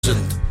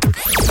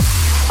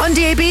On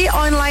DAB,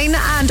 online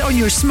and on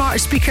your smart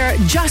speaker,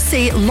 just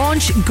say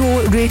Launch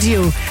Go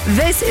Radio.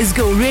 This is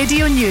Go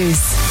Radio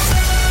News.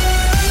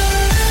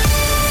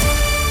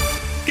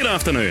 Good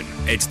afternoon.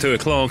 It's 2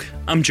 o'clock.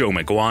 I'm Joe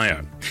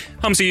McGuire.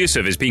 Hamza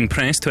Yusuf is being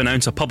pressed to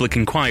announce a public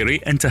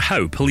inquiry into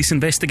how police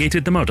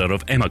investigated the murder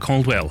of Emma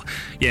Caldwell.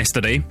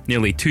 Yesterday,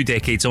 nearly 2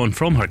 decades on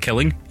from her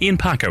killing, Ian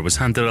Packer was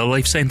handed a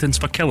life sentence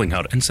for killing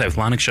her in South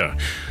Lanarkshire.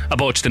 A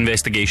botched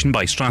investigation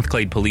by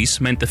Strathclyde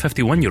Police meant the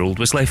 51-year-old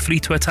was left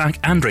free to attack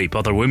and rape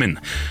other women.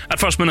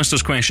 At First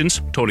Minister's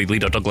questions, Tory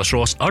leader Douglas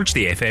Ross urged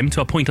the FM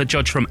to appoint a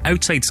judge from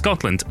outside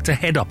Scotland to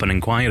head up an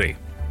inquiry.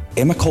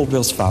 Emma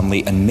Caldwell's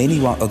family and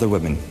many other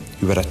women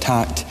who were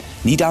attacked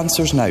need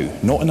answers now,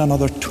 not in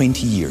another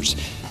 20 years.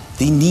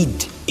 They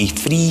need a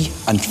free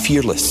and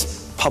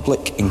fearless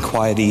public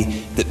inquiry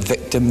that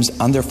victims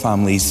and their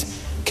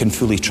families can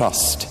fully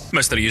trust.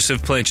 Mr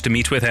Yusuf pledged to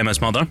meet with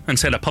Emma's mother and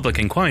said a public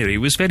inquiry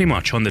was very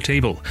much on the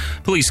table.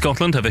 Police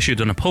Scotland have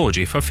issued an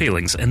apology for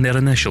failings in their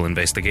initial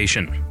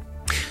investigation.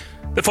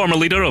 The former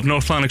leader of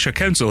North Lanarkshire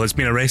Council has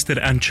been arrested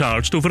and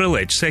charged over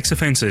alleged sex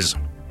offences.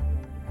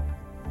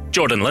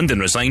 Jordan Linden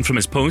resigned from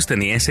his post in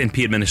the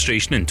SNP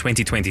administration in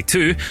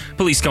 2022.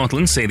 Police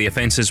Scotland say the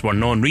offences were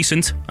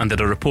non-recent and that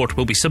a report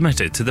will be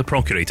submitted to the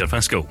Procurator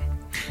Fiscal.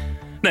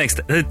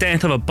 Next, the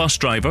death of a bus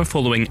driver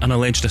following an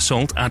alleged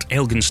assault at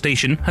Elgin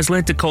Station has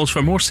led to calls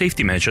for more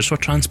safety measures for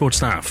transport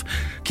staff.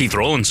 Keith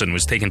Rawlinson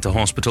was taken to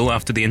hospital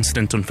after the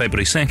incident on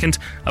February 2nd.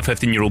 A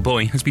 15-year-old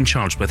boy has been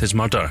charged with his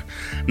murder.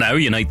 Now,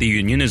 Unite the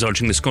Union is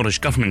urging the Scottish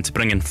Government to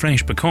bring in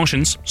fresh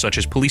precautions, such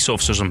as police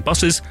officers on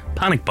buses,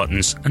 panic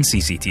buttons and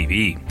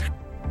CCTV.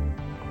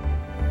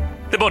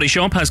 The Body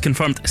Shop has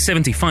confirmed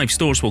 75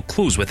 stores will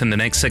close within the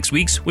next 6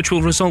 weeks, which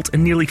will result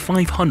in nearly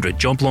 500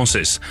 job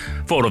losses.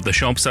 4 of the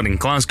shops are in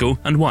Glasgow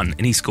and 1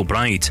 in East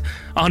Kilbride.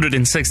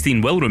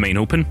 116 will remain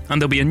open, and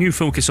there'll be a new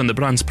focus on the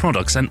brand's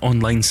products and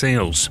online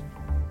sales.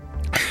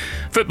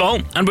 Football,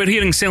 and we're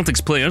hearing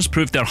Celtics players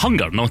prove their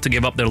hunger not to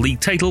give up their league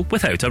title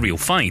without a real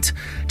fight.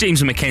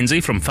 James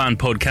McKenzie from fan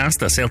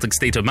podcast A Celtic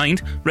State of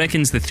Mind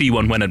reckons the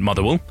 3-1 win at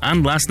Motherwell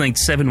and last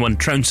night's 7-1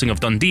 trouncing of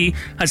Dundee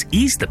has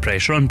eased the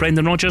pressure on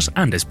Brendan Rodgers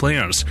and his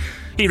players.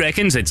 He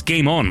reckons it's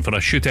game on for a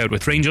shootout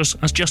with Rangers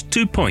as just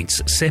 2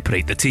 points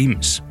separate the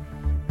teams.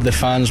 The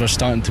fans were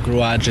starting to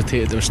grow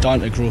agitated, they were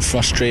starting to grow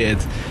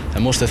frustrated,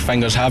 and most of the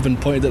fingers have been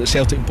pointed at the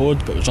Celtic board,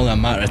 but it was only a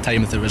matter of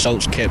time if the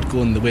results kept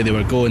going the way they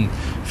were going.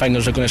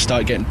 Fingers are going to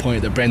start getting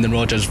pointed at Brendan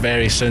Rodgers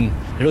very soon.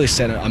 It really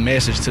sent a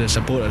message to the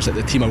supporters that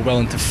the team are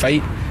willing to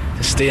fight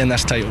to stay in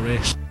this title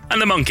race.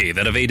 And the monkey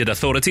that evaded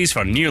authorities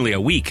for nearly a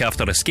week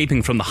after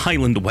escaping from the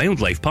Highland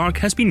Wildlife Park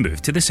has been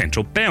moved to the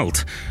Central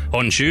Belt.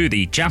 Honshu,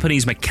 the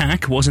Japanese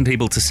macaque, wasn't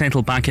able to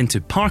settle back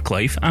into park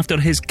life after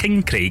his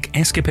King Craig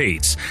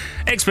escapades.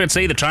 Experts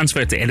say the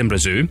transfer to Edinburgh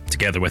Zoo,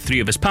 together with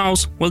 3 of his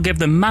pals, will give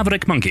the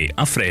maverick monkey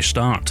a fresh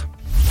start.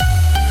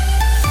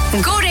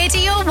 Go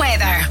Radio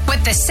weather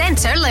with the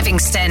Centre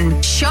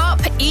Livingston.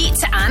 Shop,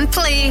 eat and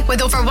play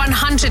with over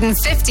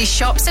 150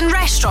 shops and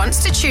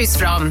restaurants to choose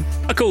from.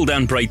 A cold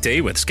and bright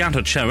day with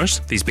scattered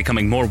showers, these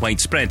becoming more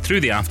widespread through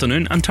the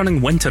afternoon and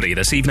turning wintry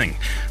this evening.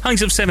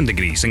 Highs of 7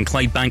 degrees in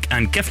Clydebank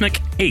and Giffnock,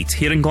 8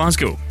 here in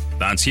Glasgow.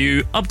 That's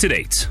you up to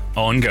date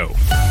on Go.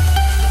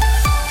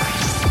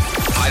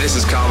 Hi, this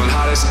is Calvin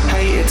Harris.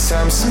 Hey, it's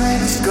Sam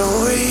Smith. Go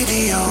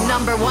Radio.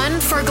 Number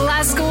 1 for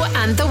Glasgow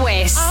and the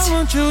West. I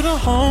want you to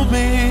hold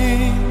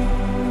me.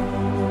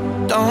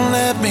 Don't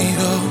let me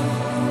go.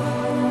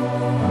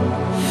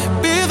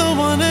 Be the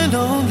one and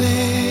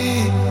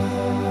only.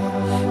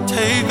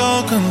 Take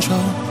all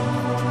control.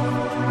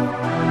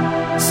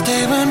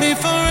 Stay with me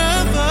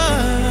forever.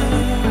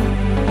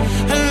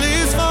 At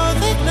least for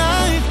the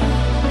night.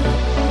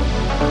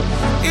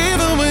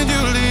 Even when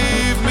you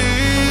leave me.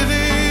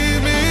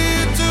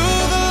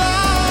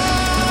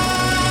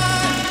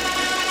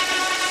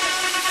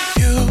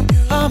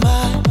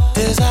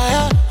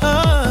 Desire,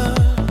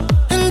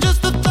 and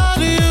just the thought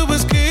of you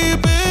is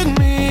keeping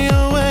me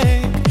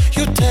awake.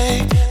 You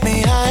take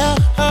me higher,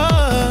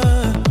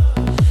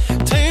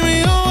 take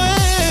me away.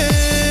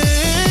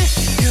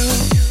 You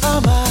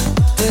are my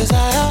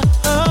desire,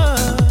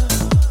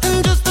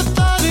 and just the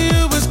thought of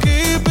you is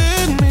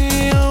keeping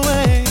me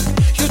awake.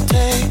 You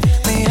take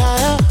me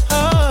higher,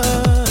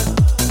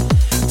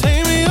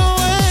 take me away.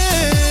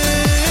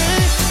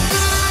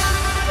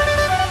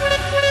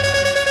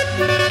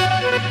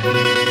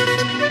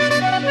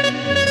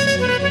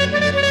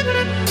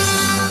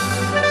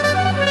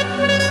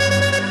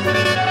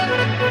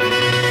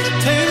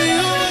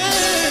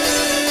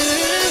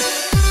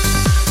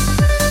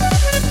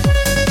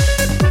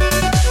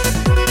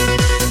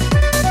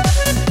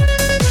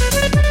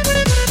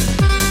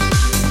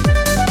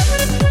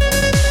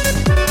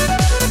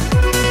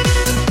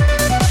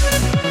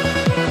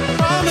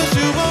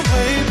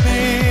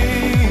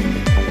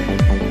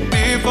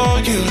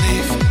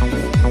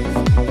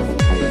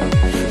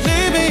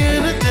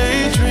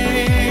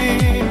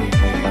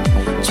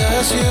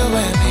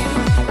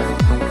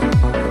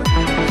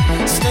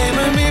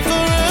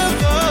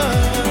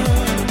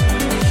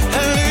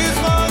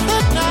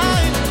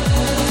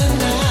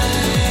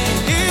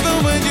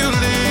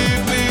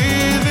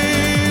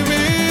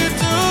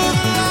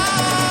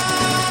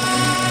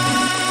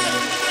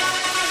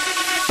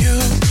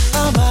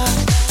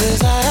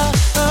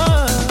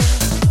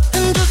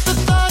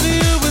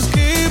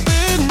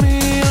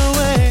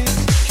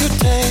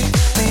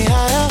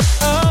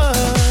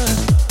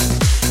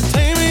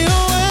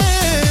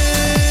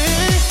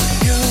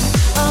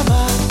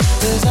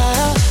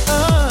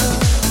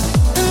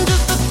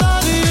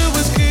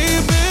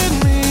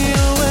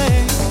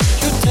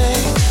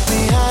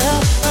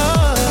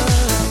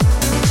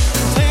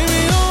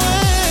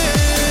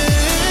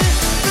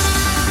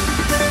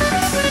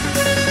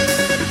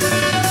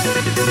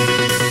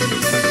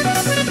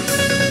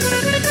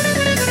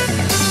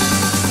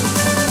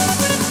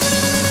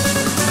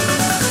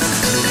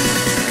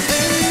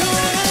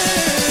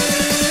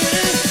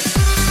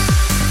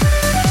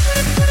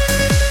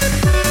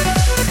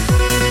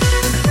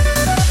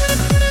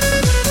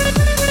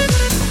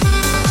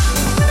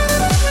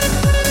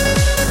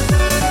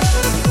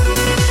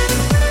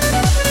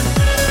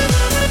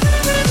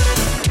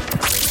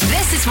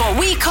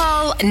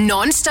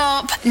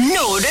 non-stop,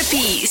 no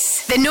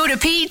repeats. The no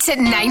repeat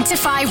 9 to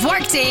 5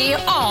 workday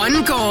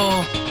on Go.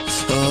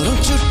 Oh,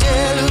 don't you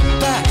dare look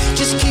back,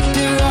 just keep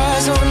your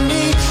eyes on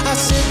me. I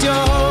said you're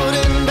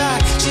holding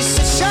back. She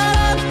said shut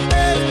up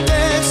and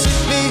dance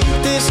with me.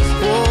 This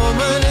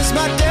woman is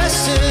my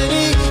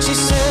destiny. She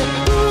said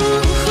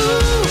ooh,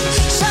 ooh,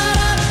 shut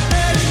up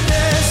and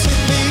dance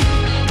with me.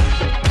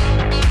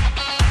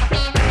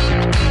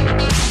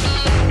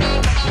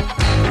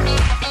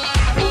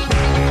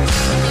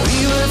 We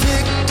were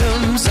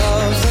victims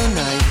of the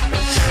night,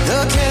 the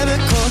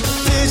chemical,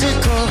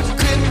 physical,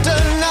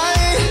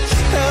 kryptonite.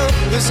 Help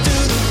us to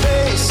the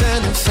base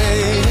and the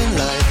fading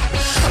light.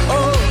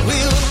 Oh, we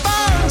were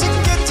bound to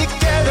get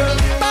together,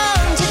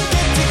 bound to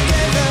get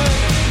together.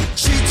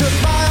 She took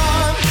my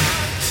arm,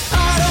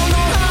 I don't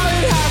know how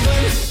it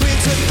happened. We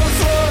took the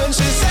floor and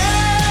she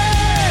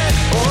said,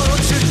 oh,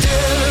 don't you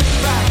dare look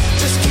back,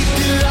 just keep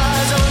your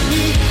eyes on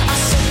me. I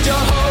said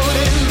you're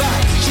holding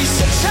back. She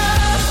said shut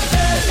up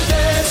and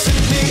dance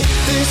with me.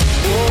 This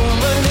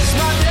woman is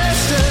my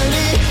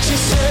destiny. She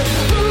said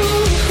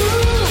ooh,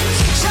 ooh,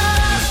 shut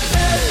up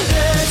and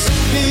dance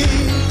with me.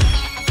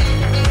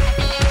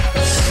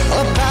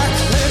 A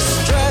backless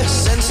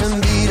dress and some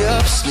beat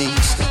up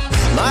sneaks.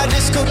 My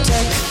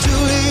discotheque,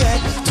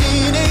 Juliet,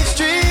 teenage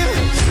dream.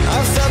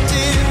 I felt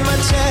it in my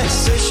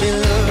chest as she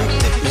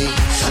looked at me.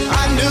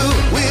 I knew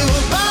we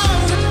were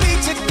bound to be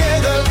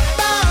together,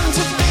 bound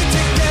to be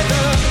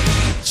together.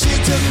 She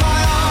took my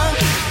arm,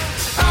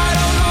 I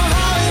don't know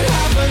how it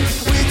happened.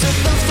 We took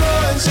the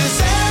floor and she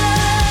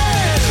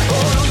said,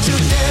 oh, don't you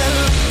dare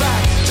look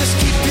back, just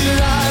keep your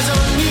eyes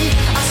on me.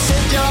 I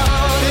said you're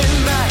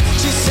holding back.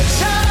 She said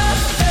shut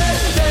up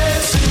and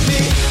dance with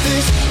me.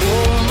 This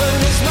woman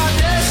is my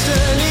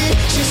destiny.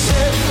 She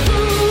said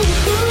ooh,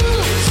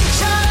 ooh,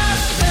 shut up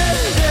and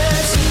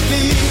dance with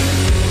me.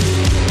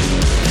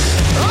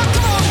 Oh,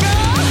 come on,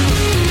 girl.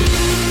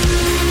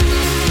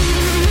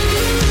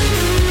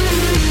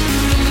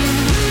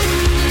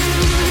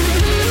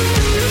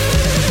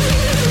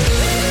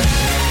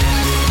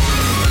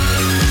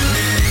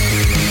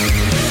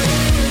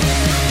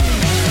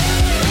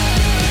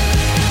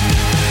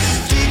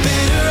 Deep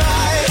in her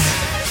eyes,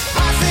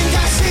 I think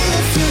I see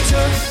the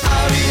future. I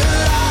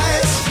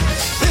realize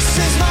this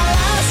is my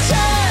last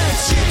chance.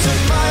 She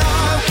took my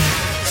arm,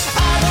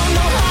 I don't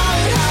know how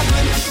it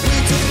happened. We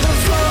took the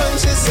floor and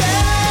she said,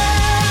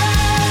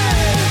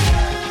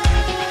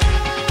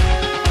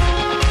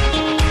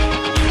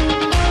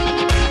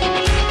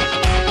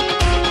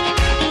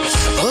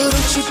 oh,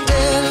 don't you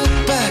dare look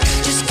back,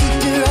 just keep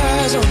your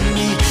eyes on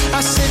me.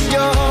 I said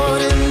you're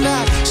holding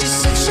back. She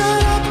said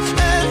shut up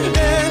and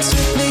dance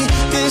with me.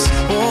 This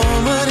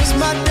woman is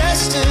my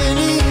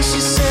destiny. She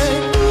said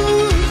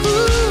ooh,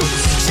 ooh,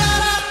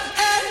 shut up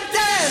and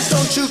dance.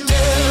 Don't you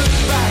dare look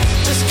back,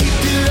 just keep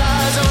your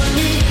eyes on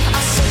me.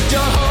 I said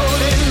you're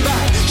holding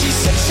back. She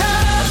said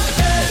shut up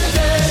and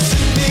dance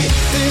with me.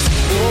 This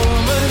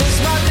woman is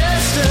my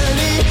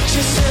destiny.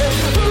 She said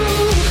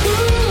ooh,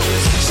 ooh,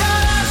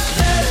 shut up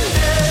and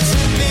dance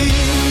with me.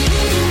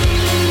 Ooh,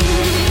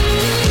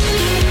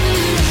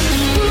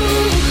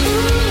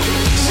 ooh,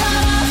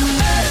 shut up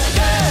and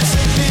dance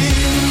with me.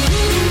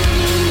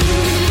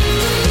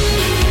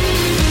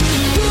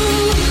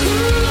 Ooh,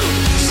 ooh,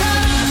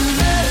 shut up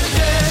and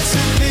dance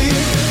with me.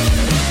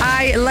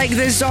 I like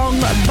this song,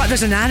 but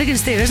there's an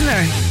arrogance there, isn't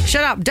there?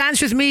 Shut up,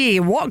 dance with me,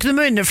 walk the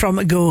moon from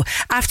Go.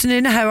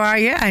 Afternoon, how are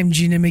you? I'm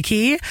Gina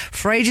McKie.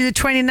 Friday the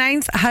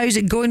 29th, how's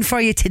it going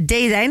for you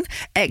today then?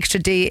 Extra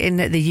day in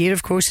the year,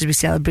 of course, as we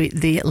celebrate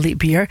the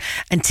leap year.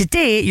 And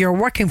today, you're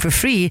working for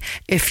free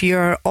if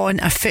you're on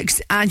a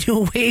fixed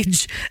annual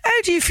wage.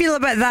 How do you feel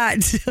about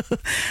that?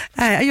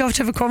 You have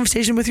to have a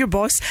conversation with your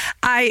boss.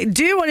 I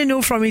do want to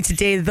know from you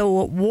today,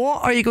 though,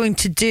 what are you going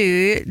to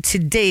do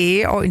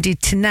today, or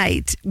indeed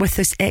tonight, with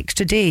this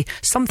extra day?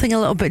 Something a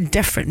little bit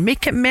different.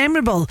 Make it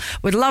memorable.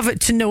 Would love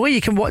it to know.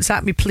 You can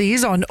WhatsApp me,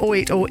 please, on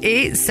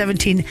 0808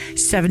 17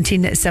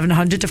 17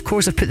 700. Of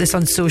course, I've put this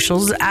on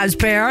socials as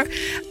per,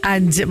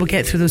 and we'll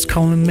get through those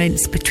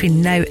comments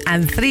between now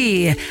and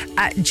 3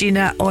 at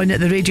Gina on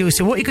the radio.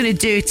 So what are you going to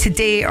do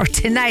today or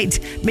tonight,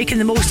 making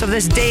the most of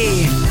this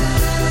day?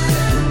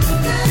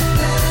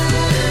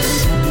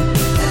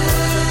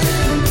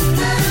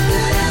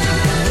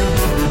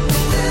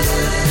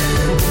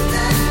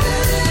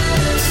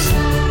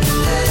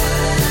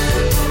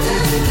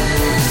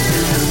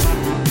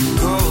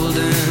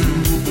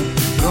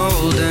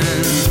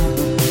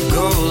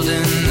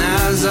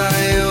 As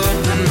I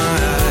open my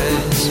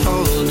eyes,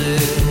 hold it,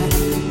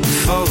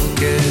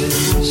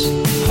 focus,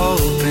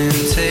 hoping,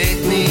 take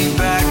me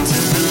back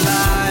to the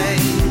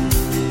light.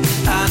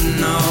 I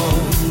know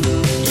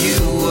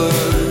you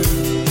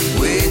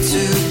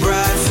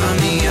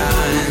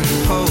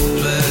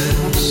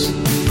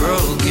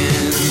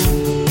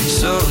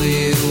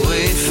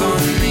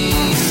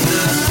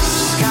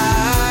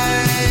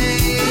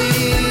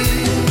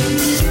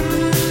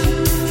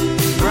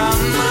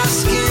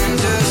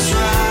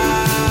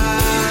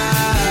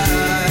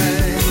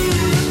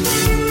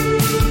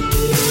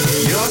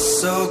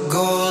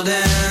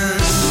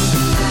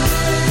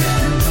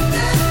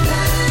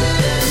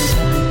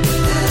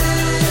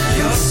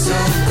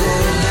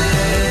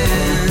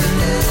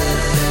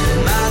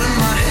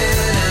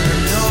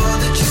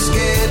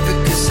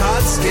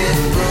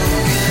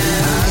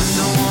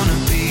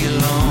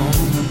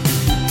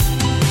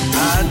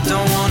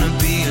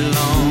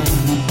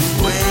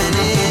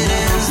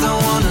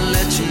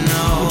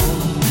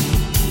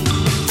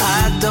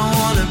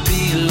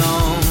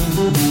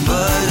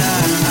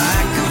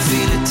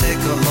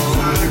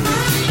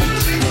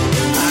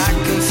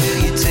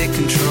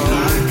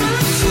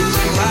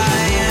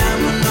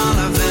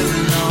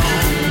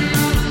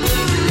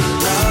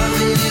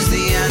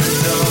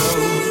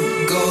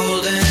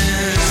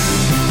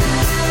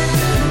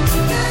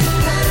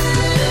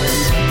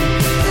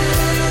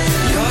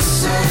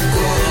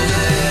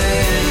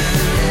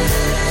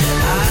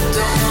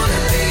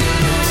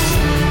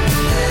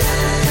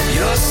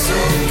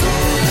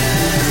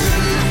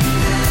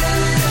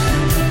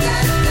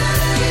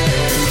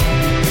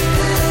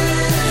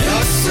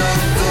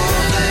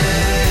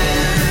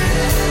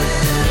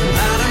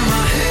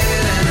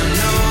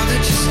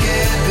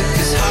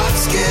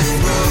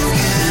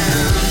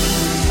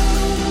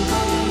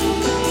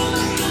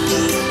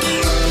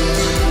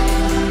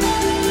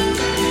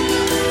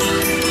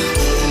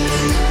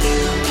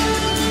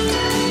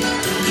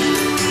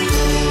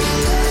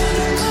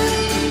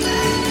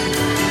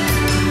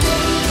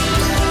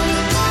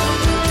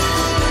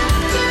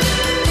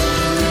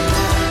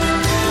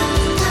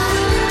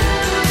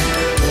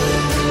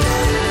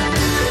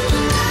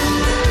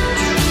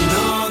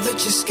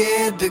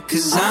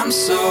 'cause I'm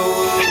so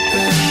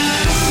open.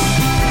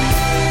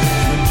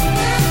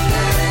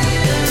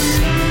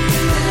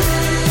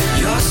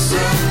 You're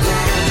so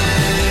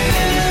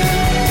golden.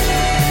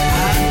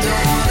 I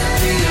don't wanna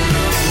be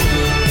alone.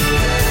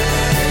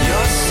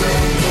 You're so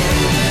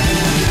golden.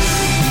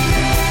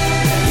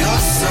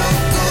 You're so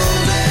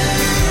golden.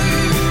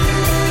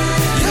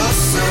 You're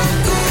so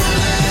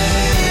golden.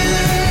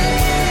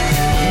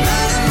 I'm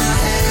out of my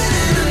head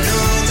and I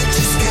know that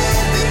you're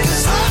scared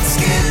because hearts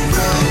get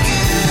broken.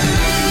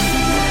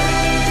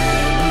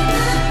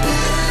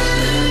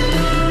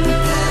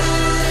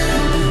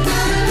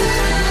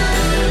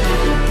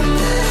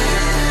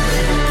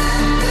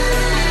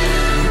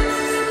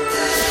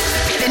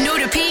 The no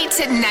repeat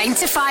 9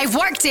 to 5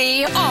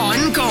 workday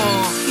on Go.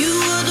 You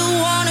were the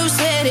one who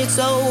said it's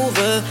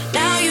over.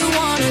 Now you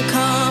wanna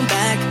come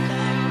back.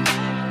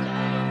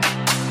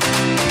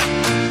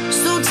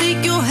 So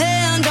take your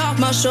hand off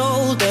my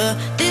shoulder.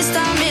 This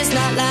time it's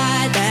not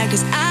like that,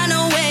 'cause I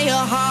know where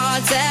your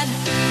heart's at.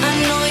 I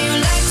know you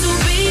like to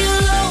be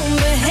alone,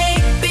 but hey,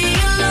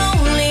 being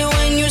lonely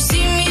when you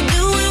see me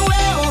doing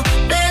well,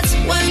 that's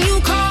when you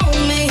call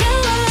me.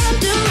 Yeah, I'm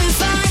doing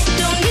fine,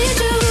 don't need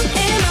you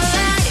in my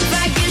life.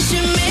 I guess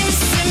you're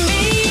missing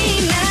me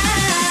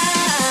now.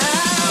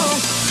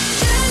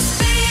 Just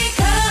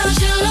because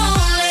you're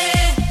lonely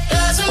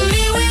doesn't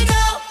mean we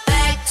go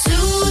back to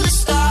the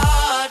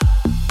start.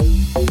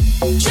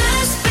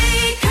 Just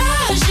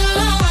because you're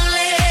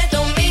lonely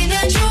don't mean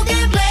that you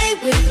can play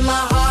with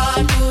my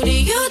heart. Who do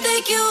you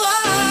think you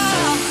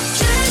are?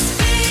 Just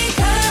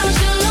because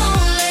you're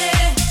lonely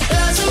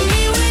doesn't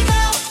mean we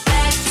go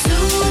back to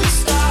the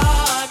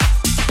start.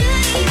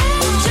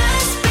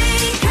 Just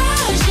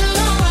because you're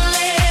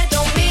lonely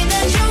don't mean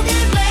that you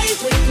can play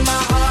with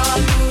my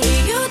heart. Who do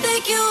you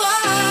think you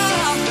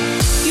are?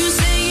 You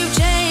say you've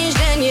changed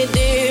and you're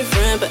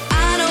different, but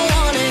I don't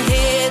wanna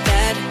hear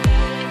that.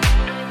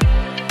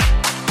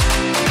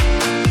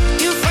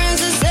 Your friends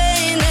are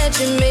saying that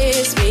you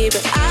miss me,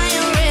 but I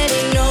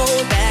already know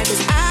that,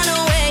 'cause I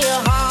know where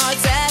your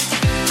heart's at.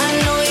 I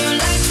know you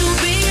like to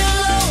be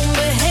alone,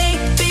 but hey,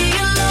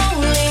 being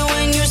lonely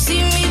when you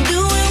see me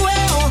doing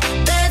well,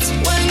 that's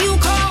when you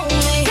call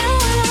me. Yeah,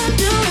 I'm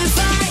doing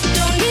fine,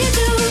 don't need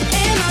you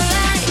in my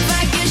life.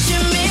 I guess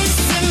you're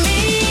missing me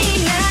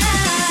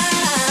now.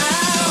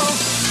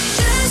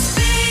 Just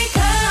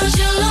because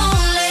you're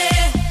lonely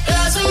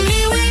doesn't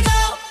mean we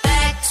go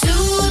back to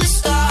the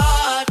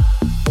start.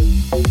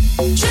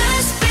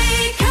 Just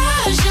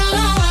because you're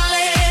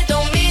lonely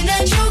don't mean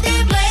that you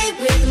can play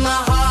with my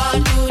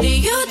heart. Who do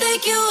you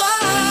think you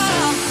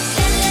are?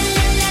 La la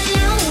la la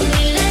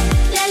lonely, la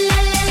la la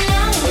la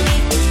lonely,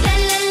 la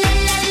la la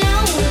la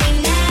lonely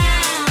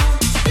now.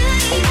 La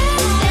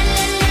la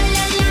la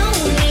la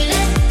lonely,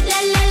 la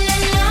la la la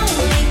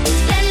lonely,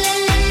 la la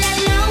la la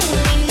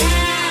lonely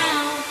now.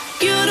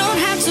 You don't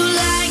have to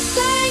lie.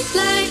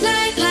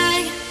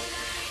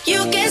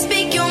 You can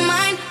speak your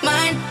mind.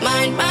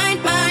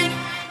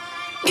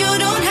 You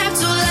don't have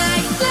to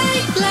lie.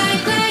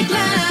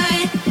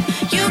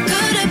 You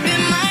could have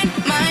been mine.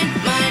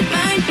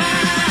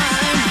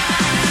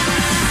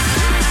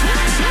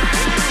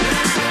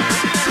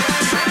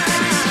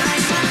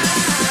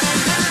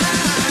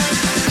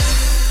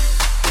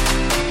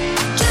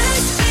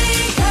 Just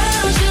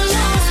because you're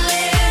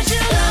lonely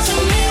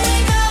doesn't mean we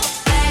go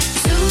back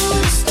to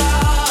the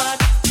start.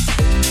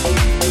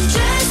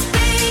 Just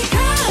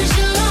because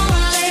you're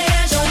lonely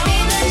don't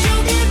mean that you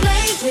can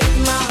play with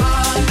my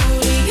heart. Who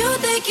do you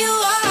think you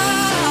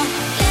are?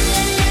 La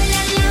la la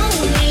la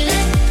lonely, la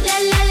la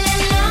la la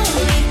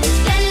lonely,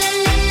 la la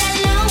la la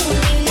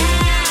lonely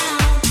now.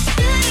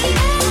 La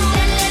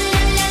la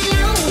la la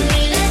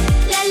lonely, la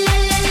la la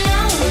la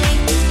lonely,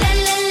 la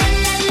la la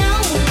la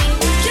lonely.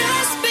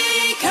 Just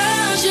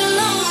because you're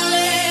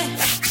lonely.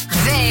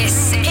 This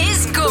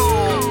is Go.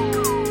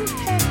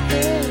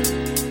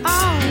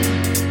 Oh,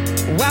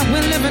 what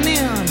we're living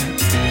in,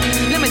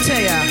 let me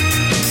tell ya.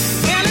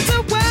 And it's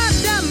a world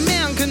that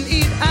man can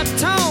eat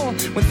at all.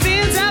 When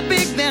things are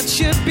big that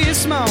should be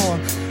small.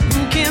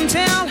 Who can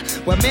tell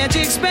what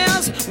magic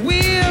spells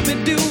we'll be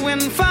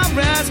doing for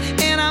us?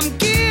 And I'm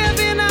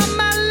giving up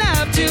my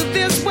love to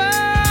this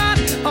world,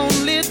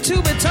 only to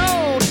be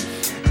told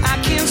I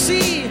can't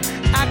see,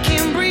 I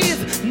can't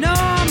breathe, no,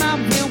 my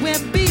will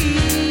will be.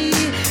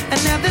 And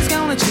nothing's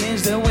gonna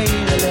change the way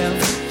we live,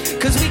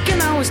 'cause we can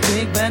always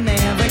take but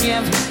never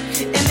give.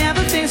 And now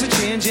the things are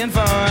changing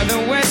for the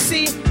worse.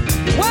 See,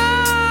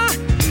 whoa,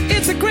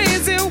 it's a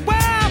crazy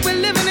world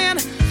we're living in,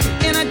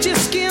 and I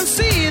just can't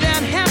see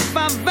that half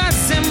of us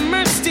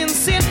immersed in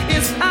sin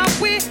is all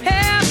we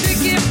have to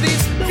give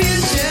these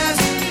futures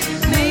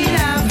made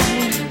of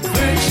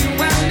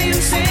virtual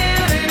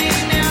insanity.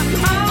 Now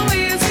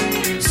always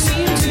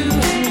seem to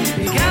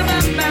be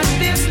governed by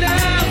this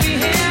love we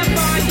have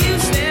for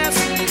useless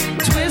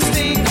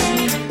twisting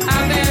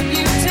of that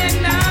new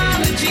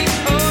technology.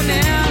 Oh,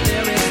 now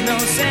there is no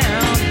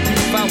sound,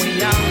 but we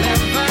all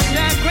live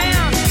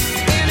underground.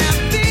 And I'm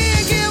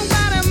thinking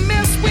what a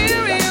mess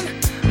we're in.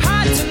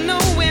 Hard to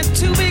know where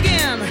to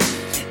begin.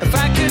 If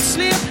I could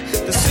slip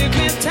the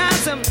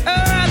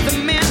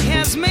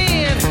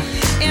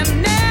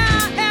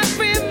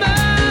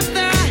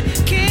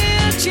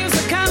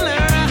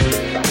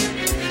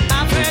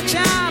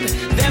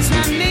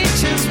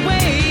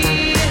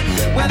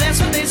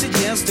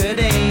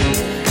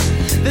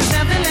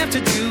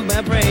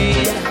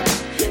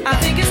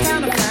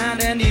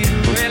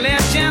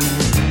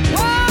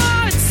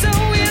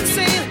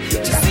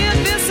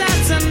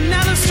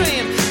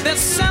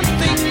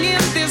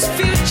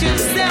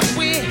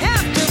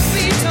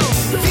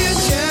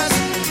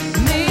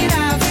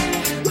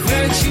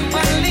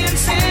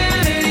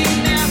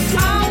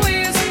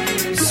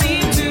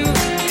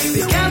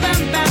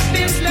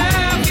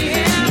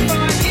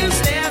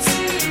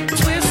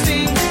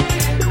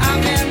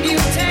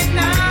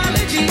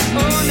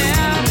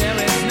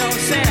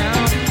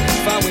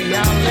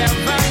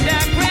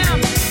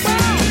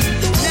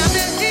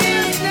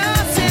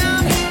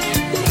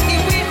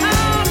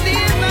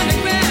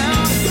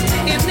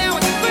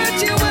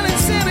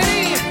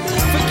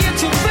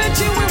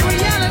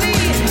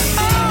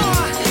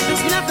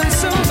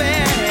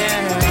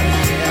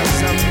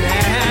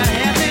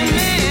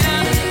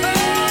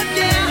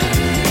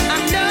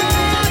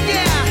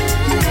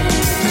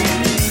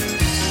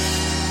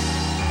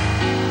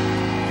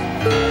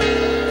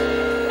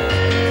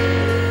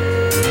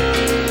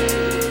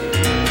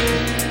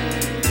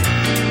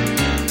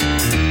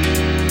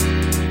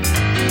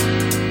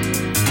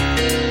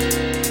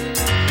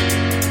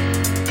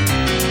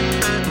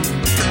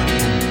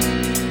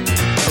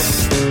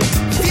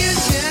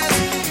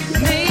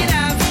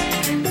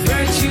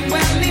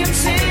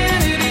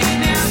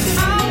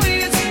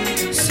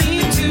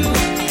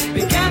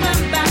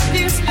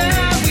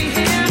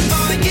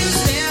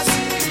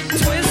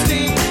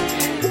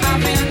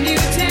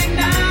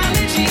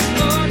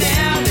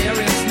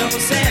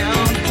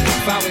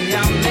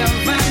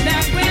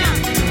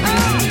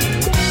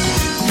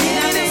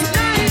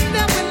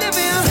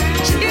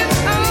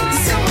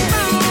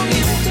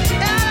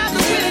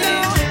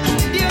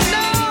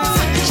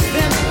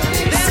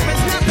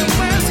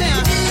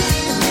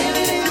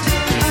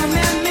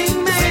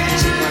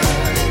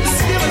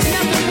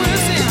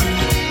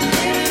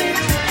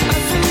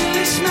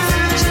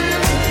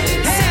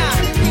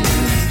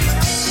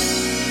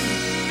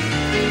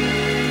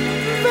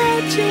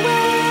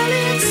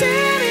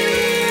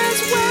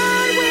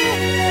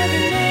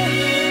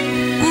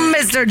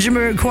Mr. Gina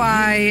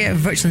McKie,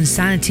 Virtual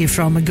Insanity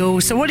from a Go.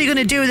 So what are you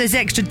going to do with this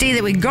extra day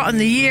that we got in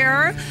the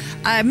year?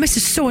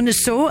 Mrs.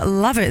 So-and-so,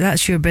 love it,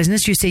 that's your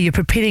business. You say you're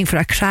preparing for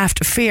a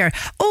craft fair.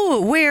 Oh,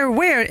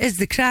 where is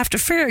the craft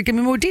fair? Give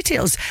me more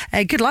details.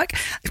 Good luck.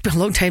 It's been a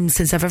long time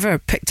since I've ever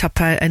picked up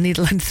a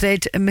needle and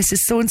thread, Mrs.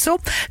 So-and-so.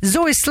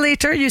 Zoe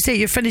Slater, you say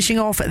you're finishing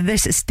off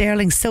this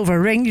sterling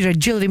silver ring. You're a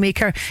jewellery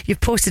maker.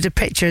 You've posted a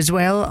picture as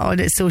well on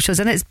its socials,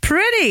 and it's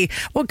pretty.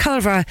 What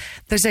colour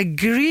there's a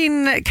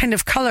green kind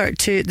of colour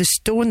to the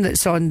stone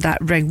that's on that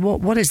ring.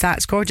 What is that?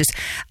 It's gorgeous.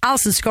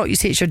 Alison Scott, you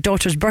say it's your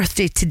daughter's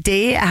birthday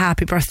today. A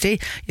happy birthday.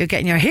 You're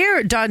getting your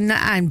hair done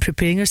and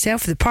preparing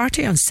yourself for the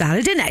party on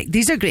Saturday night.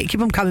 These are great. Keep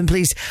them coming,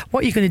 please.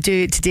 What are you going to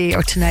do today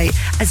or tonight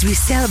as we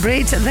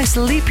celebrate this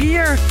leap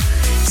year?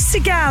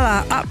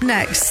 Sigala up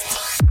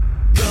next.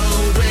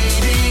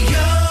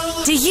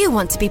 Do you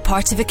want to be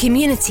part of a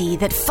community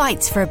that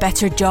fights for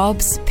better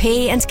jobs,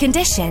 pay and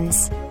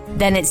conditions?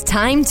 Then it's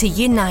time to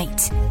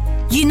unite.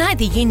 Unite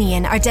the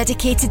Union are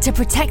dedicated to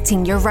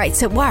protecting your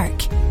rights at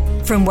work.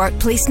 From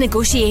workplace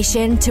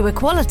negotiation to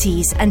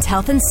equalities and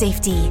health and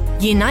safety,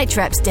 Unite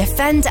reps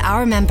defend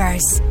our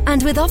members.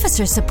 And with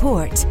officer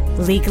support,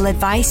 legal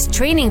advice,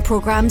 training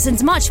programmes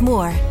and much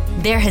more,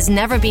 there has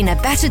never been a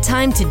better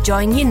time to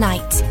join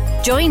Unite.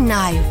 Join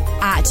now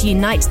at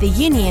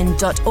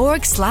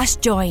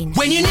unitetheunion.org/join.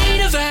 When you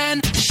need a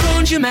van,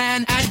 Sean's your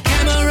man at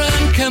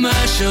Cameron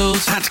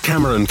Commercials. At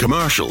Cameron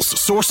Commercials,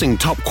 sourcing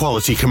top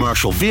quality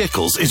commercial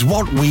vehicles is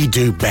what we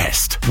do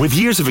best. With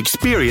years of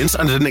experience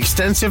and an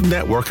extensive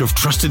network of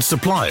trusted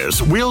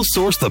suppliers, we'll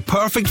source the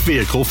perfect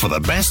vehicle for the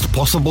best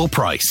possible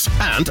price.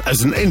 And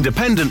as an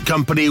independent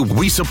company,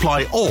 we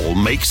supply all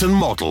makes and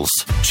models.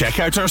 Check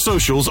out our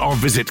socials or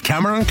visit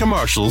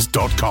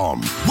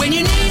CameronCommercials.com. When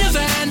you need a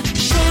van,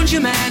 Sean's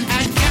your man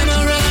at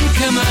Cameron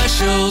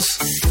Commercials.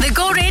 The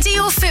Go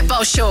Radio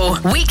Football Show,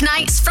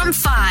 weeknights from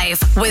 5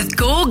 with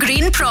Go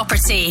Green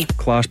Property.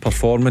 Class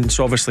performance,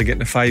 obviously getting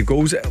the 5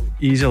 goals.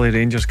 Easily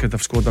Rangers could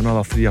have scored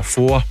another 3 or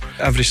 4.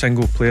 Every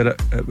single player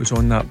that was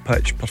on that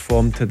pitch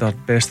performed to their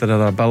best of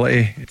their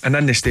ability. And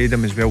in the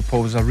stadium as well,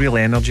 Paul, there's a real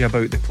energy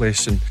about the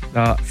place, and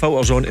that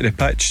filters onto the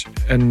pitch,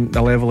 and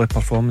the level of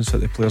performance that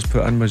the players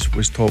put in was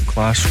top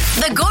class.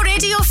 The Go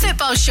Radio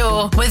Football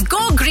Show with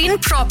Go Green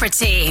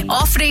Property,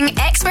 offering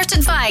expert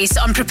advice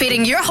on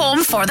preparing your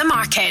home for the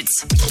market.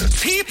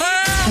 People!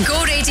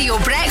 Go Radio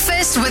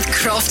Breakfast with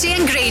Crofty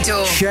and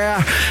Grado.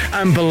 Share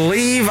and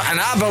believe, and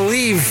I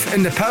believe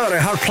in the power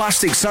of her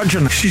plastic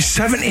surgeon. She's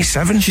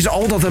 77, she's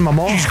older than my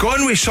mum. She's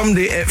gone with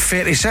somebody at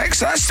 36.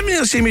 That's to me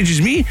the same age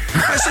as me.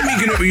 That's like me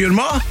going out with your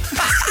ma.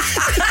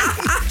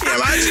 Can you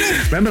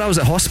imagine? Remember I was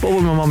at hospital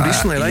with my mum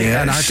recently, right?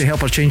 Yes. And I had to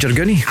help her change her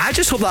goonie. I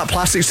just hope that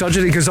plastic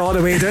surgery goes all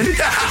the way down.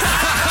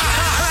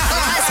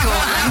 Glasgow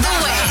and the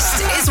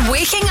West is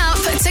waking up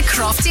to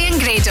Crofty and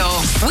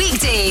Grado.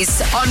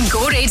 Weekdays on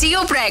Go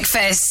Radio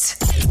Breakfast.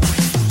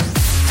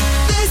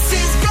 This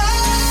is Go.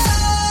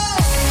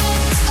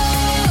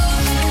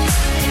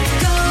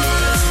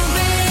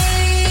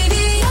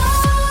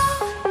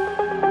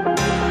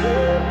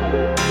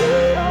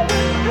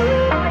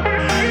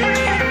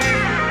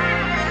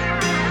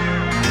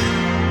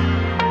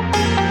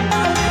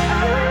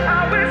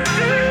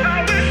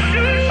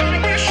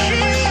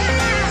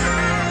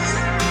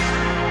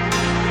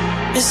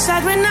 It's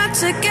sad we're not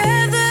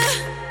together,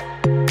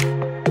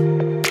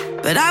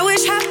 but I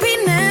wish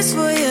happiness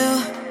for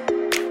you.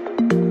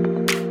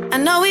 I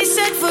know we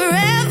said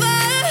forever,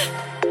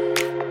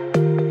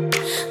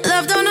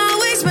 love don't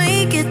always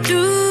make it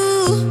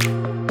through.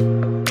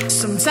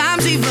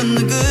 Sometimes even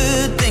the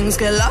good things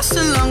get lost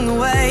along the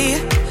way.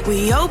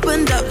 We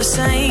opened up the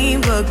same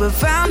book but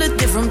found a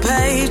different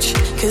page.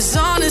 Cause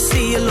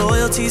honestly, your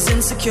loyalties,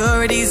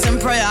 insecurities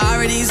and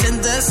priorities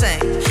ain't the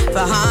same. For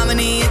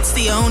harmony, it's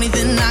the only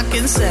thing I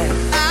can say.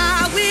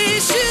 I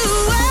wish you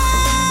well.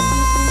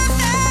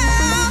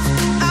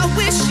 I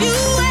wish you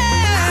well. I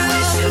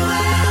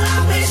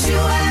wish you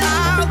well.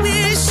 I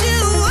wish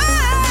you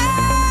well.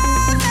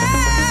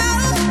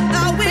 I wish you well. I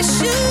wish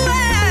you well.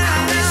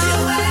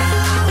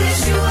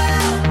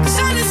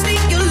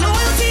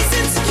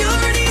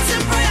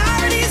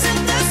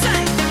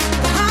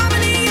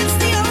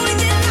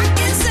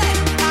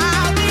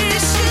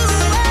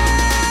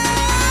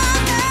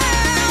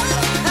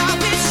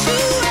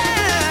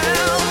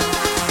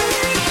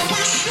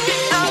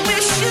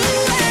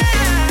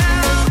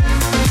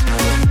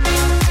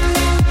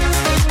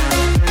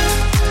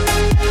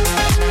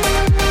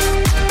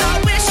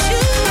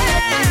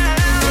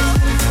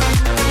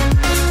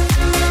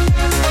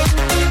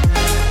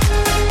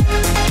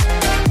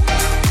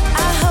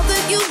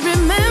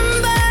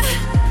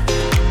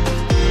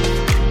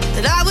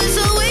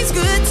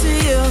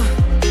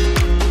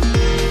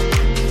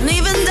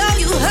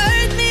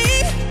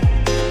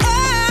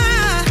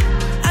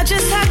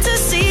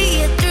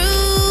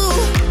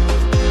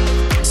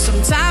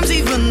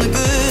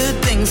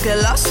 Get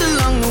lost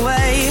along the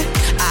way.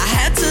 I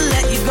had to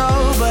let you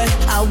go, but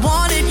I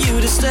wanted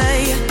you to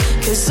stay.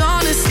 Cause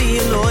honestly,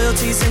 your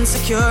loyalties,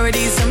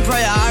 insecurities and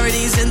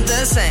priorities ain't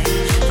the same.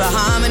 For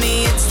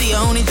harmony, it's the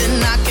only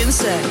thing I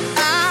say,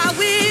 I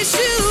wish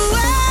you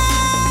well.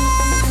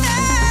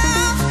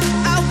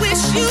 I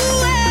wish you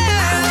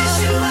well. I wish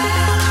you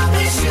well. I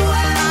wish you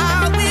well.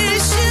 I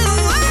wish you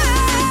well.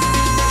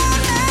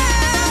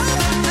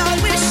 I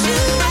wish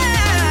you well.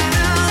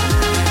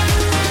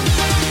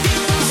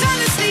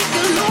 Honestly,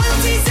 your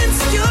loyalties,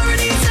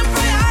 insecurities, and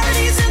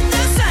priorities are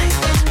the same.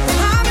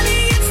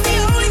 Harmony, it's the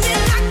only thing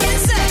I can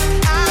say.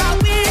 I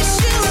wish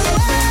you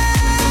well.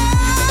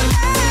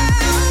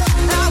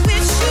 I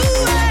wish you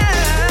well.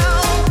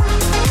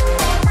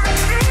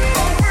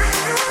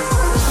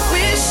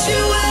 Wish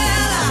you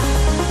well.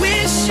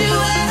 Wish you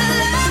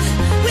well.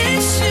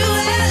 Wish you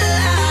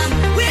well.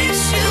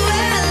 Wish you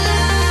well.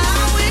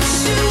 Wish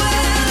you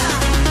well.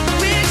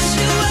 Wish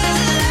you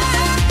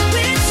well.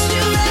 Wish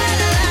you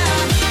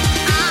well.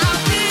 I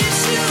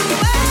wish you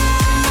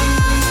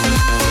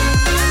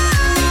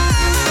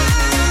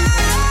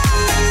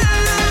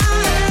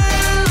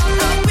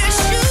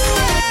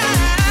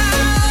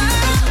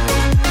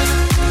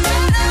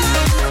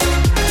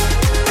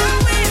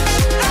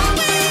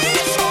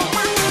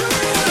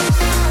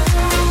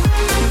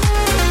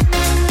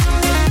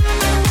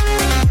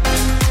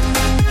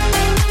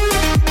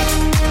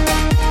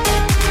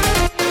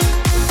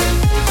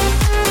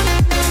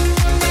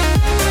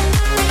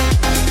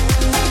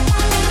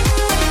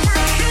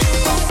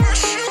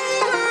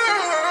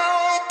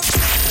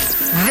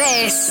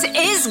This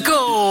is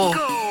Go.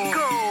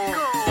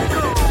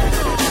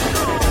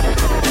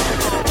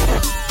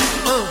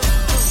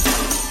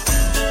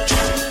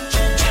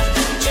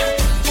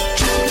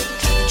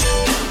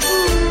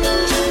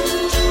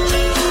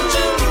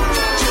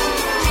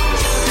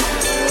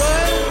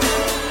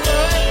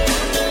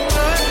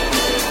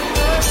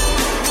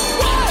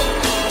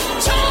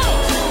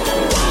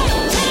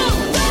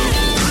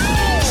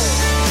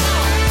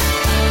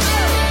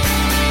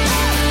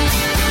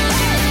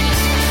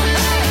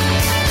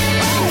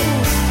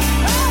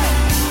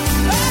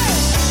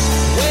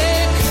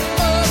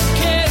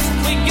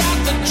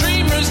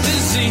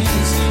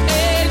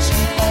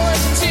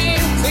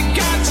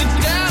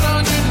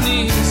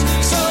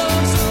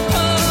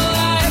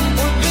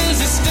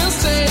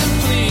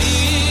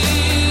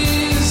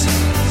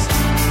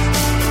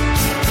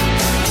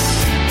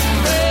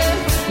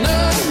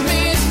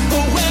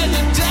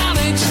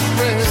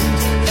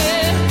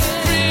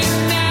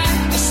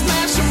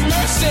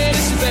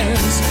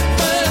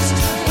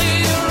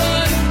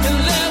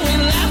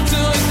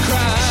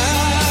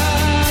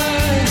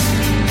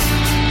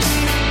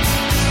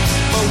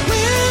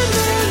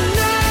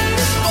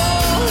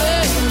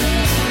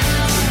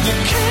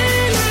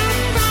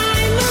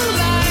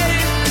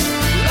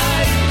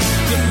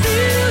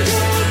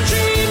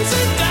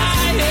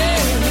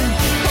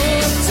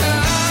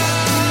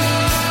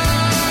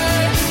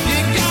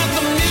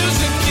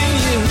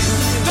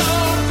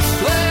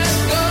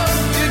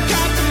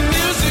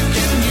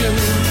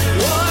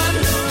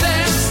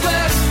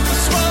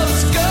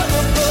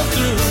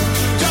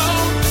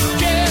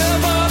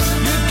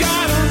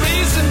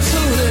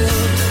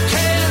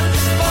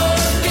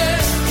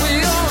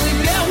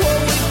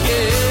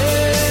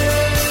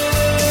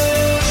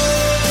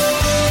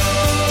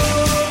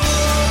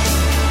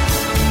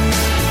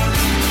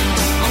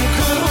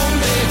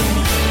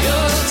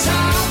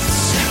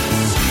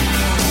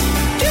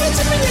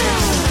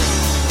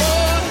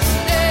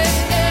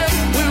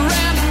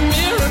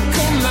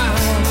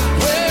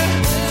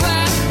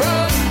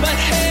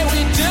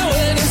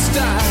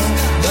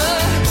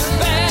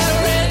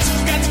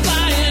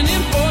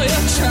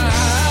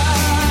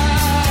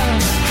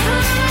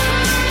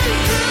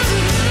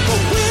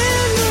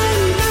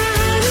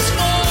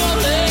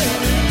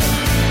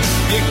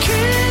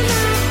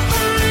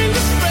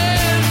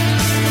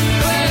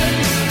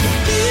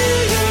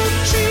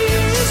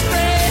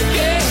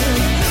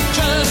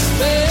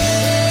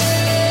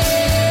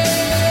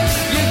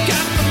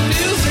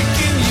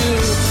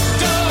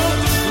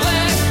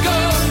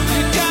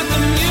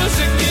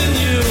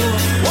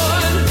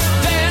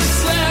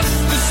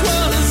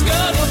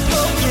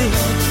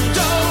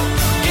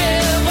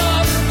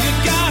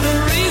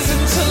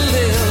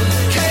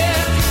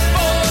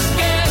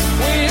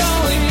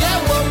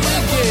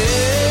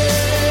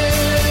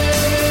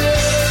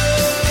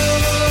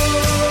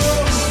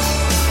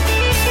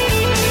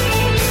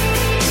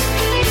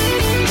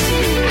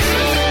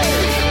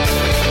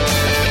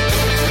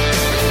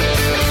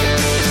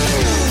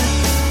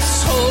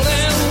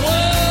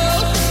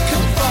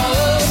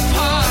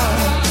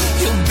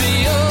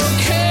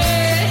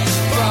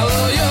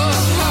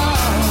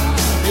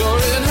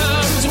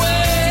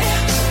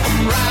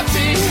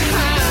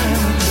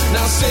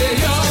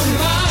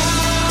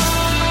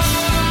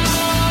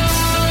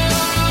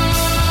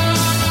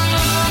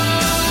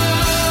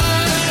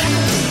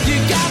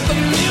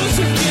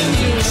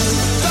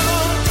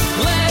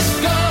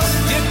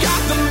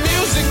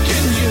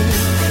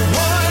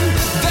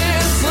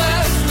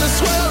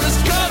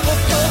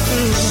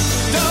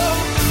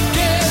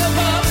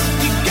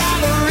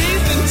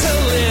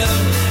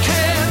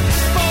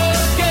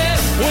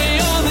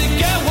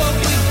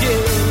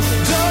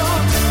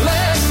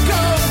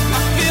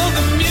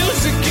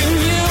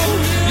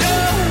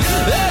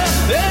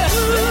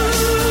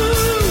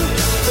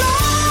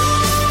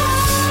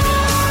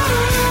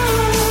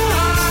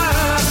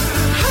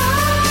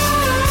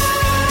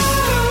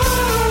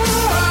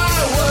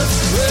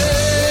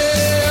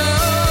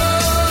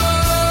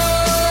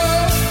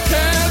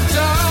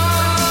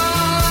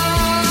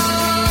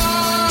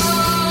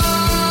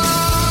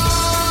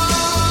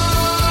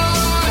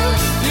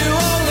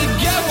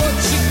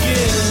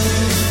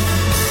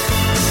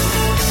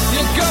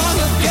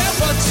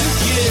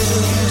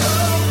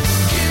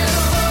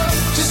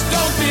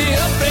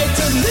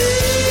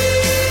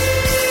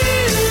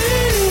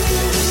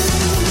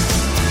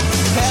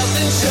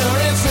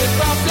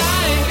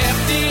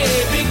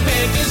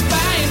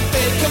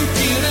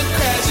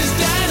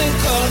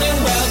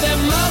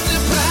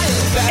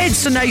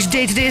 It's a nice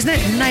day today, isn't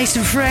it? Nice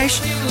and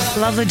fresh.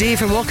 Lovely day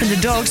for walking the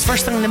dogs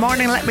first thing in the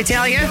morning, let me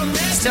tell you.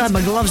 Still have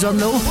my gloves on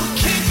though.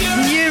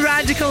 New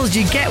Radicals,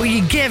 you get what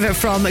you give it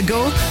from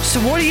Go. So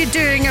what are you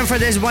doing for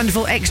this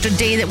wonderful extra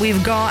day that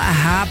we've got? A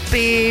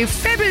happy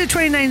February the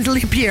 29th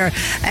leap year.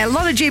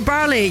 Laura J.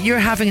 Barley, you're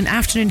having an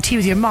afternoon tea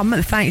with your mum.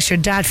 Thanks your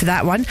dad for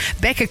that one.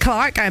 Becca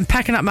Clark, I'm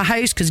packing up my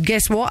house because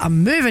guess what?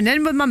 I'm moving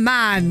in with my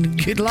man.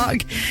 Good luck.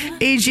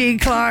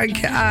 AJ Clark,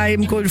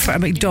 I'm going for a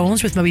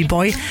McDonald's with my wee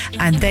boy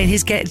and then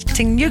he's getting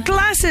new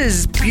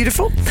glasses.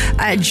 Beautiful.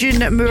 June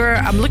Moore,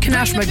 I'm looking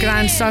after my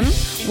grandson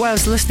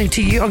whilst listening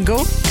to you on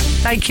Go.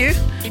 Thank you.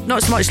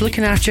 Not so much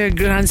looking after your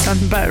grandson,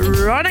 but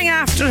running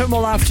after him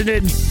all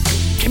afternoon.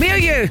 Come here,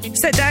 you.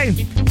 Sit down.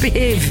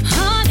 Behave.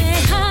 Honey,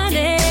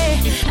 honey,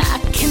 I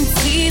can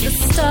see the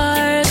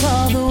stars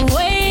all the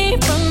way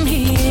from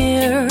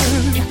here.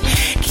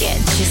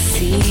 Can't you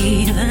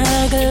see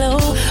the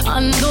glow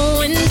on the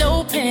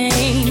window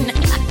pane?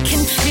 I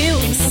can feel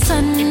the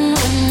sun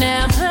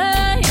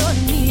whenever you're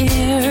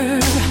near.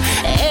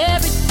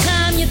 Every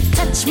time you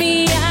touch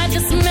me, I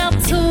just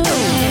melt away.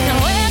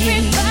 Now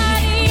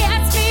everybody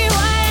asks me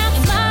why I'm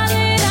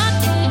smiling out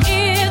from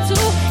ear to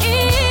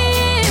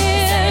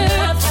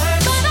ear,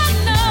 but I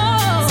know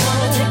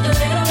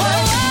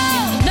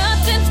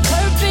nothing's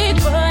perfect,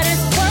 but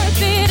it's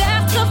worth it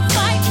after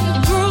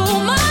fighting through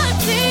my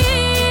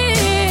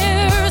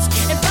tears.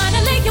 And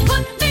finally you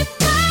put me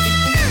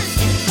first.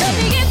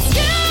 Baby, it's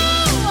you.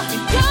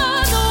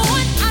 You're the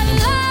one I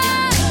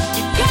love.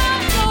 You're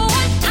the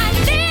one I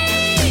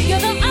need. You're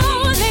the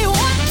only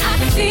one I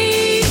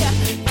see.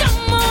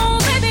 Come on,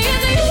 baby,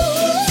 it's you.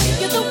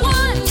 You're the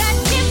one that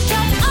gives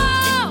your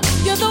all.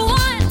 You're the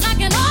one I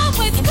can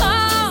always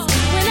call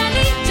when I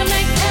need to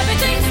make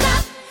everything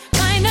stop.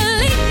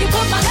 Finally, you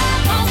put my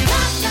love on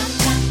top.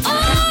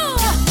 Oh,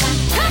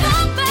 come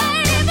on,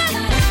 baby.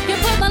 You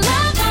put my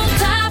love on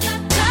top,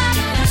 top,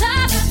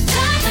 top,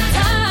 top,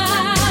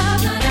 top.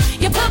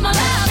 You put my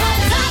love on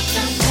top.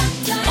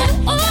 Oh,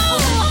 oh,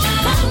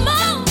 come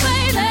on,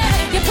 baby.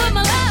 You put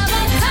my love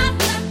on top,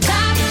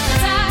 top,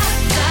 top, top,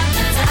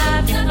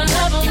 top. My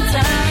love on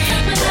top,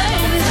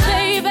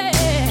 baby.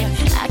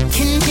 I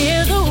can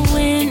hear the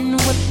wind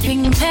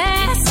whipping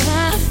past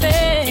my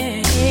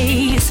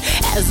face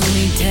as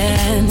we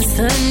dance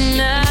the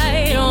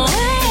night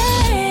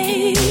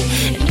away.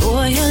 And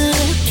boy, your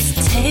lips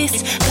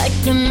taste like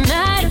a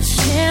night of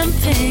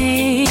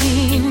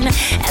champagne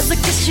as I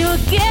kiss you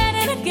again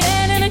and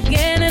again and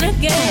again and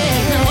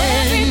again. Now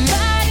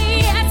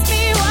everybody asks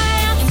me why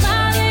I'm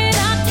smiling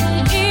out from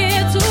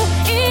ear to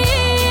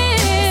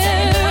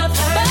ear,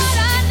 but I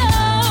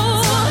know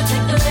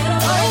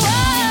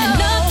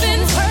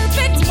nothing's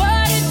perfect,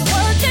 but it's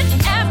worth it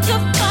after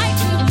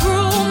fighting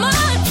through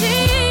my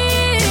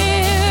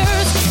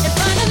tears. And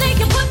finally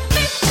you put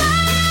me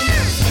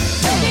first.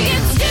 Baby,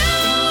 it's you.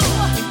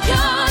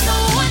 You're the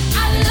one I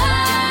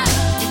love.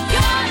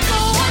 You're the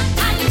one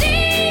I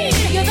need.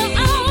 You're the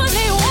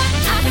only one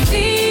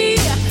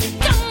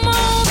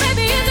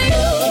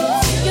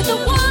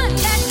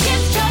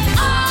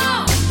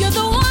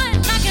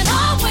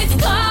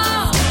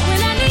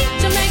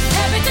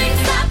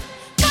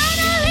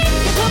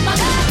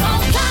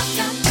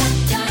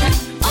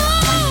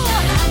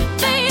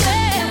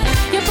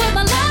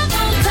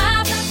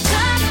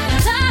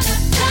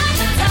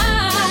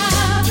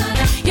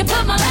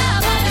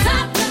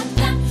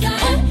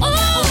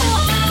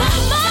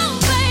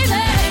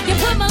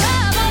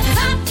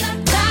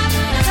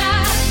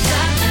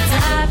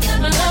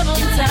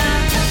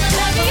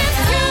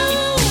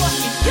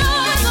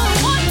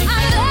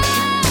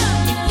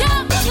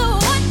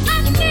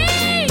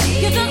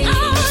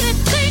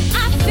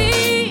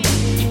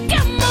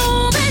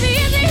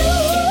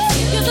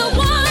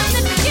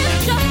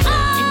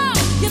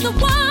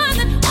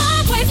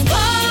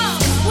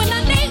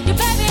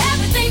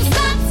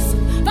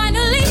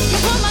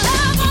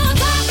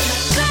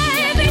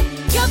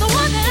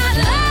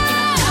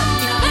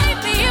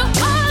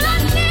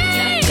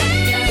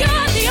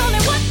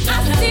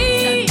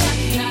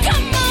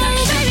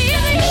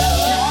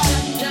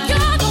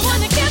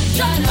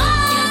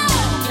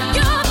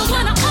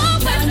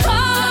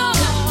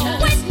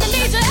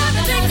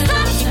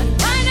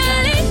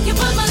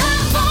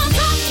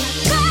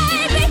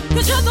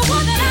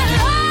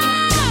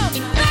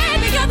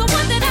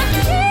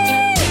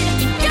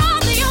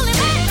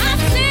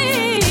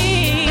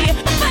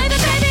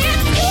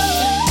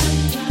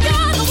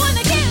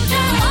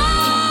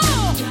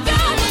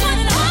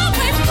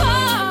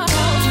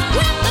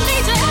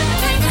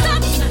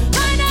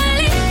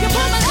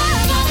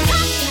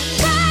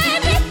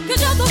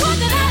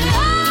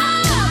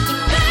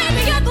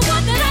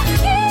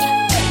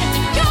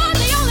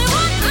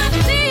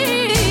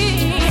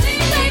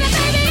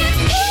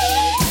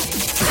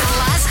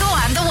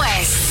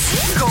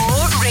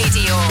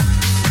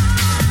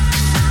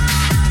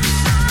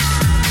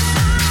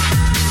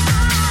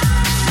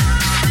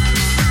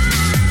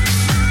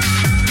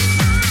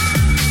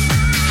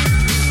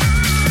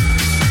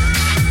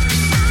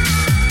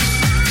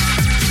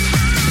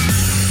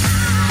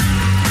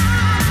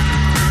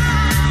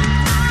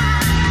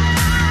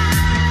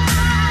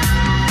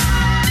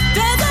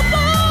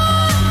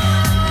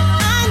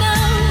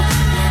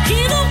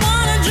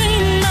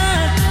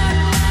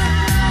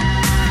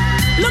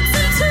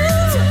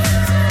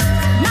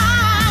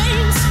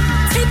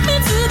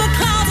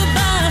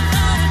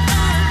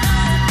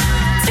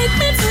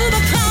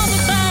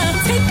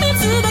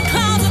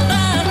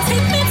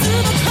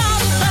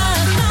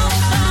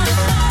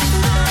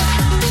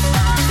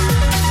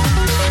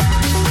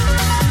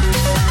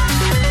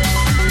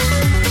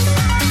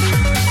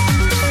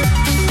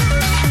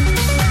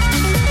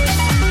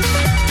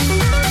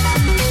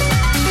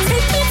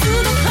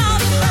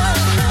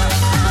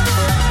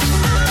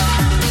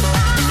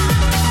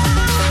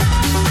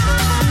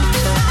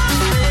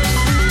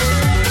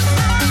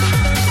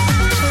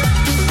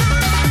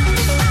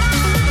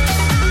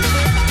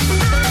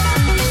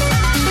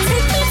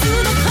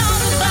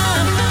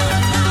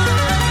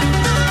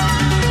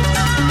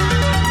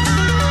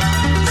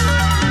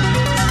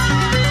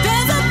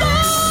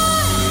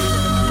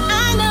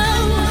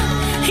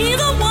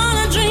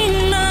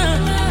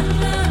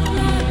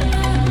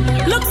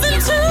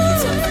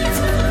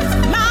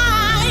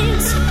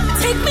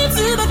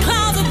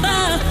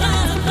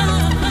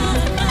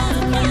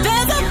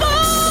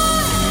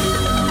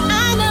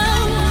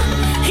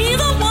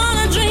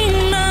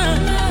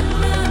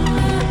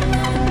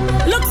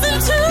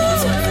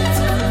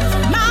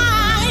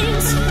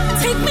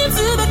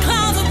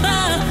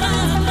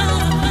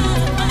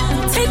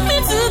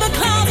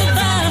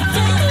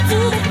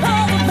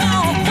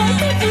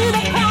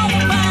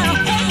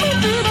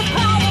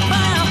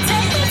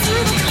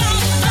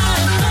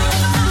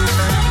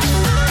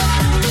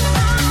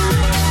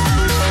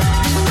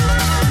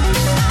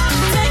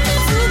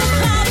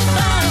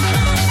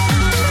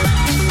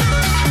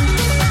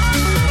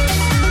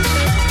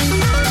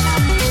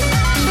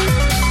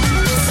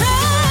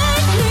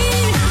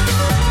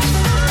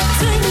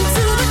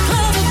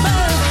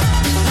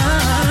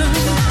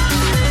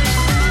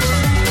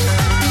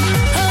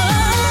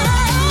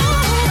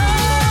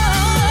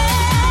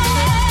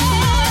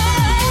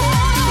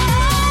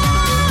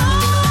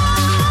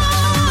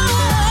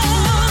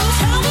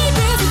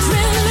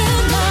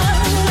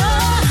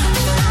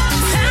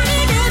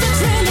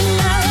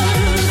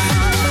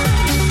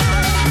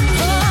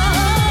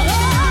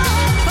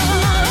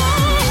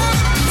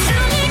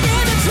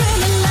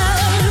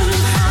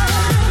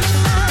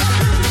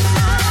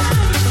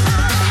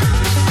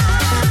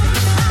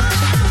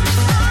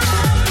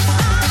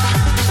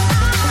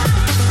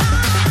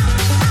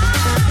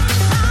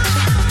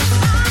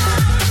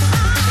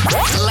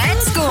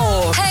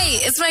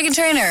Meghan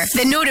Trainor.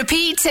 The no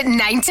repeat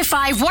 9 to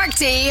 5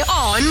 workday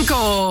on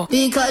Go.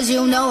 Because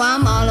you know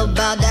I'm all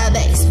about that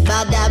bass,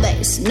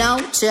 no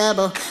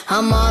trouble.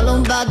 I'm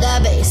all about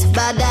that bass,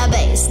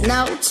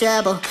 no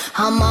trouble.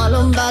 I'm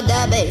all about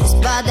that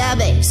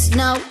bass,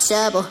 no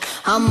trouble.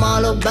 I'm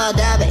all about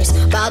that bass,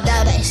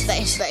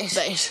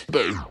 bass.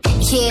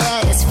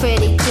 Yeah, it's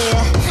pretty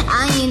clear.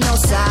 I ain't no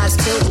size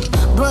 2,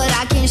 but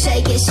I can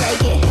shake it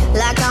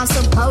like I'm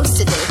supposed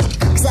to do.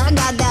 Cause I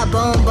got that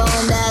boom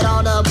that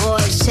all the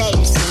boys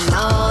chase, and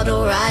all the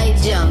right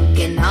junk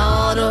in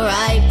all the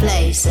right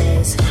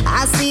places.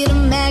 I see the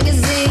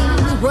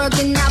magazines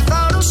working out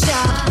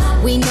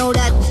Photoshop. We know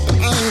that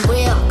ain't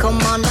real.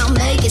 Come on now,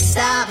 make it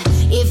stop.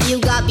 If you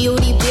got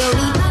beauty,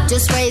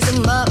 just raise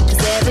them up. Cause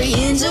every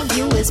inch of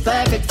you is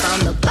perfect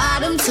from the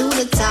bottom to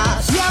the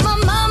top. Yeah, my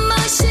mama,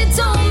 she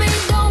told me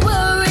don't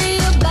worry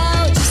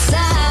about your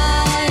size.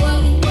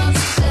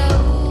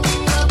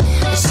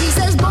 She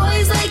says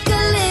boys like a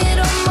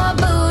little more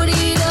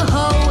booty to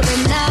hold a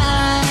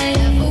knife.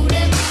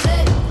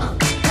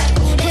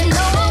 And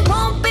no, it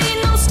won't be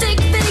no stick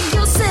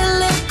figure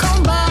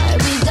silicone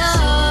Barbie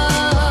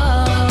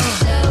doll.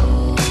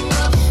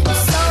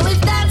 So if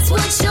that's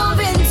what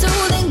you're into,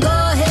 then go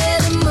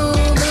ahead and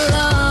move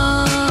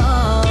along.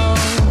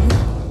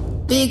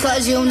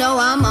 Because you know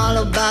I'm all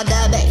about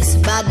that bass,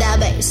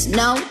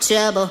 no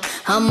trouble.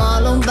 I'm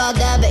all about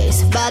that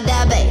bass,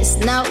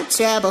 no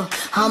trouble.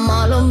 I'm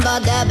all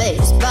about that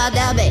bass,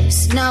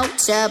 no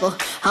trouble.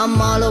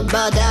 I'm all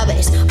about that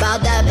bass,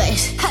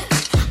 Hey,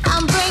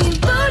 I'm bringing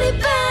booty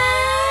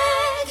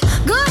back.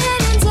 Go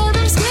ahead and tell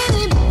them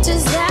skinny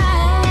bitches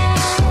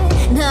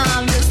that. No,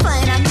 I'm just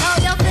playing. I know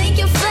y'all think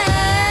you're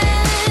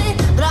fake,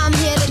 but I'm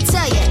here to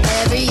tell you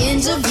every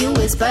inch of you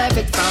is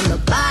perfect from the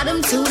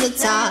bottom to the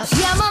top.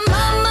 Yeah, my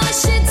mama,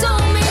 she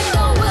told me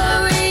don't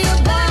worry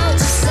about your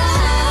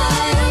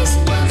size.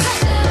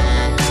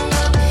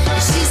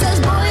 She says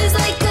boys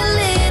like a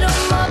little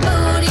more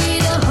booty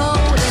to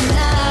hold a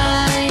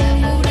knife.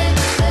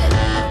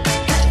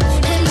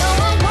 And no,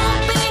 it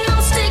won't be no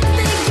stick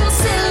figure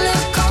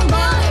silicone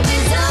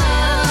Barbie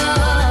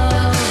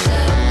doll.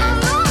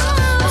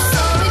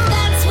 So if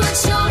that's what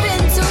you're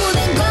into,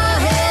 then go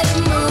ahead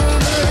and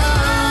move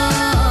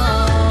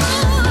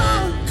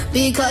along.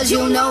 Because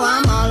you know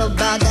I'm all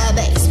about that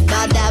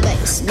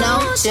bass,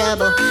 no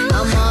trouble.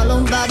 I'm all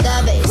about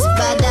that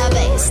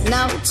bass,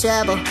 no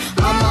trouble.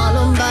 I'm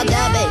all about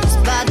that bass,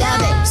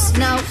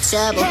 no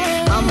trouble.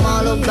 I'm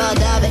all about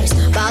that bass,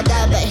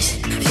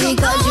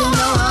 because you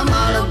know I'm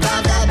all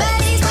about that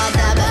bass,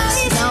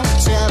 no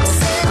trouble.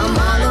 I'm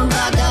all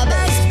about that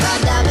bass,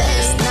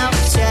 no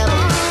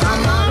trouble.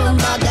 I'm all about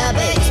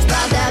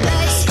that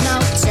bass, no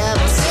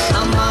trouble.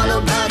 I'm all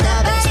about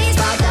that bass,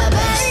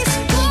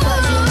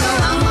 because you know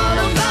I'm all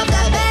about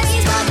that bass,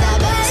 no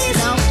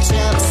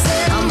trouble.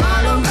 I'm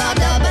all about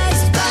that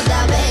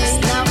bass,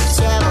 no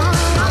trouble.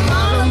 I'm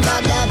all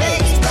about that bass,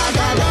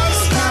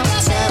 no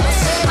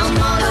trouble. I'm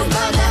all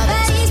about that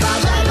bass,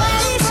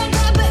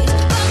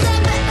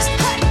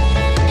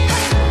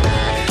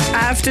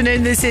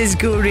 Afternoon, this is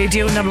Go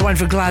Radio, number 1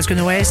 for Glasgow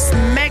and the West.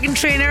 Meghan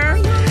Trainor,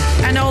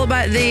 and all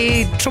about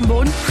the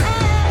trombone,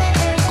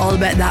 all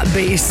about that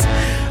bass.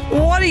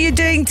 What are you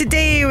doing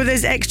today with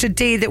this extra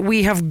day that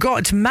we have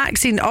got?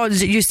 Maxine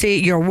Odds, you say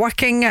you're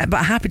working,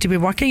 but happy to be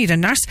working. You're a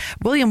nurse.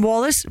 William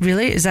Wallace,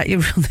 really? Is that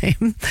your real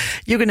name?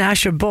 You're going to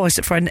ask your boss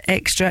for an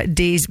extra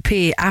day's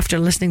pay after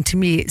listening to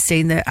me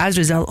saying that as a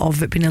result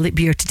of it being a leap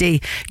year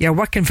today, you're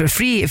working for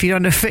free if you're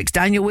on a fixed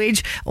annual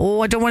wage.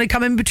 Oh, I don't want to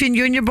come in between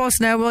you and your boss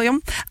now,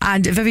 William.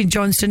 And Vivian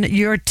Johnston,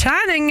 you're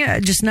tanning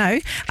just now,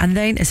 and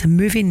then it's a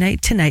movie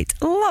night tonight.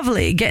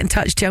 Lovely. Get in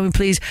touch. Tell me,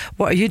 please,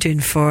 what are you doing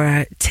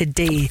for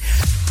today?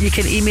 You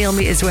can email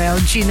me as well,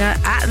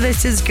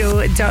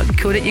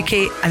 gina@thisisgo.co.uk,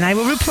 and I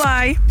will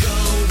reply.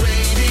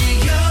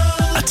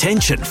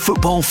 Attention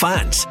football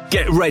fans,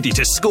 get ready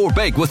to score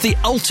big with the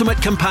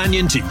ultimate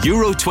companion to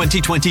Euro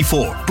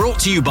 2024. Brought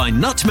to you by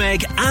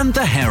Nutmeg and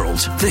The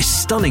Herald. This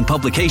stunning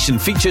publication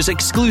features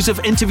exclusive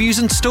interviews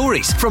and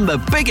stories from the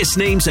biggest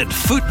names in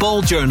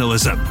football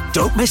journalism.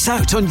 Don't miss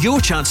out on your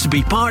chance to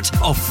be part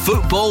of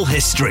football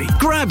history.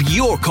 Grab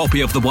your copy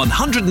of the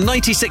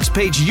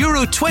 196-page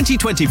Euro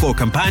 2024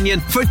 companion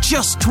for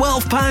just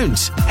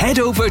 £12. Head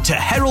over to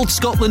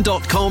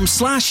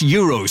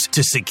heraldscotland.com/euros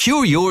to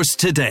secure yours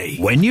today.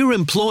 When you're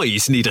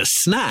employees need a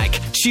snack,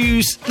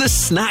 choose the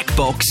Snack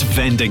Box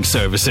Vending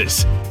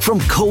Services. From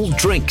cold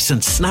drinks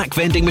and snack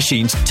vending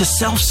machines to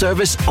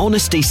self-service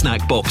honesty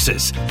snack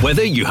boxes.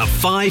 Whether you have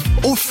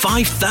 5 or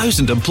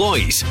 5,000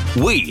 employees,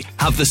 we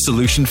have the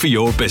solution for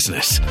your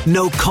business.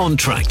 No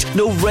contract,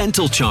 no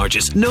rental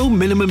charges, no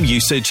minimum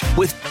usage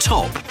with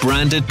top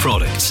branded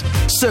products.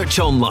 Search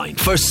online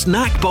for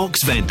Snack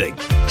Box Vending.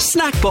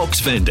 Snack Box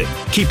Vending,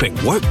 keeping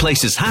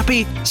workplaces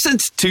happy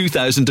since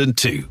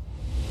 2002.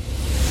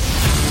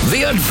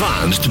 The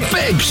advanced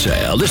big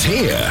sale is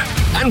here.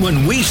 And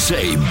when we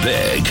say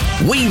big,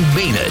 we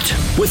mean it.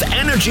 With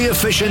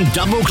energy-efficient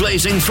double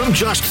glazing from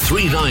just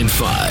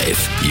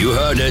 $395. You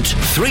heard it,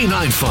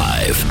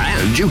 $395.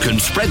 And you can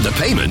spread the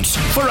payments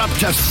for up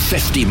to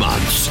 50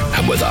 months.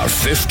 And with our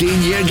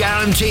 15-year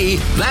guarantee,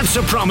 that's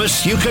a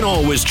promise you can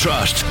always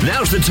trust.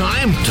 Now's the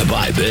time to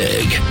buy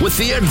big with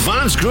the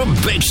Advanced Group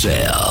Big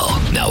Sale.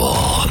 Now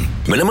on.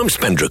 Minimum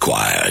spend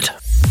required.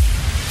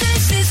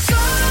 This is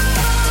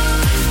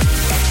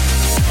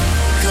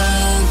Go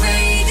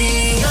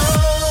Radio.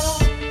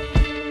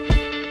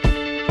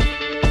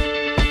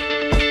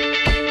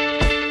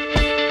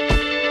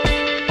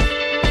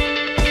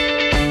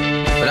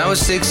 When I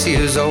was 6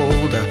 years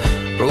old,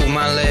 I broke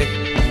my leg.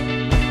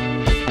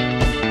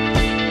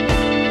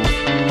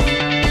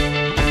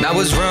 I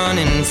was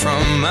running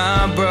from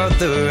my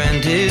brother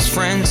and his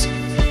friends,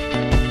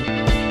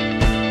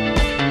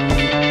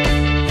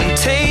 and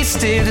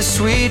tasted the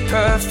sweet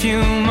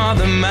perfume of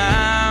the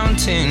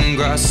mountain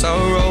grass I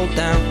rolled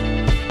down.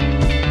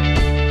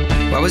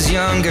 I was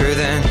younger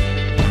then.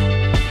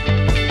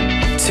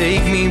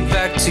 Take me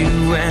back to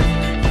when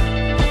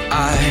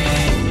I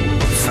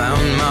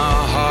found my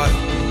heart,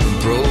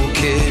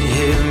 broke it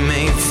here,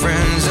 made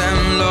friends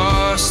and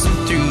lost them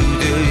through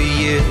the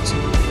years.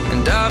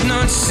 And I've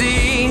not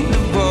seen the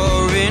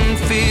boring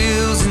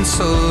fields in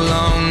so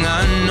long.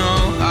 I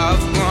know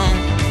I've grown,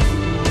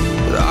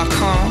 but I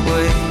can't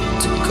wait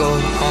to go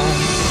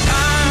home.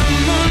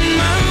 I'm on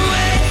my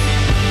way,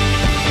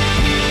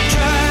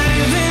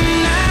 driving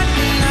at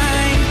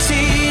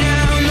 90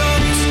 down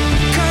those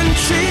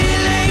country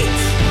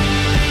lanes,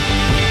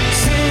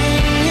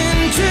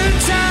 singing to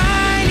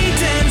Tiny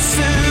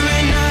Dancer,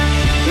 and I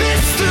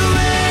miss the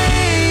way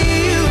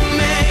you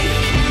make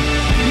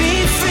me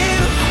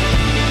feel.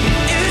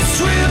 It's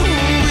real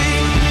when we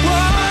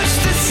watch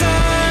the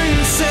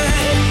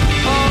sunset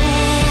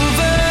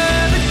over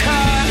the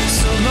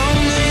castle on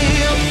the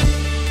hill.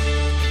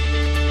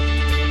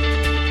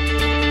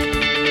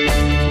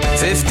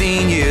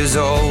 15 years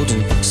old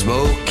and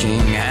smoking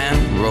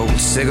hand-rolled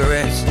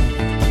cigarettes,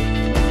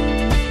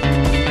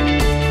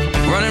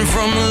 running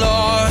from the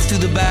law through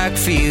the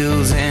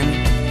backfields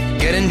and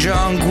getting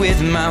drunk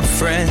with my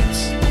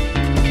friends.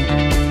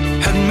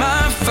 Had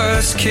my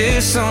first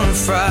kiss on a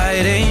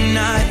Friday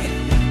night.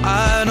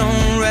 I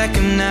don't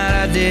reckon that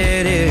I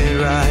did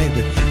it right,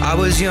 but I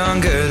was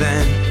younger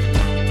then.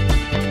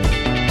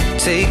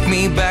 Take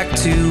me back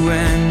to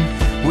when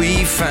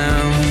we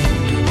found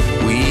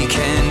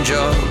weekend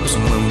jobs,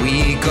 and when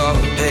we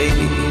got paid,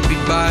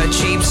 we'd buy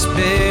cheap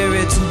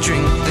spirits and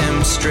drink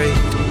them straight.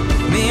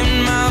 Me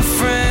and my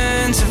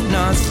friends have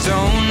not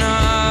thrown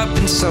up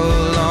in so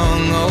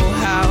long. Oh,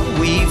 how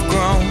we've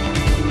grown,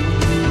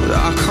 but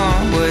I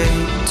can't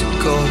wait to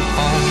go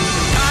home.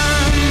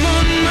 I'm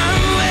on my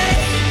way,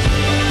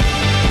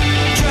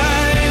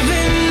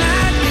 driving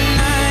at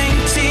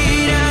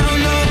 90 down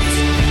those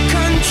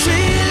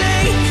country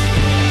lanes,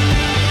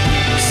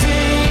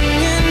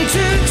 singing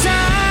to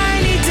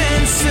Tiny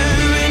Dancer,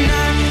 and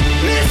I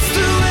miss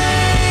the way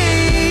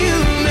you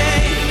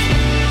make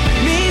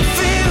me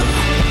feel.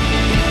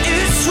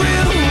 It's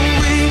real when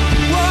we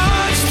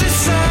watch the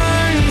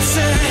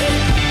sunset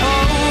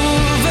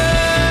over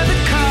the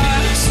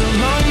castle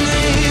on the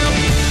hill.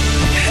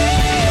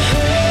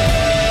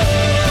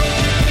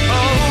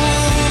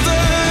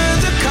 Over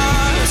the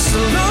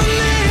castle on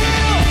the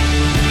hill.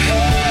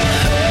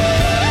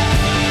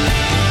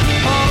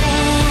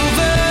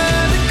 Over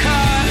the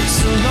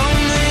castle on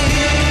the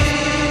hill.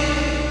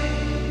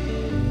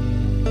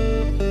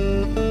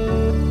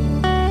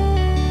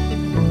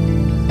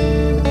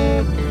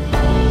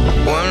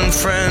 One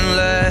friend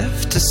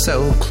left to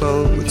sell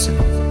clothes,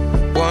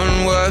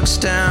 one works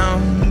down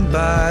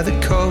by the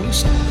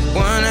coast.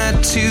 One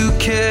had 2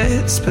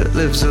 kids but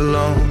lives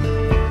alone.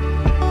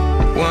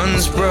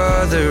 One's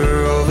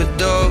brother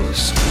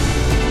overdosed.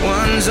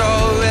 One's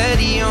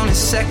already on his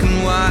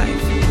second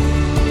wife.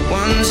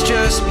 One's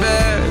just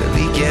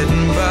barely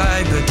getting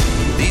by. But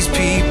these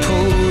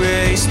people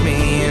raised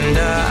me, and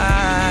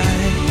I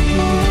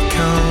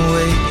can't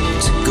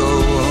wait to go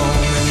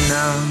home. And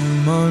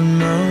I'm on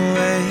my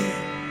way.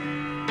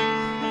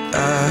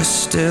 I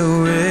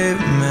still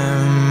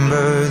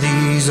remember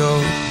these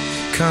old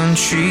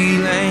country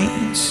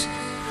lanes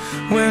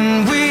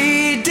when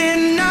we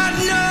did not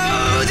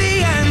know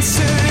the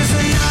answers,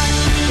 and I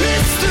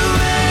miss the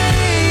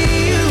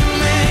way you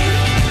make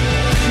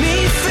me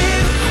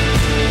feel.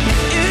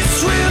 It's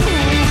real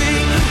when we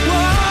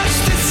watch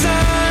the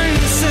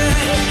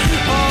sunset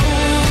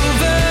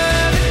over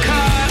the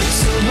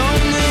castle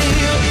on the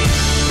hill.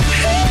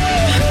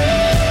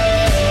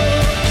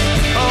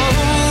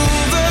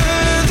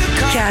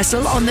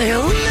 Castle on the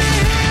Hill.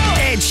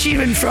 Ed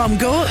Sheeran from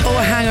Go. Oh,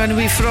 hang on, a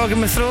wee frog in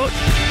my throat.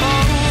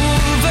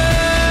 Over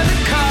the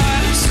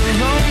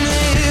castle on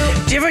the hill.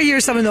 Do you ever hear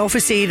someone in the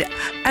office saying,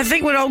 I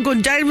think we're all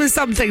going down with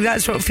something?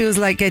 That's what it feels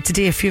like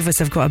today. A few of us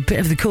have got a bit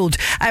of the cold.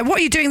 What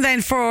are you doing then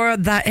for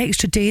that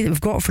extra day that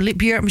we've got for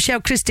leap year?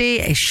 Michelle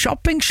Christie is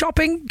shopping.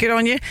 Good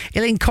on you.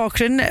 Elaine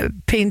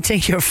Cochran,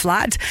 painting your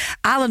flat.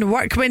 Alan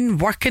Workman,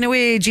 working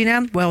away.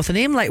 Gina, well, with a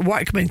name like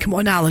Workman, come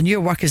on, Alan,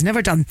 your work is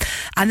never done.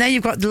 And then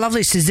you've got the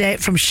lovely Suzette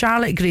from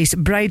Charlotte Grace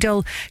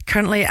Bridal,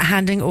 currently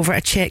handing over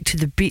a cheque to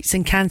the Beats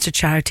and Cancer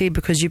charity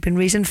because you've been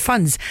raising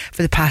funds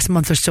for the past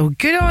month or so.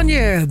 Good on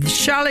you.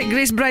 Charlotte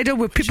Grace Bridal,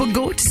 where people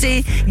go to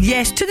say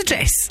yes to the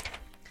dress.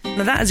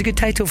 Now that is a good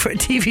title for a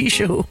TV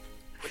show.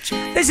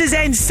 This is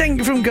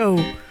NSYNC from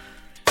Go.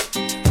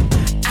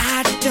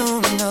 I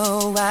don't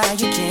know why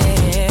you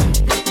care.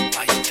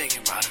 Why you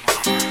thinking about him,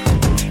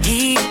 mama?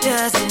 He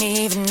doesn't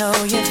even know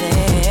you're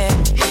there.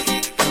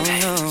 Oh,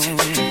 no.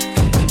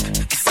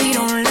 'Cause he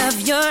don't love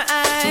your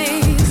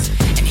eyes,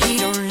 and he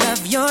don't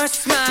love your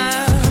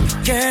smile.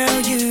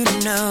 Girl, you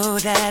know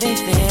that ain't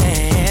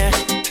fair.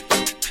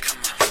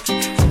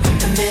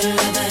 The middle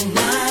of the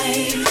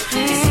night,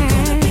 is he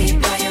gonna be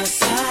by your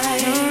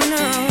side?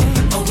 No.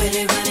 Or will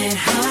he run it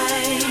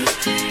high?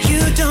 You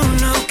don't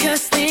know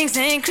 'cause things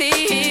ain't clear.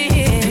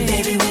 And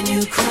baby, when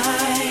you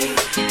cry,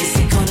 is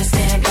he gonna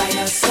stand by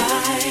your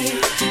side?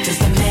 Does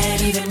the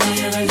man even know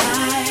you're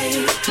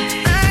alive?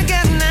 I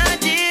got an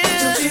idea.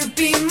 Don't you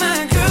be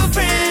my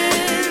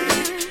girlfriend?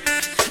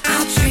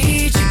 I'll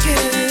treat you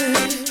good.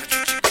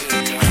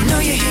 I know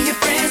you hear your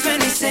friends when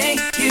they say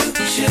you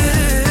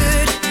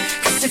should.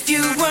 'Cause if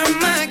you were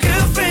my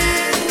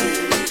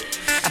girlfriend,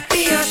 I'd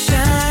be your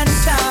shining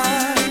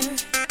star,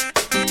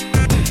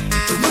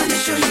 the one to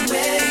show you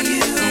where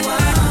you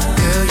are.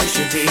 Girl, you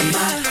should be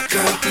my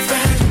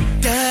girlfriend.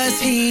 Does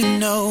he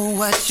know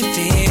what you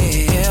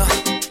feel?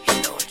 You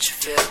know what you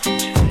feel.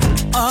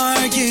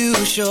 Are you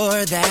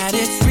sure that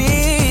it's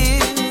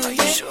real? Are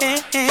you sure?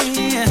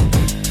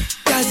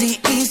 Does he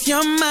ease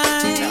your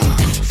mind?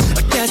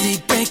 Or does he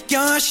break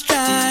your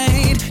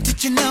stride?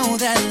 Did you know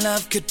that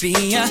love could be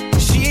a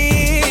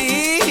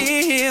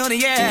shield?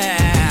 Yeah.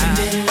 In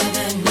the middle of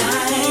the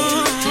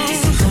night,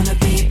 is he gonna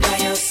be by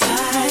your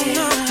side?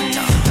 No.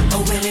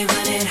 Or will he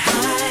run it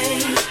high?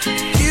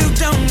 You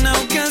don't know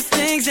 'cause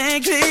things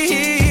ain't clear.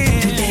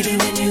 And baby,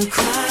 when you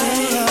cry,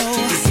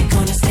 is he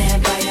gonna stand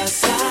by your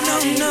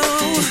side? No.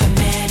 Does the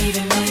man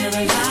even know you're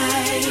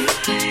alive?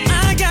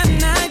 I got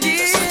an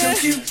idea. So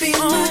don't you be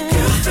my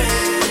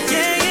girlfriend?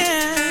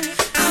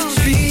 Yeah. I'll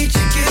treat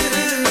you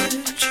good.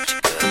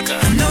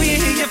 I know you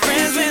hear your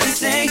friends when they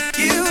say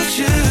you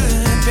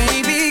should,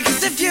 baby.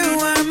 'Cause if you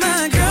were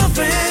my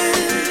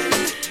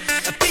girlfriend,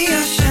 I'd be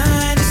your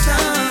shining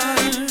star,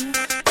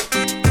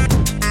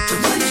 the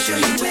one to show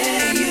you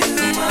where you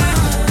are.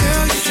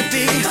 Girl, you should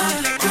be my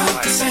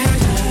girlfriend.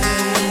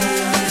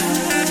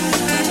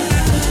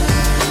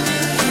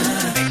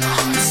 Make my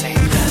heart sing.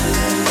 Make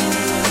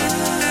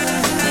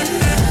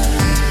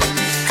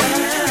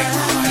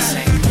my heart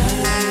sing.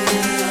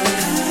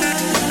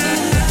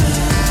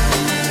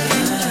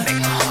 Make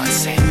my heart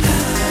sing.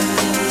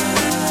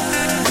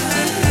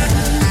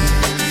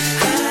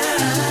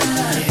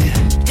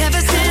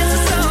 Ever since I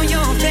saw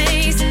your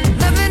face,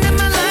 loving in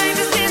my life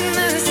has been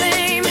the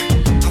same.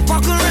 I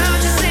walk around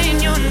just saying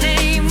your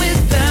name.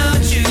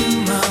 Without you,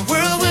 my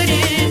world would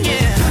end,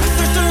 yeah. I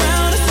searched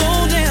around this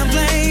whole damn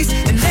place,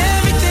 and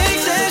everything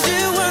says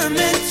you were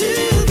meant to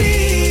be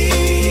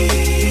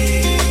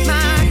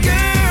my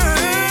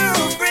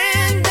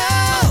girlfriend,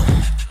 oh.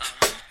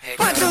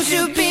 Why don't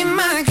you be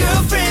my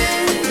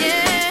girlfriend,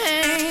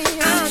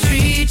 yeah. I'll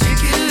treat you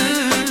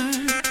good.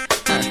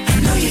 I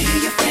know you hear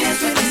your friends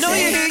when they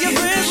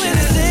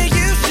say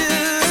you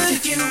should.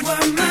 If you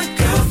were my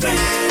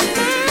girlfriend,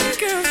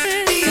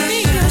 be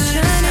your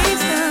shining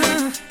star,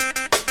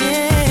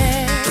 yeah,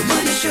 the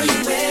one to show you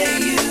where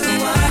you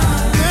are.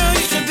 Girl,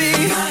 you should be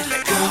my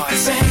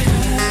girlfriend.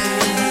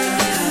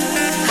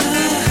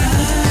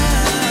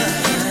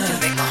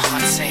 Make my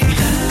heart sing. Make my heart sing.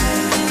 Make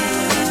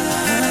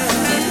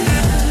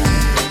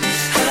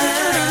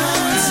my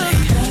heart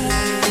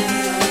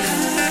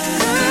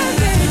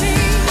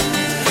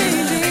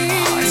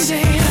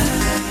sing.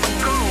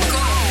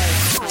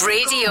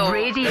 Radio.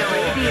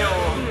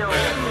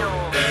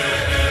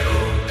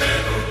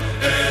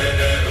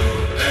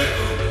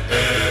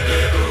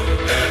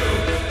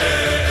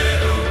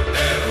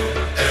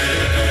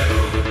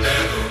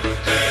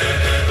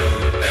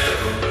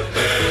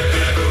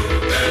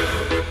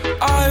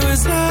 I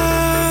was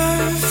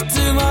left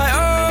to my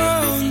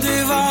own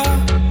devices.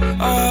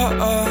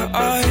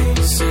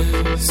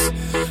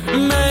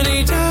 Many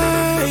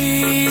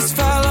days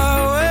fell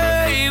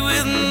away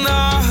with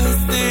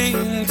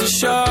nothing to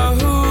show,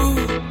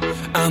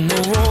 and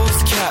the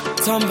walls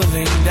kept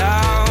tumbling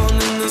down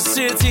in the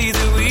city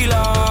that we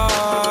love.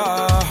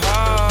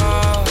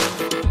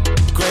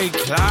 Grey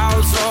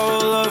clouds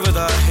all over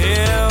the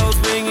hills,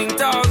 bringing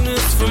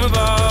darkness from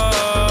above.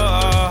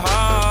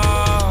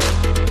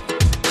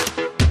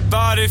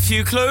 But if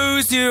you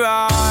close your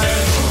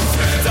eyes,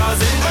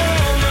 does it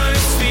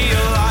almost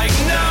feel like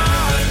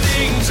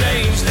nothing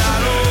changed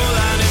at all?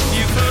 And if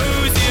you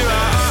close your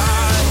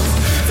eyes,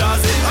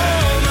 does it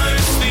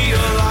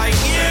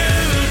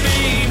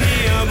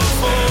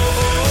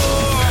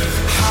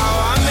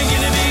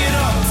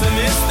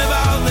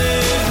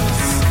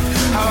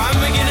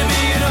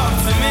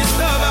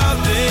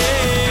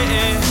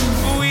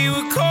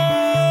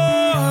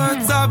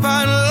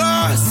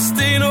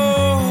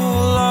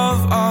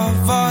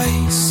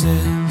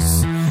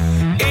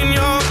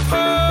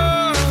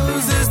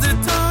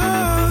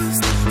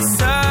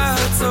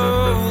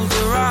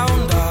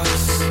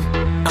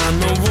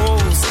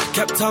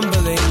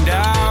tumbling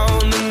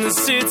down in the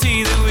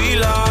city that we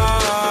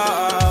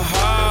love.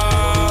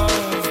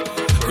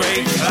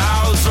 Great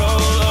clouds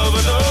roll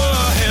over the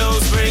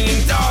hills,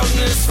 bringing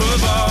darkness from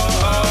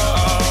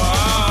above.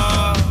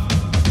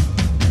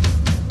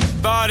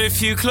 But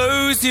if you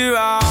close your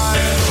eyes,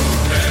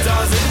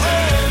 does it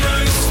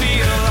almost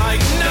feel like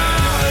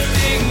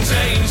nothing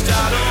changed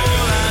at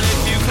all? And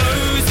if you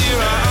close your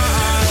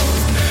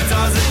eyes,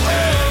 does it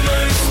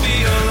almost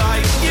feel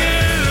like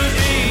you've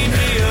been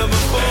here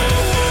before?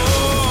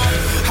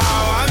 How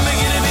am I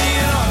gonna be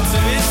an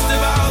optimist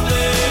about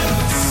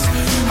this?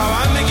 How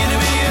am I gonna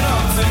be an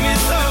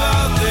optimist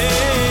about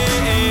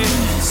this?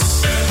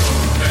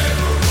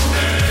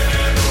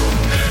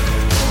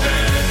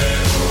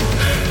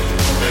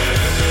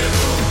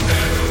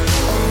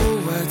 Oh,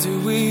 where do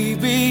we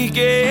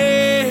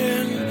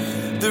begin?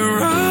 The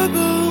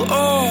rubble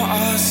or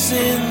our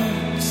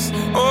sins?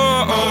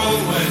 Oh,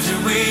 where do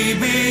we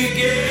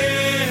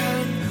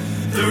begin?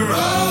 The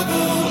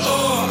rubble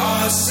or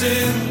our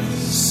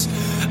sins?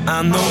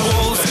 And the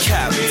walls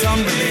kept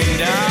tumbling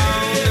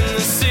down in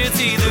the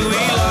city that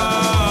we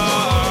love.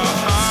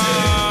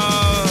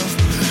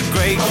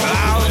 Great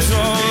clouds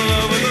roll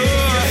over the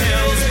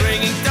hills,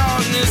 bringing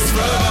darkness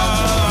from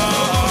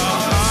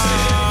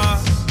above.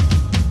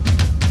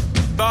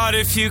 But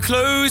if you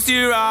close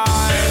your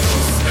eyes,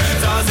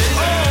 does it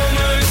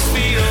almost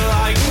feel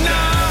like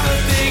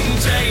nothing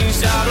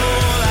changed at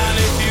all? And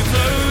if you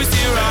close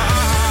your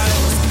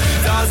eyes,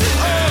 does it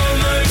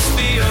almost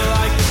feel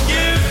like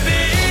you've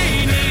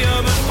been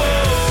here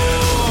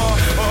before?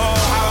 Oh,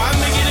 how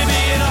am I gonna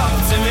be an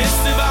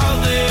optimist about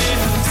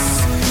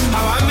this?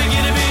 How am I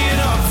gonna be an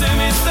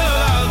optimist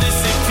about this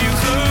if you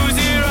close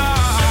your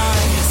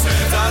eyes?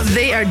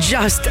 They are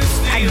just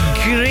a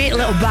great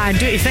little band,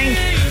 don't you think?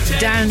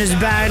 Dan and his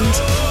band,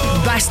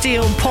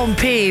 Bastille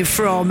Pompeii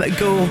from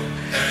Go.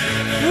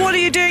 What are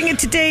you doing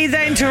today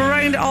then to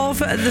round off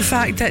the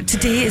fact that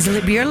today is a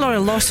leap year? Laura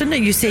Lawson,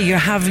 you say you're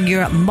having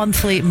your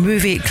monthly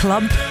movie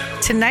club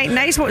tonight.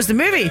 Nice. What's the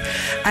movie?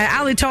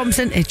 Ali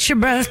Thompson, it's your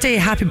birthday.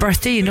 Happy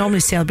birthday. You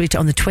normally celebrate it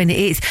on the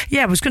 28th.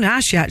 Yeah, I was going to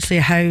ask you actually,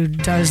 how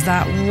does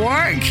that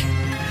work?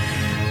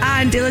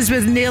 And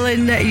Elizabeth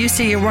Nailing, you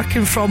say you're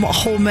working from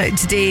home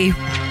today.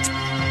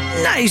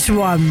 Nice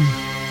one.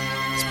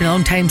 It's been a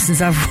long time since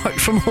I've worked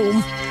from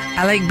home.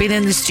 I like being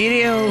in the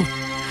studio.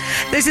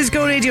 This is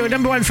Go Radio,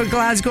 number one for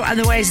Glasgow and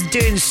the West,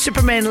 doing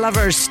Superman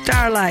Lovers,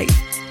 Starlight.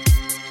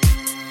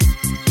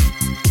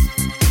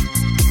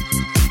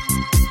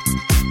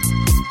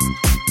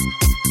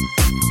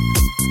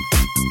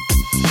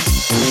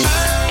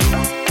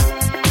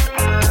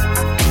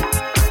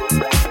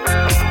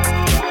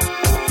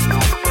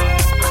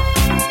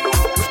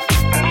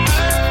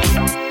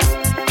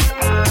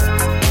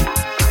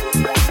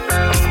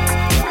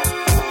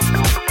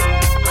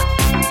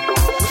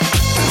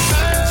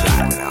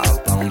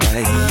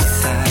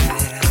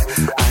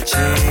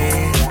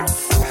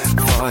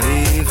 For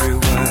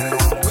everyone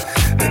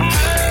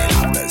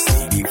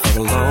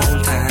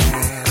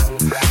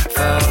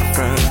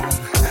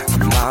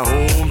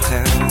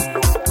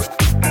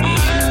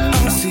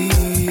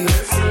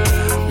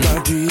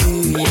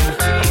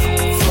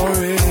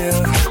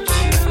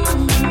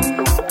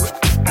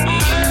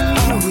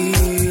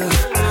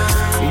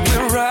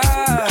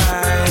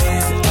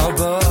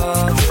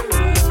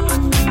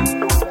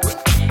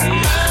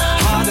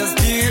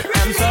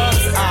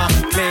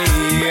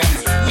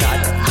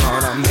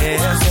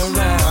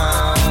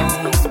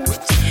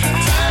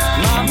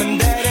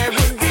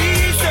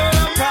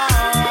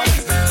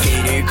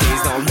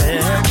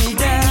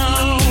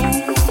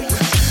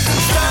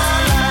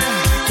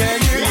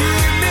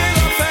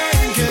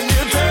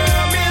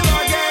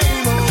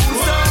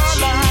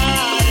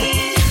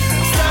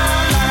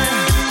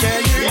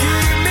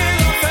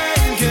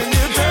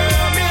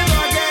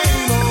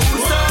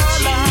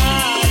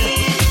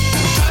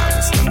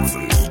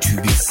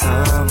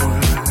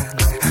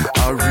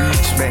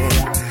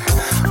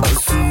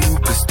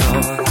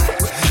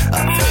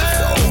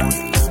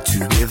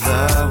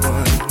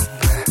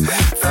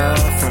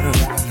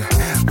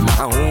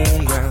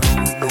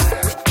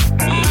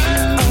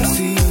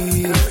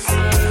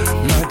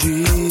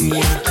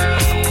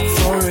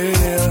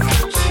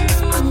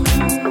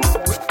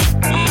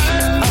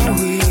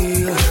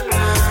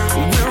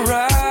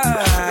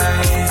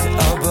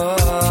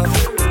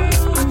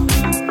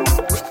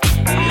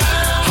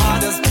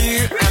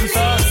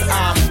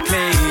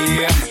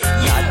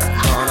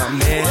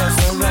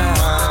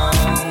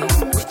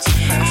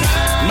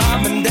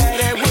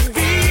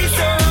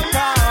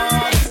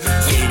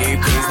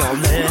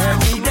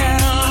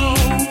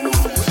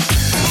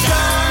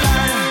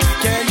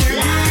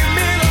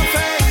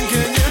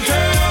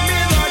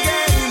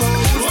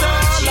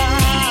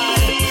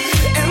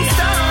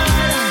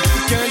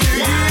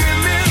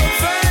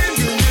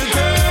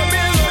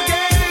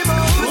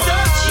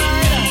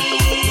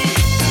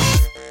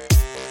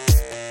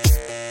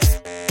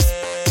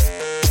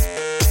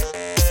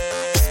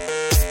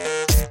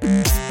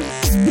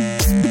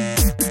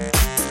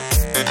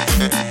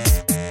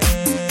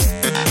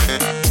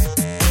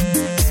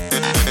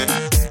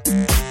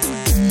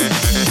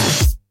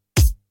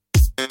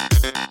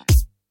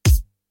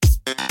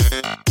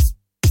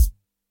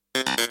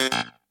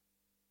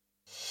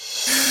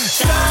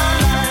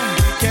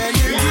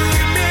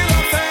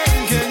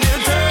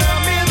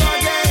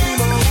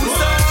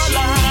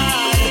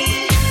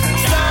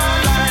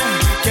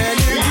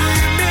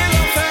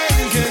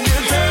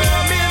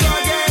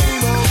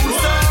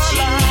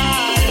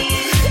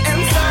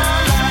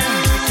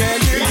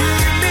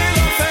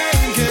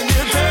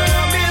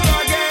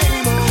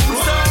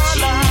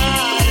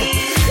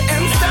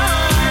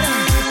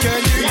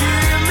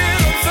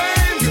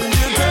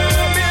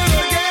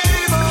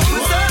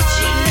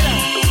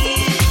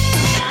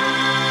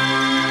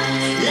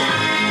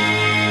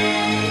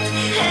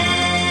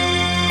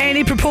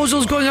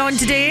Proposals going on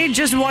today,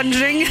 just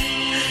wondering.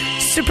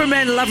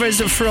 Supermen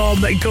lovers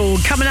from Go.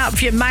 Coming up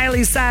for you,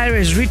 Miley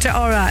Cyrus, Rita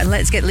Ora, and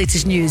let's get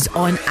latest news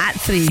on at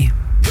 3.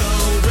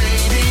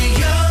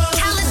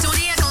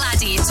 Caledonia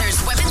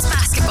Gladiators women's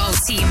basketball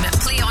team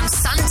play on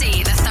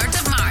Sunday, the 3rd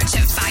of March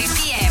at 5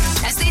 p.m.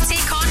 as they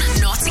take on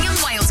Nottingham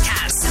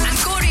Wildcats. And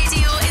Go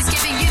Radio is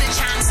giving you the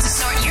chance to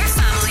sort your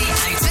family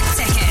out with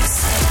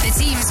tickets. The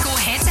teams go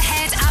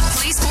head-to-head at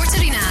Play Sport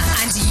Arena,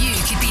 and you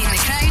could be in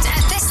the crowd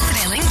at this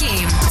thrilling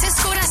game. To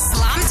score a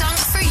slam dunk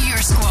for your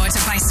squad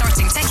by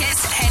sorting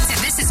tickets, head to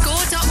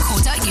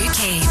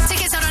thisisgo.co.uk.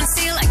 Tickets are on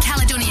sale at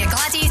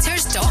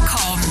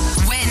caledoniagladiators.com.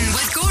 Win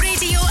with Go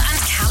Radio and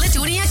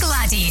Caledonia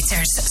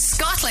Gladiators,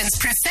 Scotland's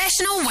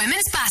professional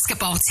women's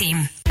basketball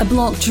team. A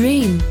blocked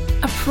drain?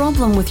 A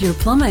problem with your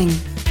plumbing?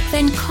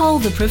 Then call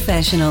the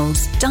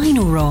professionals,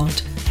 Dino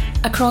Rod.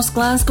 Across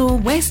Glasgow,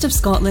 west of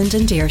Scotland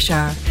and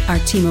Ayrshire, our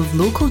team of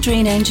local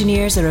drain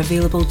engineers are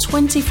available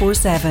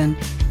 24/7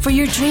 for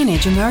your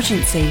drainage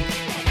emergency.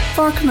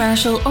 For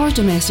commercial or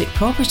domestic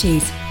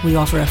properties, we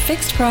offer a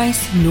fixed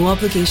price, no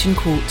obligation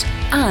quote,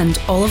 and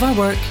all of our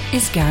work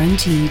is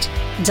guaranteed.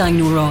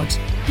 Dino Rod,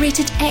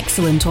 rated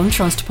excellent on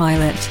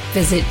Trustpilot.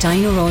 Visit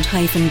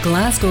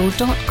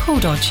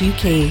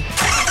dinorod-glasgow.co.uk.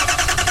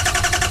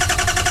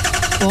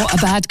 Bought a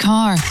bad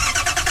car?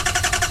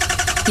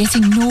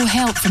 Getting no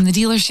help from the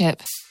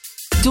dealership?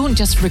 Don't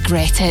just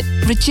regret it,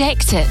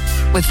 reject it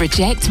with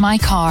Reject My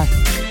Car.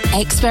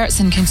 Experts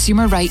in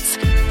consumer rights,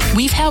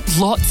 we've helped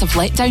lots of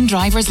letdown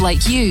drivers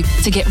like you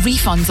to get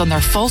refunds on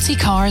their faulty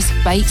cars,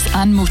 bikes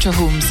and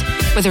motorhomes,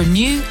 whether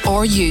new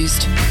or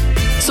used.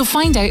 So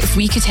find out if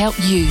we could help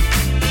you.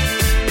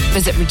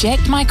 Visit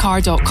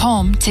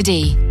rejectmycar.com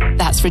today.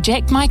 That's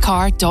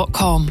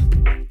rejectmycar.com.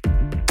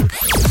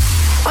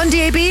 On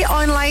DAB,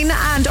 online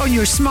and on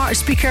your smart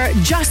speaker,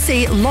 just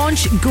say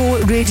Launch Go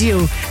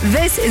Radio.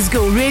 This is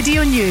Go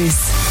Radio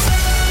News.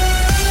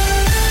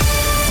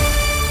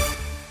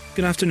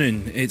 Good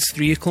afternoon, it's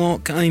 3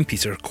 o'clock. I'm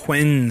Peter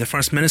Quinn. The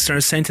First Minister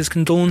has sent his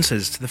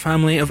condolences to the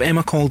family of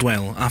Emma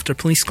Caldwell after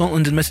Police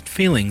Scotland admitted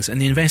failings in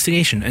the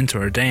investigation into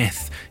her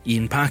death.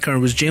 Ian Packer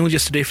was jailed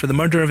yesterday for the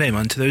murder of Emma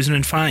in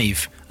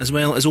 2005, as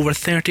well as over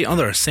 30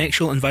 other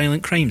sexual and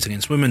violent crimes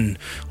against women.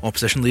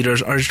 Opposition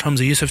leaders urged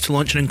Humza Yousaf to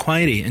launch an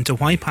inquiry into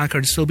why Packer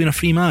had still been a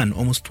free man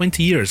almost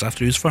 20 years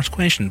after he was first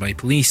questioned by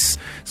police.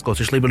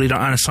 Scottish Labour leader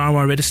Anna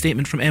Sarwar read a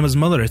statement from Emma's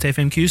mother at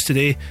FMQs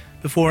today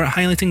before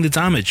highlighting the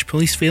damage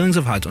police failings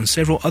have had on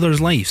several others'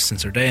 lives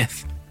since her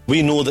death.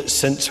 We know that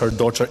since her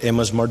daughter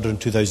Emma's murder in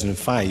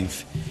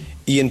 2005,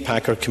 Ian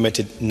Packer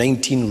committed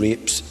 19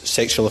 rapes,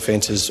 sexual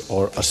offences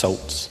or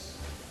assaults.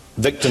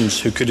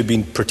 Victims who could have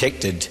been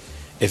protected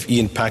if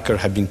Ian Packer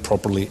had been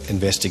properly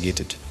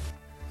investigated.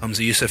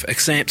 Humza Yousaf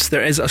accepts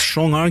there is a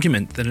strong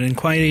argument that an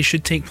inquiry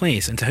should take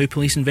place into how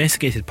police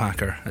investigated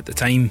Packer at the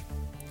time.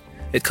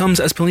 It comes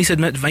as police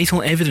admit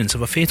vital evidence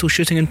of a fatal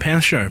shooting in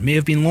Perthshire may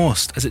have been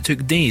lost as it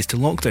took days to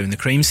lock down the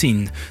crime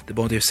scene. The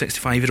body of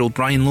 65-year-old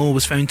Brian Lowe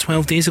was found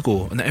 12 days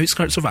ago on the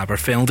outskirts of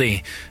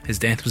Aberfeldy. His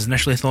death was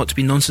initially thought to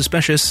be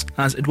non-suspicious,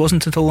 as it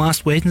wasn't until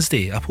last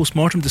Wednesday a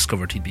post-mortem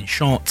discovered he'd been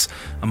shot.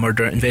 A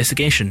murder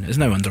investigation is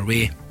now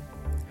underway.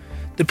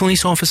 The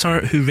police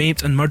officer who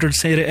raped and murdered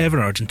Sarah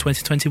Everard in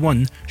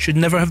 2021 should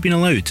never have been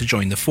allowed to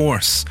join the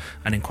force.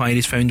 An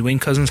inquiry's found Wayne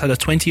Couzens had a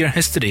 20-year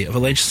history of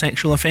alleged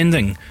sexual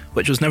offending,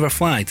 which was never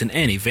flagged in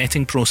any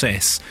vetting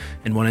process.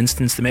 In one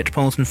instance, the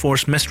Metropolitan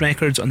Force missed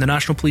records on the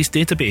National Police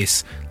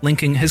database,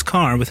 linking his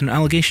car with an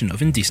allegation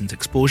of indecent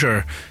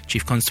exposure.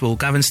 Chief Constable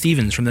Gavin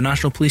Stevens from the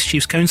National Police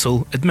Chiefs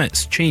Council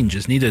admits change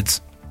is needed.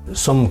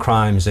 Some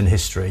crimes in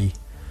history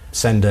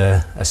send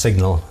a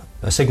signal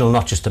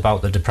not just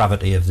about the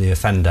depravity of the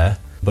offender,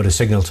 but a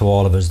signal to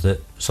all of us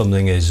that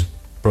something is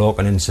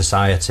broken in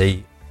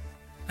society.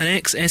 An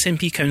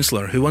ex-SNP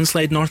councillor who once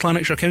led North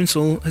Lanarkshire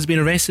Council has been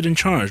arrested and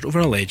charged over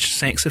alleged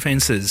sex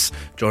offences.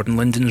 Jordan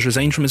Lindens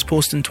resigned from his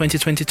post in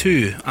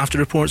 2022 after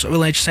reports of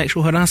alleged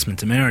sexual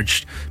harassment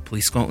emerged.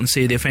 Police Scotland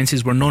say the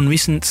offences were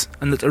non-recent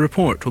and that a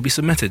report will be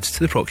submitted to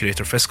the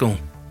Procurator Fiscal.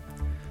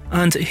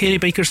 And Hairy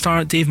biker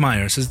star Dave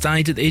Myers has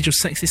died at the age of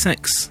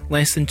 66,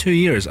 less than 2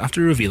 years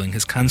after revealing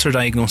his cancer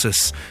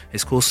diagnosis.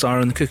 His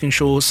co-star on the cooking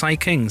show, Cy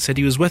King, said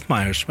he was with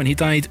Myers when he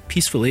died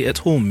peacefully at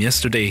home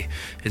yesterday.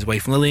 His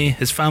wife Lily,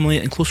 his family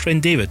and close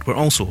friend David were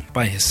also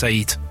by his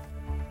side.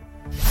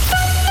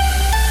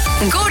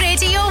 Go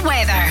Radio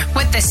weather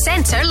with the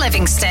Centre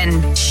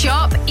Livingston.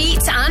 Shop,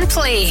 eat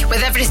Play,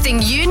 with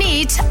everything you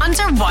need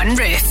under one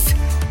roof.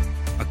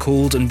 A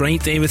cold and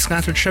bright day with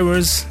scattered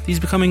showers, these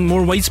becoming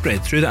more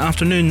widespread through the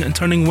afternoon and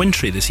turning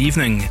wintry this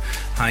evening.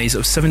 Highs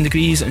of 7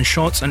 degrees in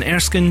Shotts and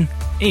Erskine,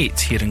 8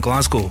 here in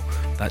Glasgow.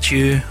 That's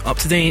you, up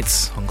to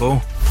date on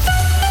Go.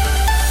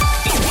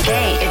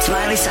 Hey, it's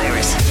Miley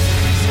Cyrus.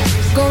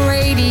 Go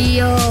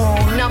Radio.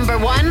 Number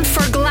 1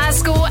 for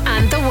Glasgow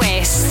and the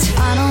West.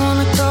 I don't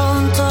wanna go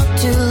and talk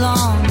too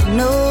long. I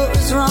know it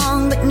was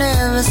wrong, but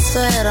never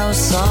said I was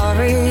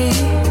sorry.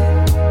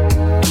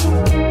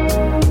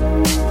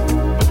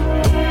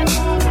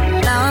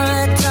 Now I've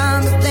had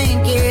time to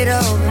think it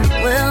over.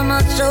 Well,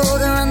 my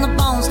shoulder and the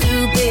bones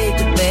too big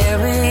to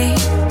bury.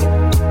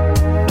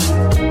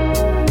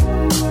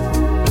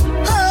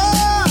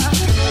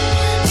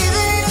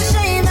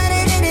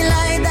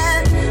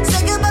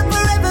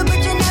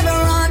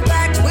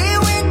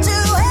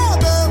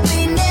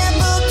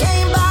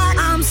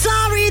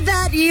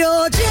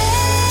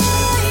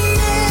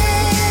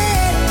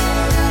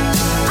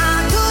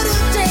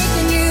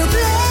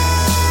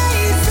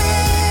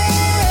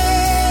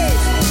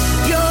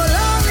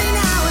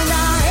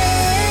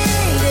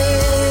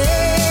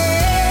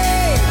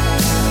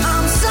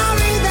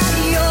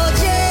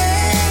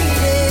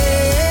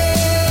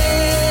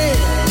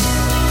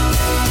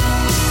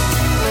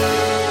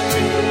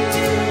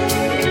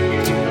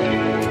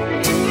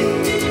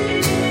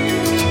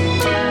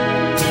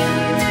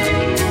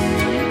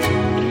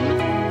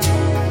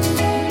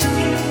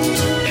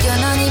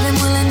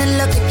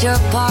 Your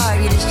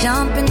part, you just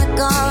jump in the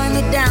car and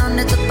get down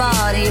at the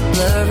body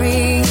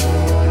blurry.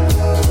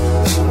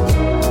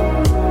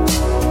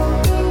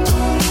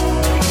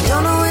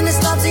 Don't know when to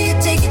stop till you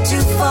take it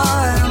too far.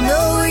 I don't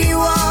know who you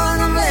are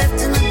and I'm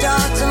left in the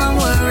dark till I'm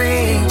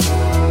worried.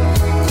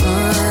 It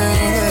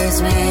hurts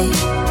me.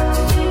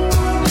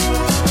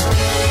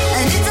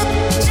 And it's a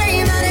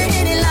shame that it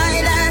hit it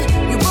like that.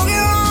 You broke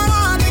your own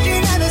arm but you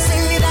never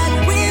say that.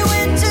 We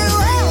went to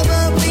hell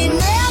but we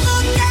never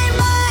came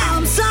back.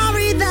 I'm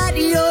sorry that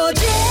you're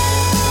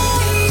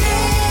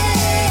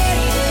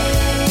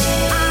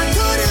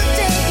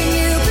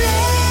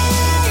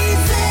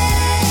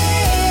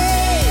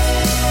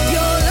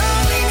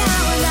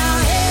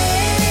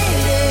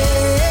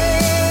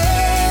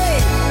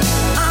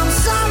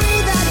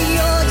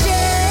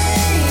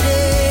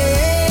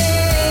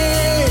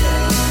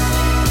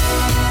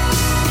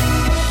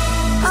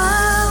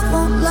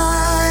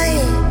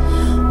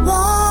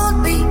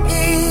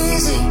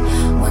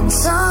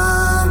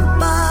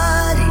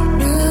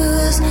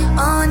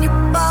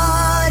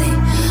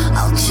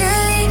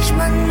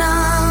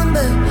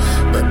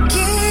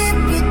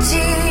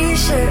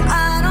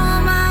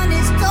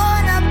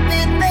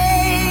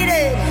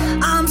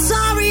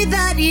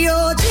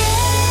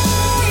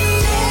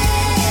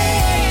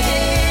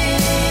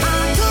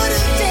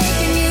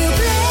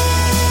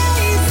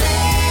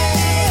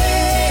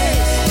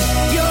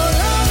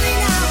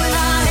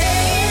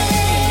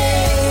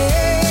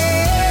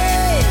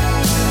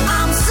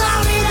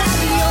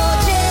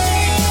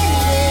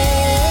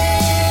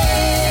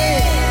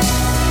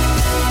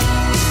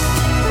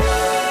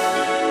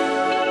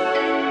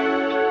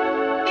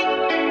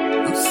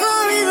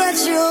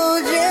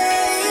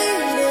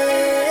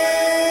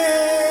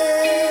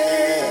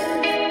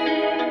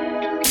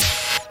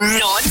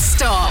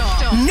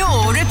Non-stop,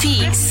 no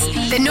repeats.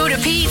 The no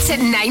repeats at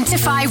 9 to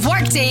 5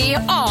 workday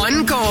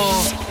on Go.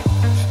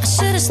 I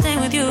should have stayed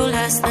with you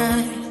last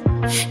night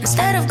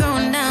instead of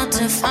going out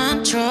to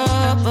find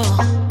trouble.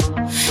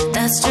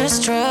 That's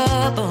just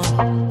trouble.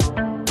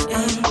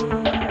 Yeah.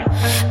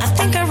 I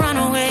think I run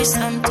away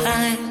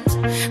sometimes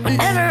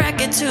whenever I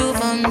get too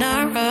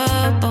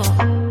vulnerable.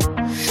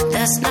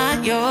 That's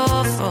not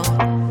your fault.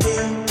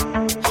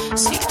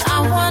 See,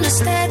 I wanna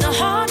stay the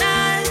whole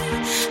night.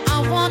 I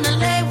wanna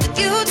lay with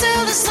you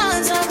till the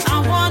sun's up. I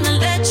wanna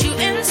let you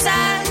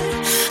inside.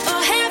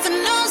 Oh, heaven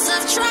knows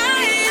I've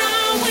tried.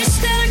 I wish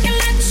that I can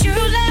let you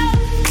love.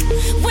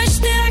 Wish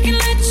that I can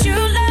let you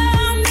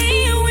love me.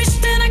 Wish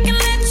that I can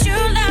let you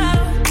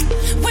love.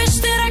 Wish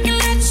that I can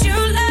let you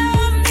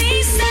love me.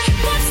 Say,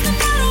 what's the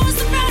matter? What's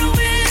the matter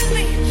with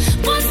me?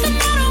 What's the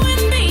matter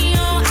with me?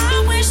 Oh, I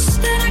wish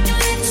that I can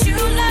let you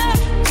love.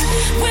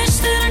 Wish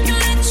that I can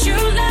let you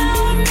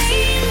love me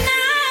now.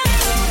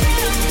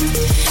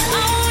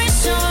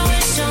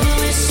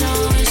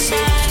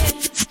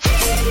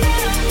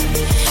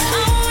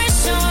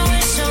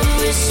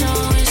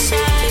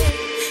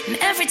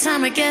 Every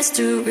time it gets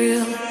too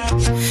real,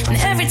 and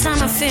every time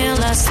I feel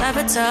like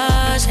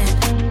sabotaging,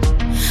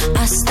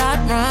 I start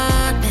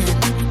running,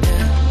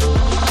 yeah.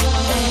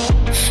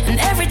 And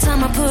every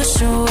time I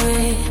push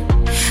away,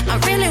 I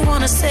really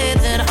wanna say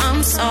that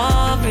I'm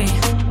sorry,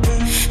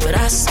 but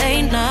I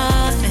say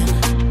nothing.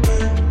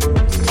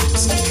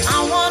 I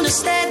wanna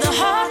stay the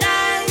whole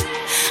night.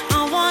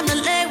 I wanna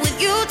lay with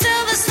you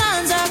till the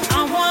sun's up.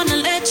 I wanna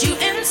let you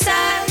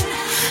inside.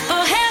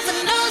 Oh, heaven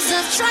knows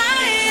I've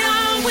tried.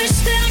 I wish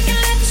that I can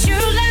let you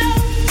love.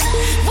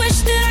 Wish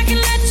that I can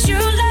let you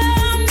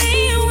love me.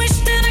 Wish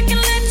that I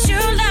can let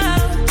you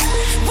love.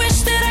 Wish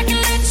that I can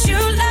let you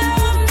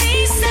love me.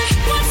 Say,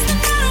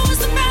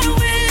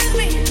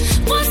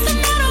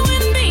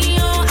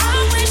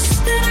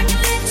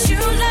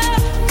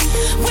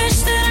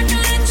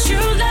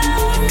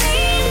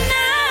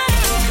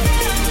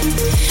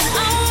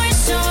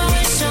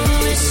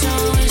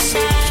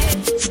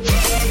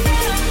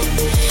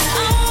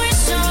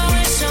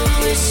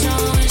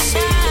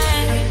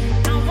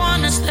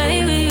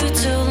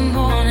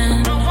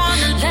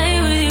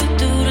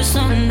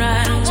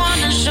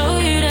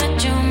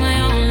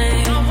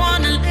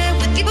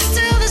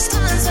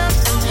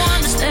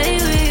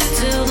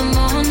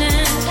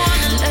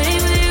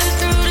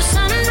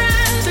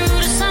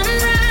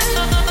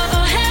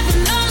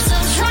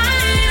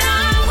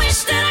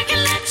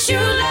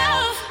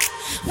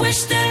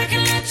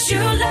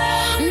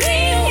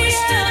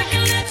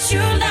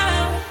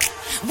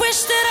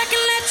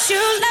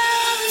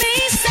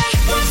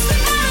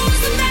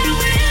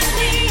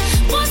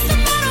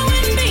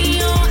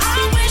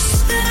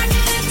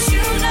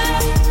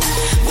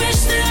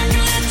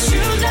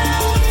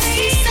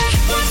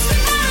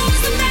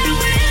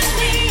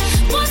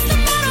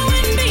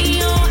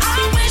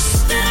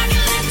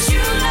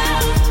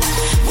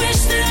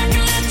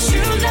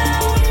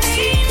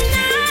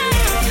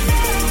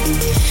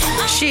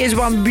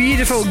 One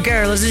beautiful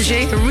girl, isn't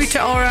she?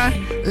 Rita Ora,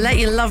 Let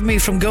You Love Me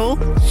from Go.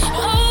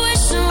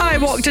 I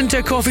walked into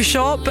a coffee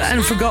shop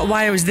and forgot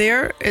why I was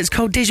there. It's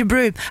called Deja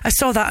Brew. I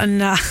saw that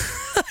in a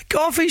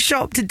coffee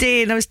shop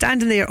today and I was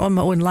standing there on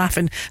my own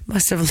laughing.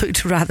 Must have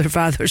looked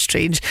rather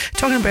strange.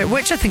 Talking about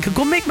which I think I'll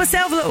go make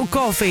myself a little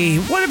coffee.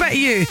 What about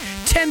you?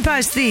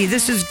 3:10.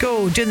 This is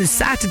Go, doing the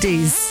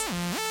Saturdays.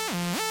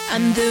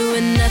 I'm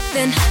doing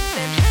nothing,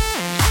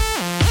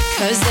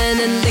 'cause then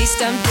at least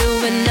I'm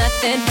doing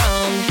nothing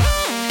wrong.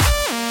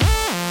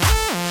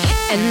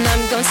 And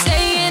I'm gonna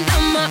say it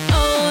on my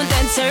own,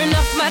 then turn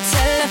off my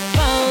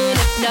telephone.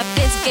 If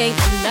nothing's gained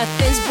and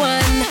nothing's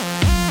won,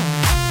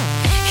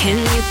 and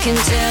you can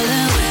tell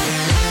her,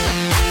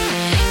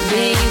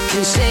 yeah, you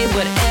can say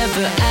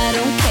whatever, I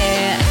don't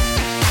care,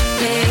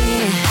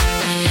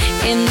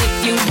 yeah. And if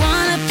you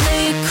wanna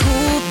play it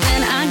cool,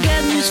 then I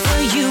got news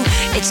for you.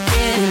 It's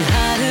getting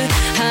hotter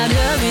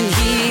in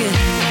here.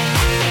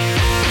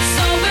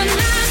 So when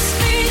I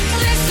speak,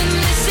 listen,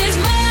 this is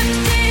my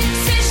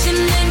decision,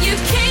 and you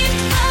keep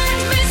on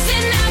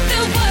missing out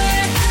the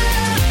word.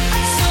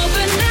 So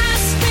when I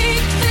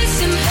speak,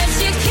 listen, as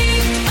you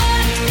keep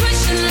on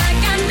pushing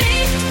like I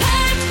need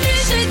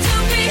permission to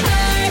be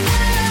heard.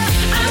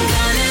 I'm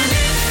gonna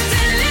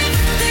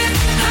lift it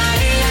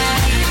higher.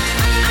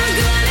 I'm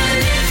gonna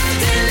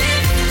lift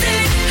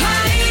it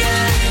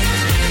higher.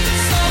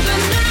 So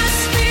when I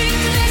speak,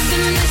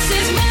 listen, this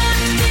is my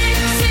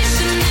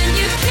decision, and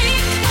you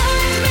keep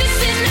on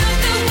missing out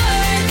the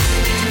words.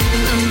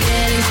 I'm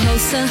getting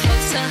closer.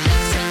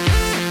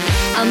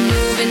 I'm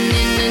moving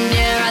in and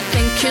yeah, I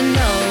think you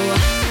know.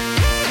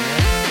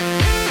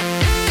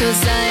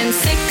 'Cause I am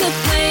sick of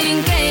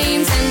playing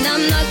games, and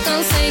I'm not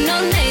gonna say no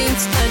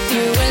names, but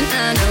you and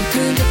I know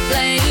who to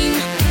blame.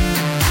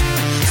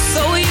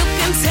 So you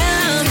can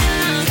tell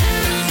them,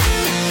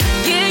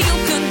 yeah, you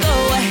can go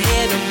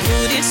ahead and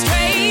put it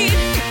straight.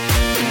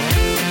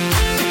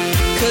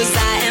 'Cause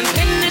I am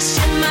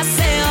finishing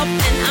myself,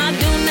 and I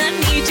do not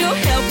need your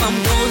help. I'm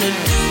gonna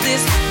do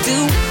this, do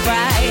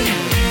right.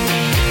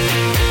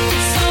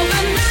 So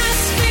when I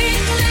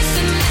speak,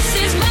 listen, this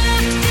is my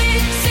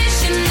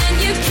decision, and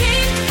you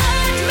keep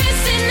on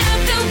missing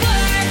out the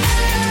word.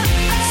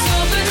 So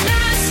when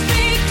I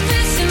speak,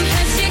 listen,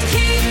 as you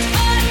keep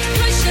on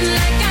pushing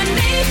like I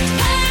need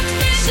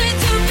permission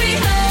to be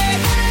heard.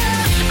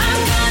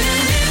 I'm gonna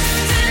lift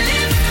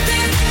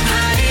it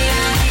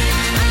higher.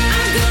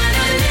 I'm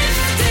gonna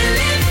lift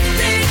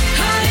it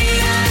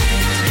higher.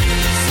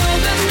 So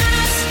when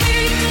I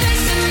speak,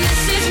 listen,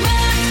 this is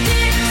my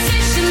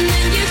decision,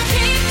 and you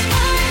keep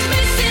on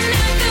missing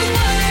out the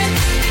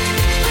words.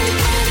 I'm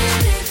gonna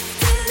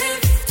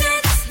lift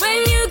it. When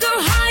you go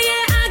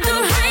higher, I go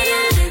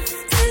higher.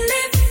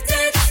 Lift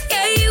it.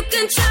 Yeah, you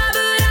can try,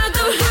 but I'll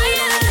go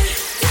higher.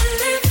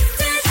 Lift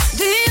it.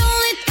 The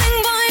only thing,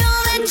 boy,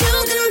 all that you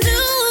can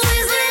do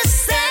is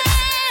listen.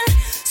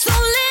 So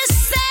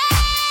listen.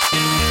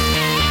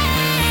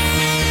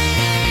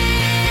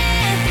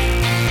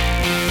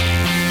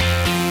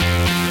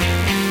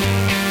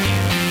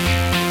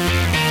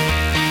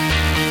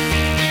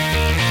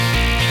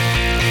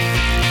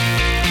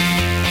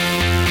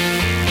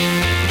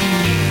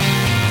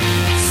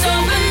 So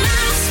when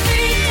I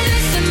speak,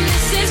 listen,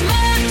 this is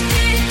my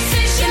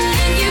decision,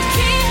 and you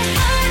keep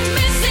on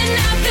missing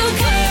out the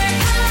word.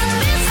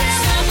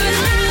 So when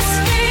I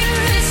speak,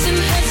 listen,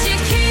 as you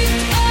keep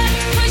on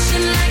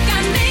pushing like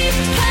I need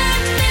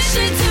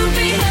permission to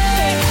be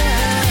heard.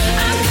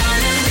 I'm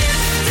gonna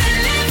lift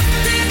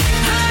it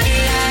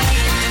higher.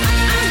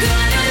 I'm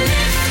gonna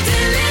lift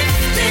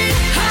it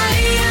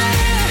higher.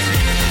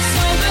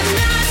 So when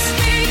I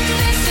speak,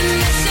 listen,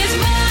 this is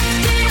my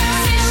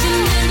decision,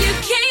 and you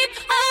keep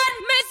on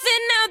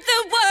missing out the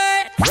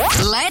word.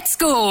 Let's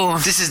go.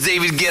 This is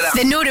David Guetta.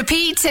 The no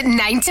repeat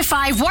 9 to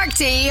 5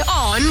 workday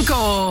on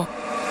Go.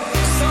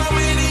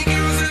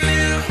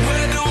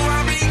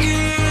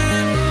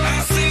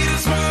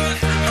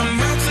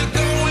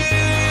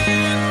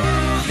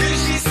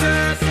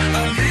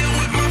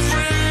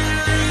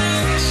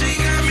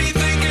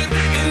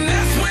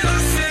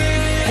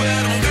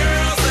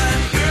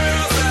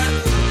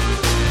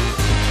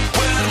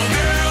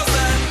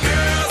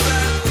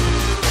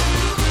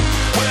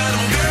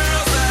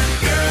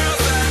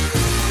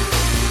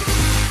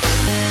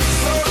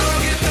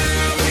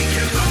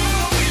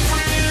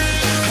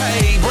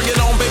 Hey, bring it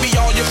on, baby,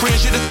 all your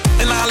friends, you the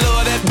and I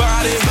love that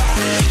body.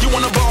 You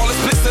wanna ball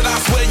explicit, I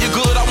swear you're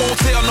good, I won't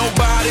tell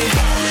nobody.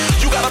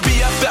 You gotta be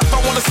FF, I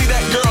wanna see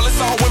that girl, it's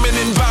all women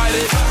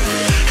invited.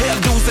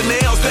 Hairdos and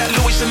nails, that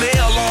Louis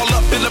Chanel, all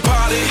up in the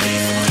party.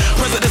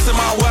 Presidents in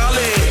my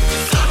wallet,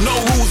 no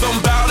rules, I'm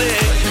bout it.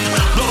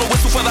 Blow the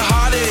whistle for the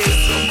hottest.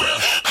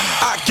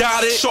 I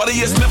got it. Shorty,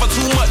 it's never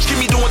too much. Keep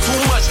me doing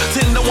too much.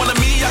 10 to 1 of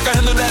me, I can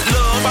handle that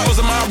love. Bottles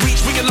in my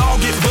reach, we can all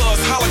get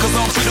buzzed. Holla, 'cause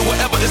I'm free to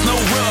whatever, there's no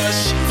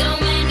rush. So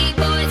many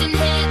boys in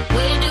here,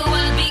 where do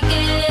I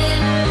begin?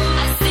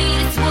 I see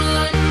this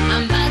one,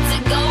 I'm about to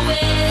go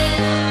in.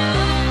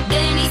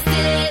 Then he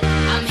said,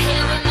 I'm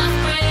here with my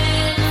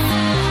friends.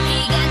 He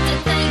got to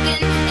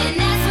thinking, and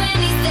that's when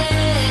he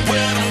said,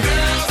 where them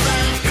girls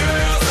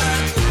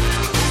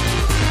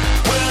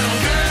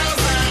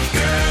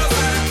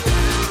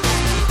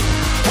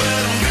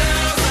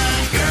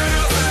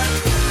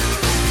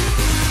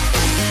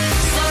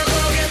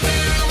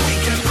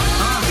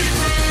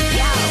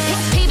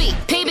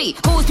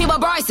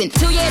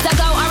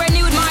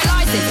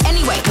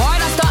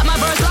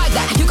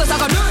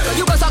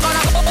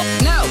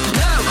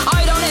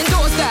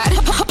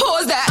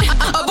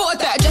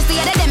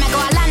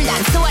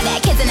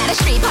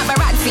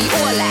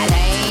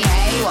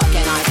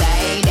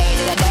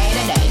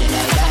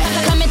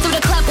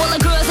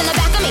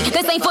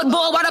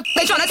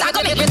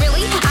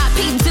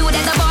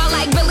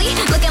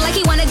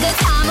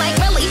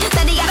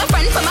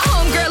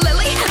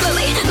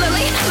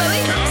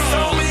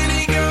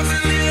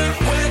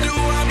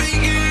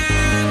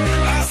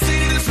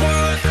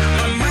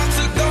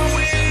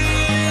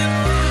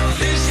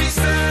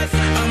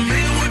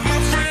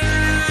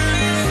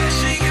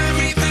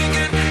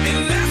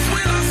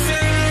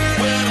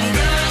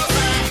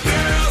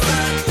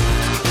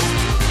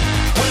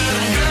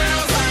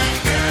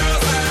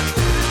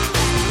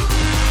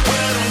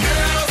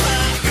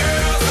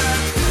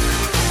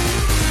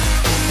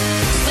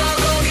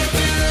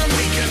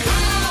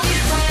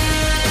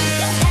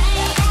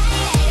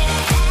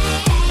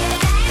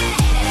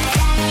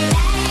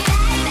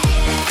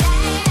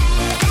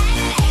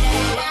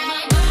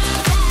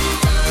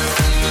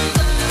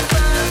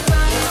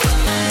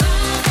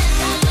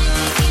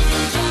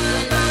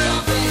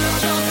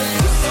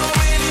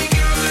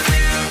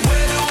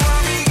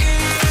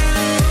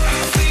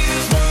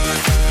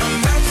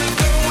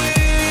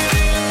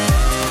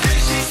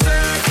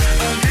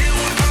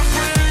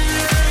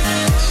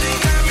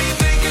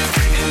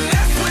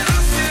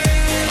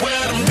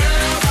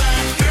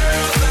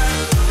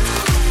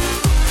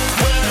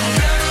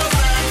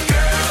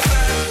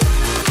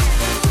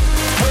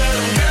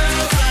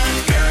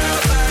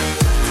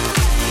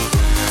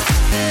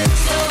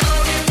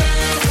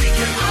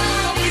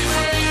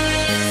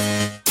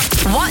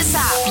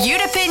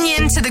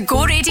to the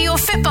Go Radio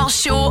Football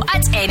Show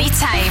at any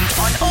time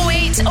on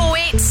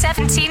 0808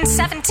 17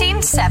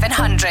 17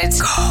 700.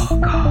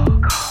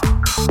 Go.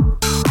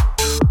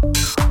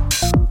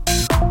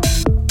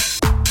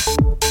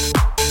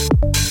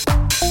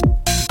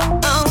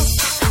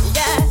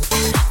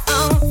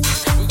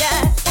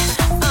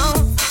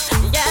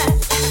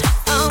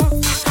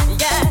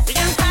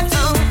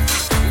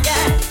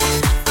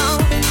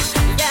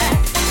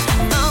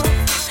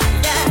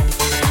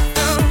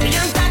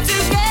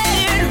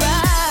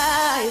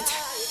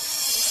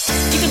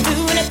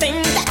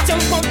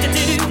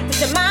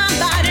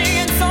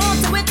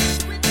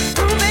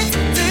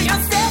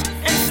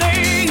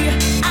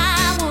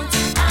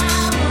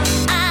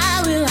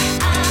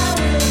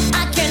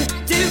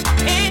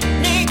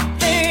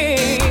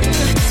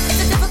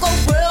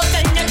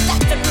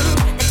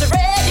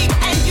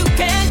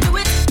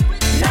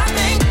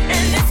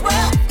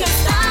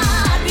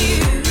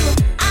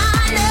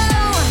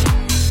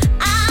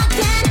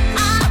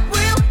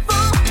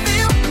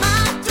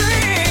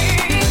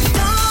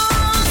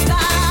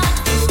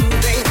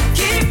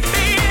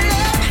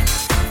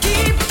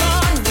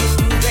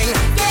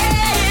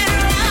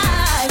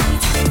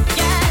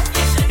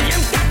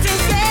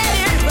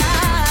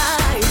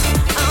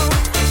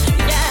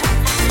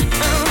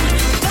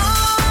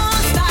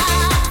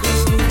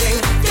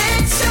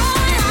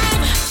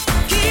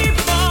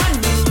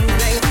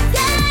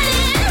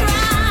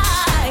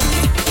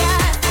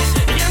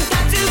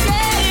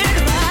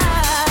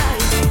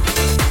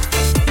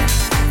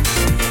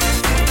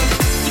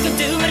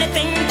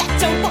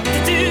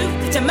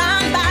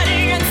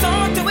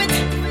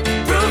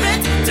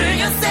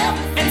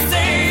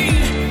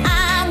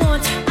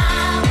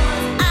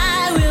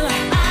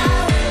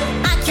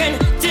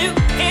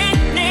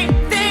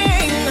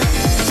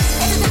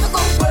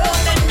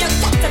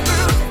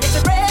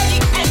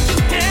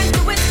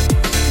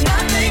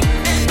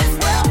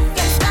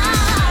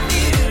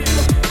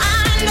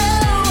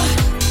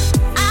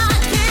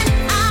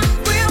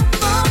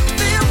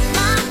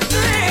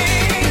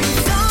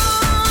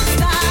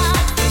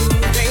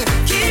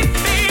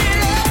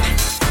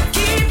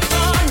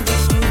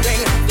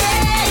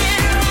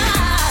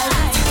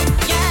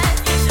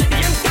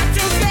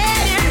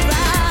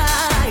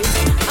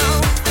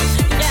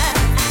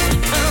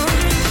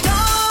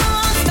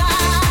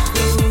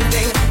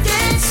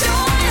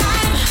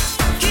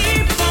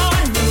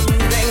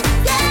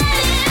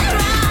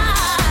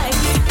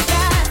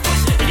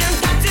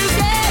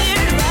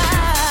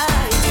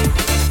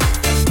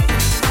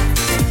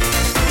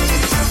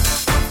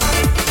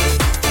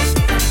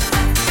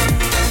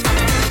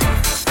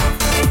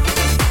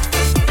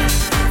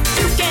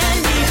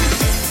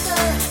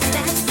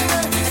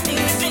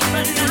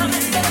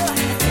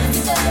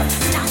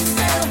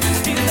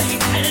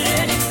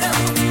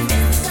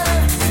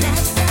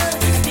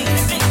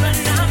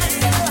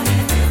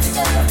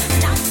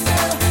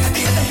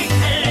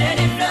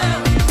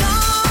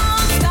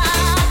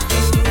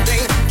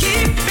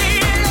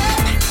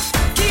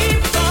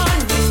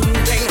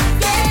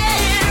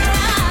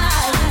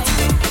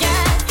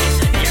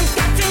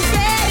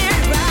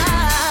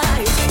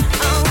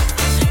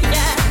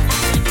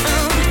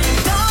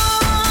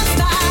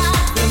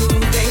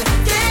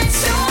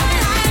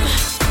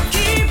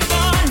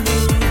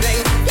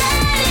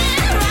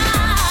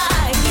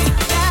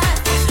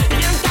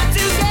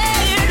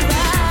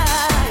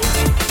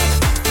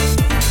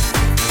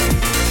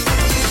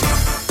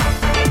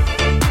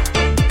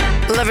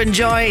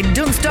 Enjoy.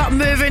 Don't stop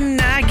moving.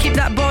 Keep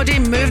that body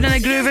moving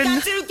and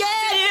grooving.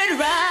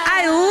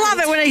 I love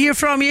it when I hear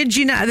from you.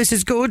 Gina at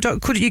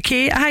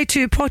thisisgo.co.uk. Hi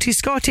to Potty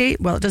Scotty.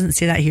 Well, it doesn't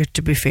say that here,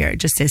 to be fair. It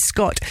just says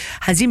Scott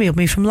has emailed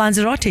me from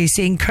Lanzarote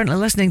saying currently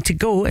listening to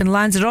Go in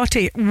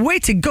Lanzarote. Way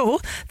to go.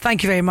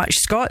 Thank you very much,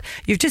 Scott.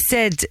 You've just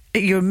said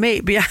your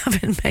mate, but you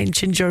haven't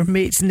mentioned your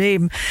mate's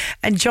name.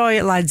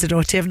 Enjoy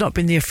Lanzarote. I've not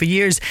been there for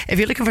years. If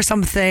you're looking for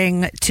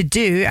something to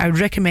do, I would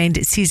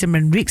recommend Cesar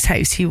Manrique's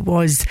house. He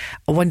was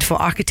a wonderful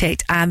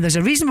architect, and there's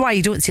a reason why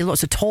you don't see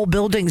lots of tall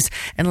buildings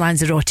in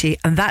Lanzarote,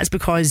 and that's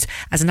because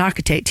as an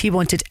architect he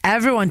wanted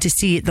everyone to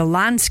see the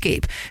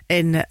landscape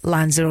in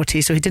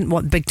Lanzarote, so he didn't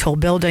want big tall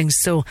buildings.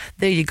 So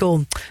there you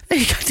go.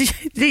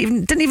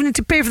 Didn't even need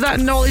to pay for that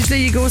knowledge. There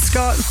you go,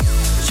 Scott.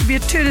 Should be a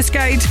tourist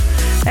guide.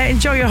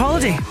 Enjoy your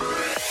holiday.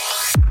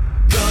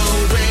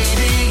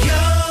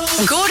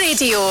 Go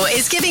Radio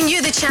is giving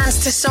you the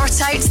chance to sort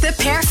out the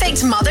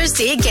perfect Mother's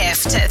Day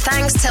gift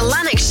thanks to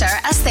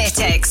Lanarkshire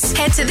Aesthetics.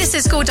 Head to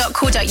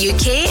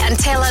thisisgo.co.uk and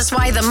tell us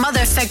why the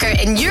mother figure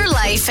in your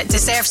life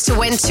deserves to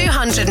win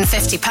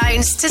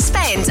 £250 to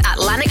spend at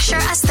Lanarkshire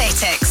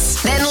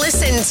Aesthetics. Then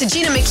listen to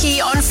Gina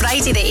McKie on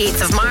Friday the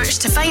 8th of March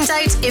to find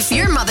out if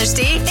your Mother's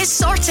Day is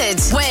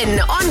sorted. Win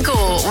on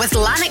Go with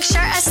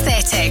Lanarkshire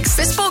Aesthetics.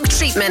 Bespoke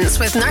treatments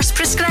with nurse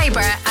prescriber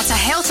at a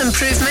Health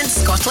Improvement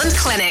Scotland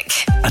clinic.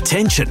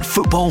 Attention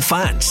football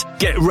fans,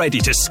 get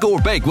ready to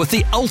score big with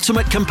the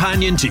ultimate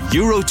companion to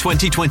Euro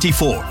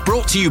 2024.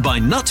 Brought to you by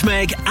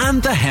Nutmeg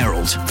and The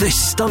Herald.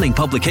 This stunning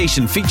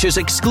publication features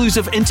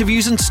exclusive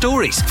interviews and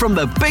stories from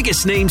the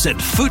biggest names in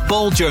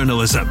football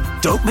journalism.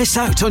 Don't miss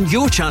out on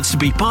your chance to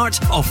be part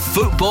of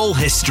football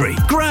history.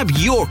 Grab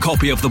your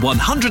copy of the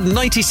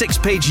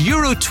 196-page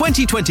Euro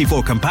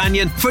 2024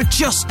 companion for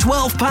just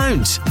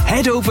 £12.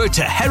 Head over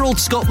to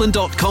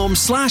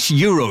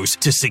heraldscotland.com/euros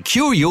to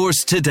secure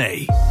yours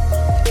today.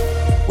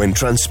 When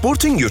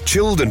transporting your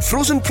chilled and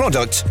frozen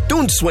products,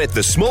 don't sweat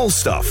the small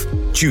stuff.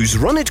 Choose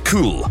Run It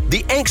Cool,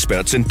 the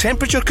experts in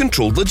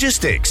temperature-controlled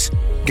logistics.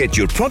 Get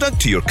your product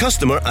to your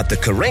customer at the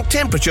correct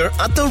temperature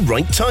at the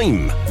right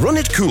time. Run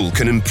It Cool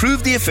can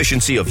improve the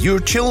efficiency of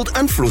your chilled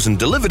and frozen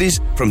deliveries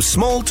from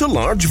small to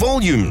large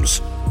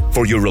volumes.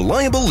 For your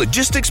reliable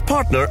logistics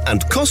partner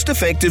and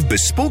cost-effective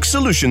bespoke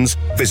solutions,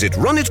 visit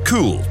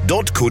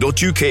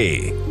runitcool.co.uk.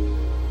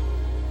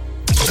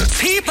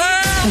 People!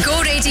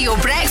 Go Radio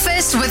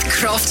Breakfast with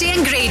Crofty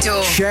and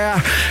Grado.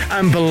 Share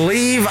and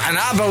believe, and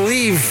I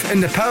believe in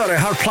the power of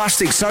her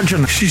plastic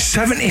surgeon. She's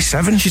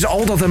 77. She's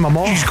older than my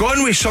mom. She's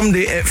gone with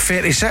somebody at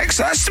 36.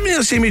 That's to me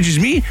the same age as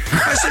me.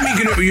 That's like me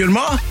going out with your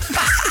ma.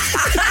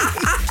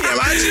 Can you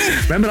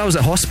imagine? Remember I was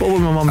at hospital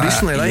with my mum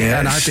recently, right? Yes.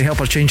 And I had to help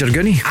her change her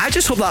gunny. I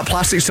just hope that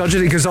plastic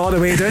surgery goes all the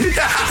way down.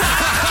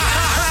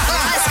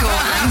 Glasgow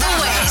and the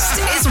West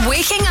is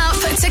waking up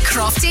to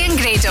Crofty and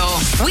Grado.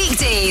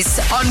 Weekdays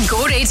on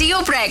Go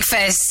Radio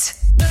Breakfast.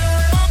 This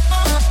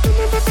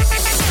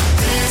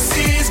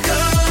is Go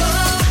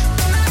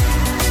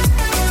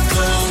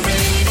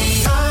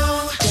Radio.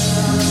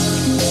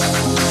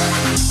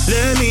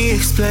 Let me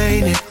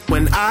explain it.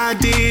 When I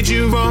did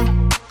you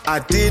wrong, I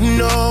didn't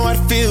know I'd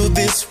feel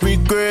this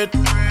regret.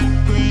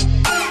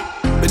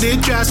 But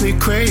it drives me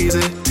crazy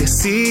to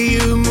see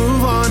you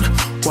move on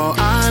while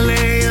I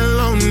lay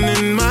alone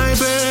in my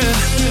bed.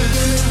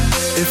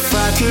 If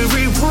I could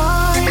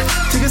rewind,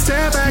 take a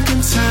step back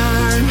in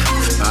time,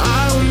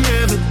 I would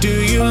never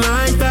do you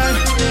like that.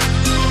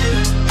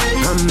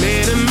 I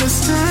made a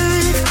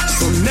mistake,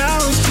 so now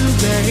it's too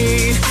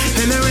late,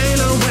 and there ain't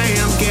no way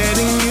I'm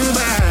getting you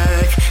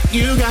back.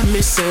 You got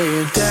me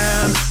saying,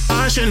 damn,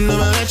 I should never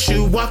let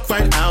you walk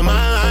right out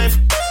my life.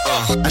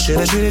 I should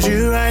have treated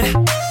you right,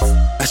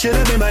 I should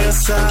have been by your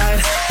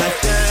side. Like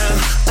damn,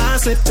 I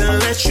slipped and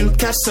let you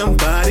catch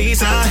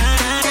somebody's eye.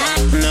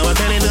 Now I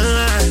can't even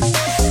lie,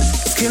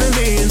 it's killing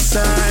me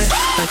inside.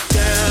 Like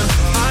damn,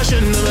 I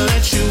should never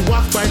let you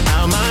walk right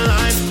out my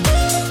life.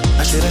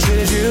 I should have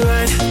treated you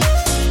right,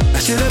 I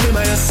should have been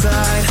by your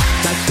side.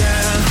 Like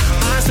damn,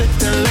 I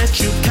slipped and let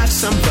you catch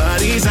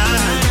somebody's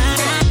eye.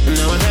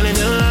 Now I can't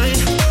even lie,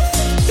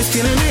 it's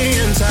killing me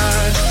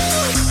inside.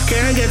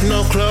 Can't get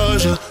no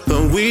closure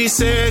when we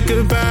said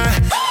goodbye.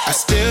 I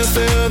still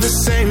feel the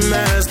same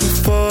as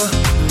before.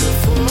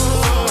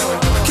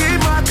 Keep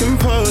my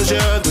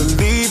composure,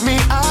 believe me,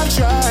 I've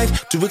tried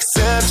to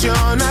accept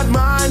you're not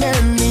mine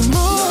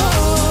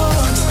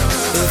anymore.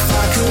 If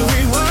I could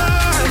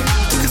rewind,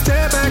 take a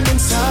step back in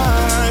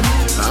time,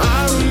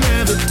 I would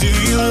never do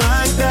you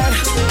like that.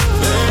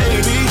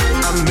 Baby,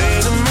 I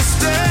made a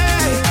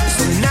mistake,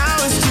 so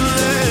now it's too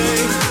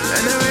late,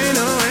 and there ain't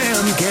no way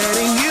I'm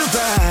getting you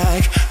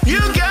back. You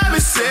got me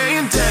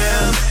saying,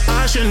 damn,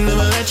 I should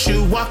never let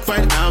you walk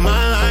right out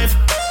my life.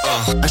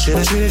 I should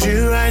have treated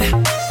you right,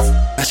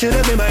 I should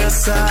have been by your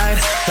side.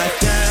 Like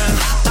damn,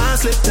 I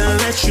slipped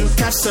and let you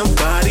catch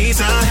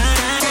somebody's eye.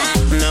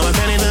 Now I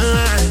can't even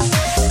lie,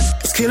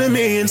 it's killing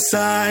me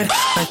inside.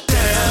 Like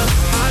damn,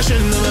 I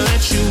should never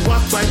let you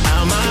walk right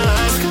out my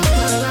life. I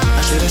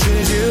should have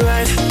treated you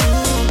right,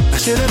 I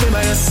should have been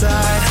by your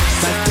side.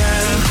 Like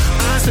damn,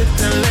 I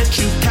slipped and let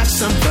you catch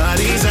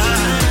somebody's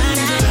eye.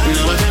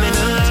 Now I can't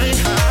even lie,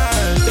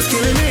 it's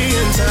killing me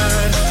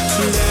inside.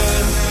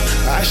 Damn,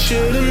 I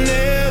should have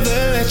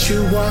never let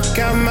you walk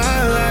out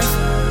my life.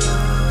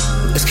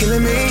 It's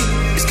killing me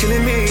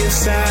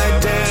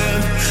inside.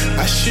 Damn,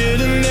 I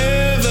should have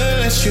never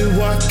let you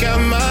walk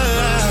out my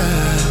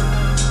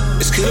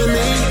life. It's killing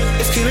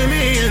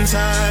me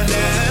inside.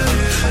 Damn,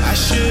 I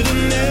should have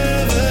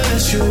never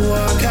let you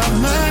walk out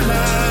my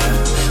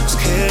life. It's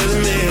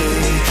killing me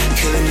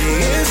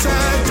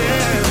inside.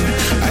 Damn,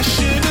 I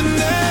should have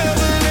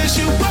never let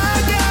you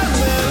walk out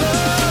my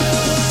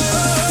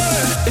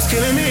life. It's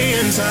killing me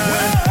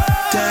inside.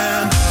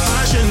 Damn, I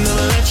should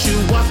never let you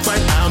walk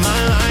right out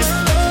my life.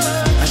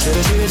 I should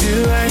have treated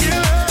you right,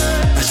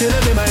 I should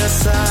have been by your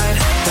side.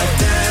 Like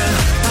damn,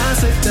 I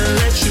slipped and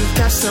let you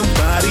catch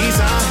somebody's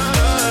eye.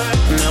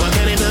 Now I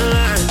can't even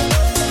lie,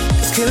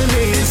 it's killing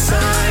me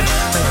inside.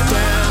 Like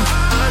damn,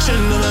 I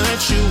should never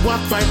let you walk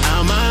right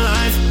out my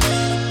life.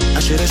 I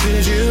should have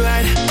treated you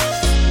right,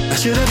 I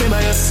should have been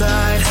by your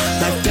side.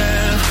 Like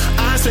damn,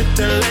 I slipped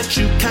and let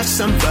you catch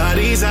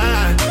somebody's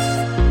eye.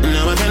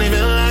 Now I can't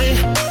even lie,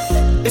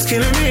 it's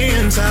killing me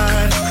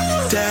inside.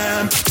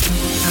 Damn.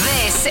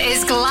 This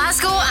is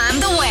Glasgow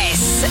and the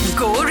West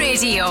Go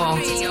Radio. I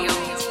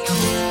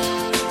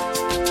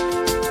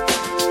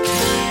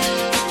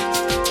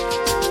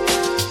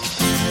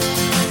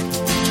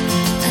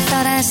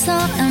thought I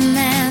saw a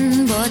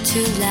man brought to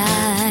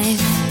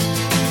life.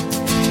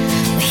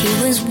 He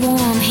was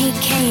warm, he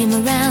came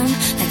around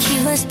like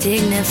he was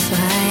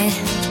dignified.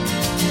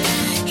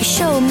 He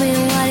showed me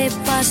what it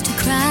was to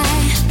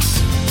cry.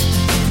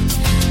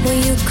 Well,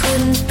 you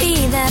couldn't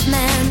be that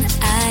man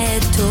I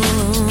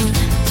adored.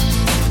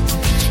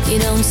 You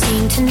don't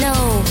seem to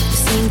know,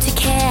 seem to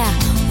care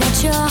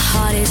what your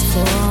heart is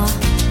for.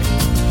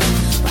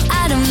 Well,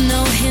 I don't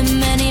know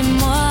him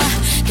anymore.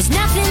 There's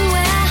nothing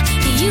where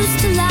he used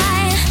to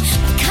lie.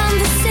 The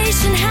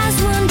conversation has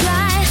run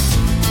dry.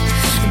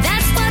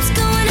 That's what's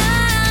going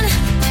on.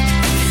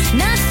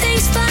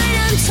 Nothing's fine,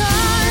 I'm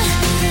torn.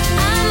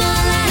 I'm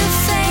all out of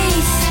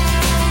faith.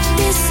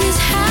 This is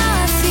how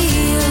I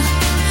feel.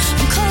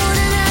 I'm cold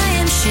and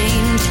I am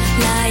shamed,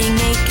 lying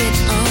naked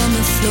on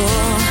the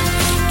floor.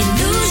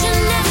 Illusion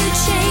never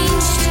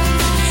changed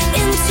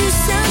into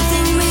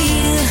something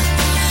real.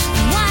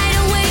 I'm wide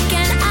awake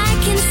and I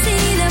can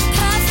see the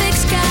perfect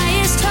sky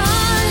is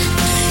torn.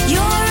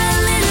 You're a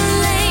little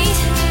late,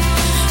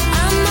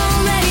 I'm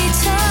already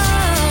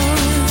torn.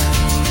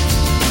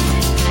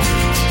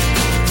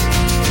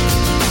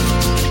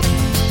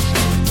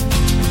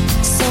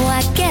 So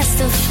I guess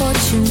the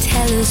fortune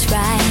teller's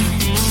right.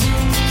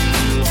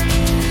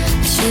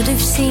 I should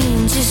have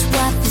seen just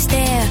what was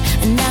there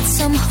and not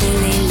some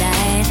holy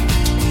light.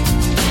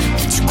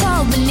 But you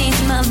crawled beneath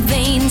my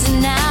veins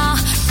and now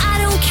I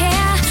don't care,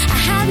 I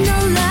have no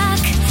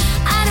luck.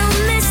 I don't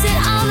miss it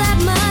all that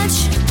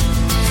much.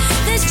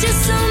 There's just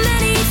so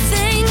many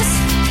things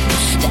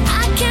that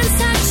I can't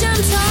touch,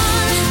 I'm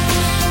torn.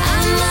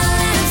 I'm all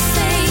out of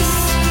faith.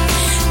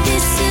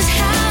 This is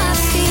how I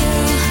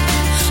feel.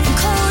 I'm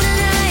cold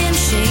and I am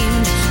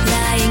shamed,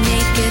 lying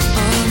naked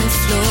on the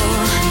floor.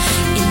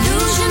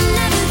 Illusion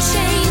never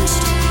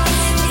changed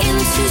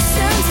into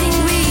something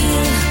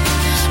real.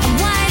 I'm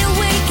wide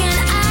awake and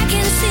I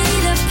can see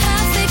the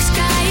perfect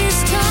sky is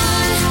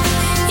torn.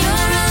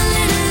 You're a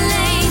little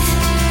late,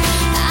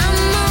 I'm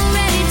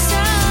already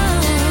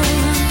torn.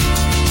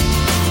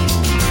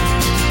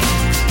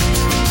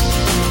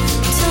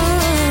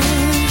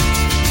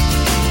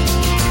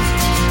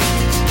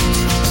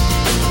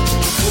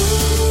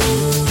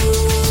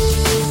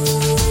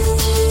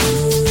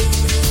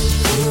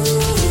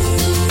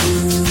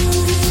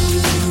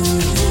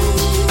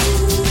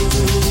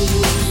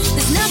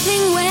 There's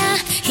nothing where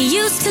he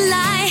used to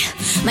lie.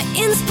 My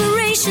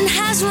inspiration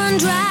has run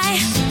dry.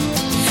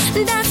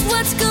 That's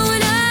what's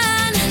going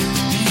on.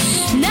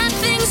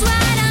 Nothing's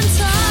right, I'm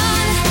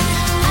torn.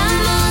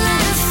 I'm all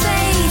out of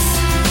faith.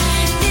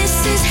 This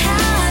is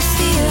how I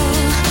feel.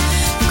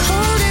 I'm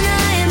cold and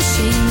I am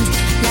shamed,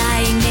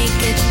 lying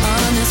naked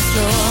on the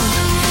floor.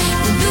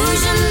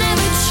 Illusion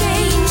never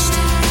changed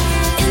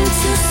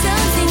into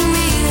something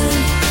real.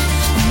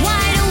 I'm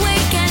wide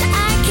awake and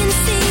I can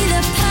see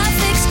the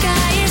perfect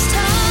sky is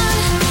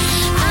torn.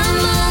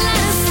 I'm all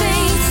out of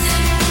faith.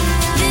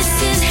 This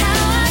is how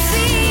I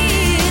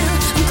feel.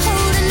 I'm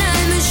cold and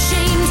I'm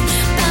ashamed,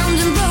 bound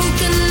and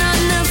broken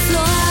on the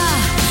floor.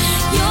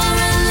 You're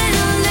a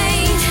little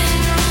late,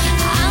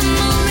 I'm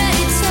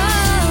already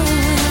torn.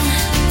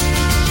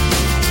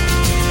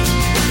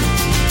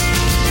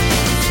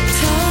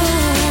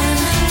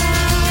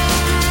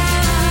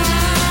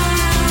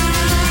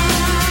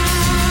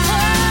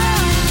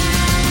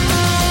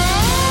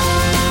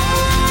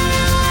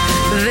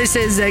 This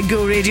is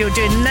Go Radio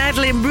doing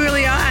Natalie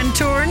Imbruglia and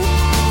Torn.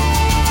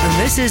 And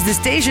this is the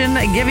station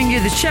giving you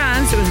the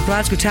chance with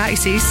Glasgow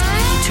Taxis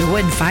to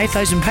win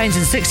 £5,000 in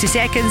 60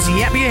 seconds.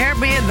 Yep, you heard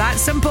me,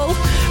 that's simple.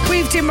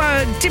 We've teamed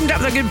up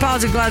with our good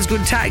pals at Glasgow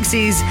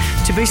Taxis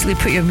to basically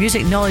put your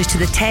music knowledge to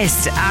the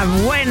test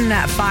and win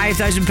that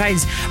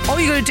 £5,000. All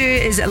you got to do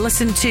is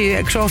listen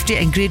to Crofty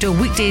and Grado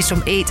weekdays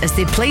from 8 as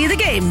they play the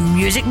game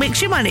Music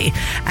Makes You Money.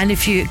 And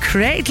if you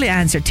correctly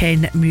answer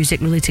 10 music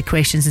related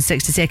questions in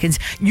 60 seconds,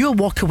 you'll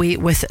walk away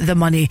with the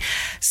money.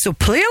 So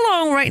play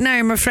along right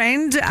now, my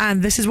friend,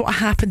 and this is what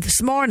happened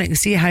this morning.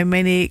 See how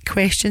many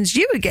questions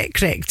you would get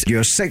correct.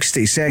 Your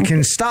 60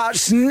 seconds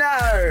starts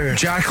now.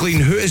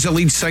 Jacqueline, who is the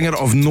lead singer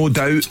of No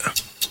Doubt?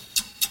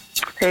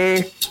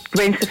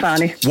 Gwen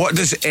Stefani. What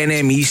does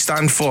NME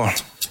stand for?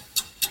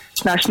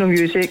 National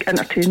Music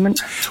Entertainment.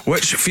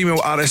 Which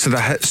female artist had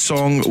a hit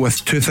song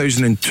with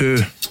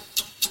 2002?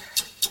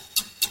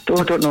 Oh,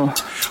 I don't know.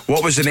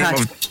 What was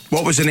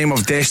the name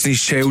of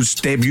Destiny's Child's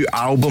debut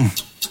album?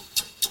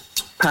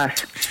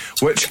 Pass.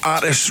 Which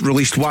artist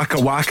released Waka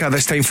Waka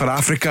This Time for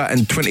Africa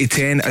in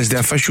 2010 as the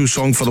official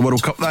song for the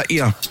World Cup that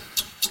year?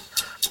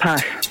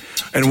 Pass.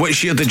 In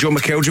which year did Joe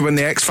McKelvey win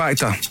the X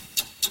Factor?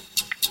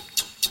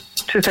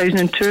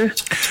 2002.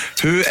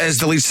 Who is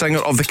the lead singer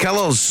of The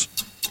Killers?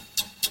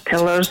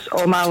 Killers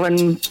or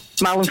Marlon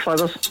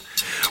Furthers.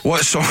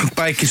 What song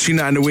by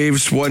Katrina and the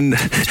Waves won the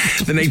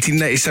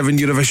 1997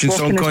 Eurovision Walk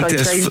Song in the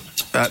Contest?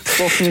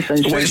 Walk in the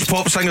Sunshine. Which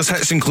pop singer's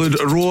hits include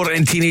Roar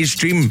and Teenage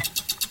Dream?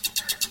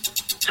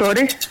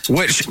 Sorry?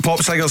 Which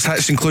pop singer's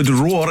hits include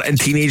Roar and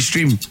Teenage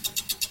Dream?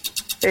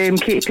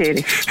 Katy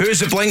Perry. Who is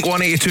the Blink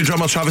 182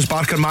 drummer Travis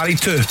Barker married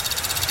to?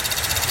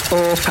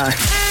 Oh, pass.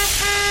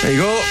 There you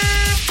go.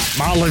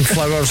 Marlon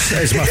Flowers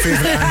is my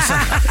favourite answer.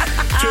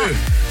 Two.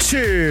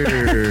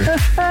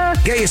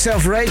 Get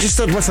yourself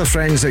registered with our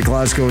friends at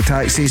Glasgow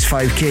Taxis.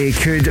 5k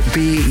could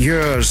be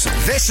yours.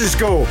 This is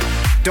go.co.uk.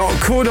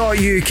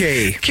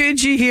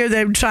 Could you hear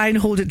them try and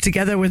hold it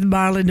together with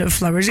Marlon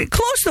Flowers?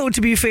 Close though,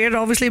 to be fair.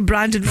 Obviously,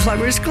 Brandon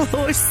Flowers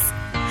close.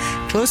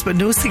 Close but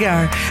no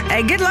cigar.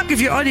 Good luck if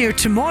you're on here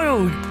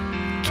tomorrow.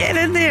 Get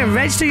in there,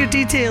 register your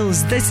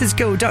details. This is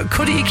go.co.uk.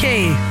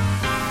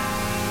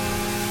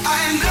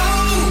 I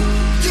know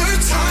you're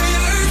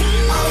tired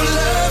of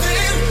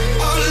loving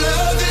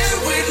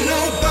with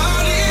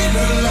nobody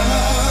to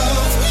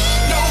love.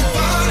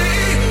 Nobody.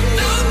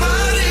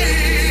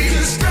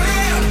 Just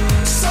grab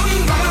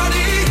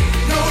somebody.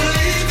 No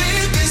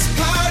leaving this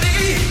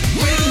party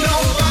with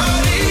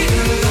nobody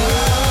to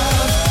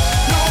love.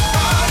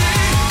 Nobody.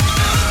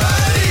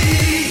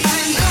 I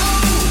know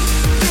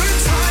you're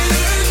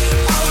tired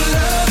of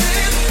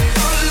loving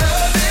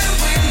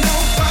with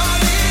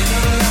nobody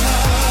to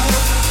love.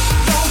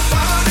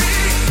 Nobody,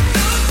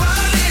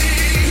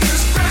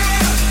 just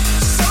grab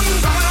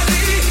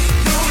somebody.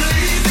 No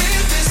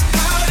leaving this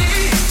party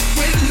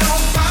with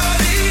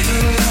nobody to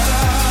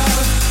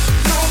love.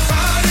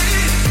 Nobody.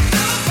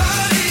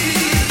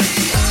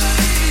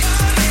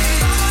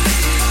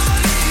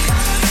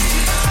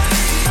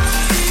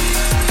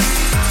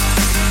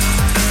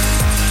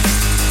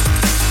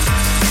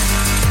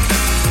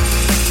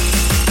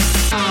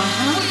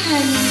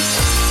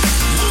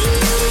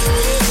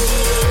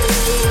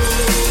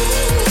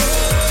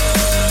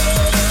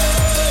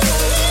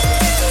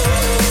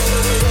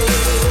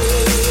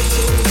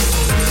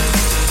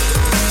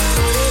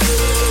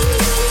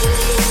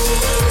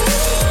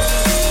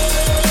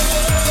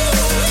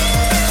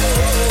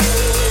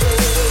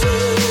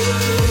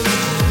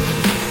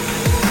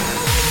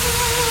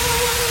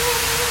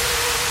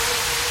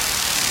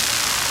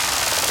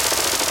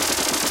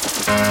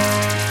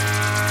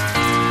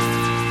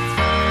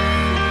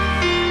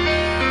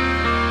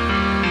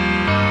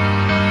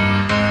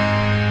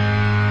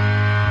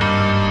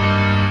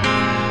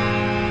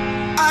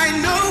 I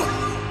know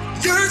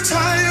you're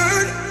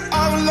tired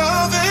of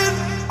loving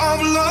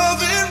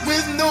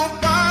with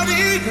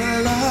nobody to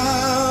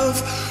love.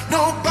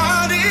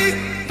 Nobody.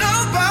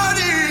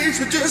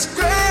 So just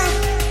grab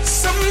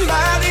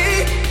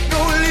somebody. No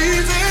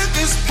leaving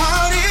this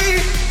party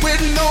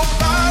with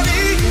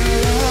nobody to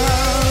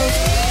love.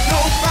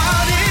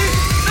 Nobody.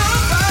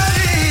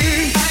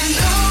 I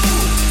know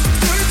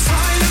you're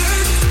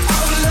tired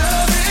of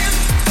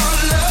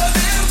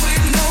loving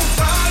with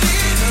nobody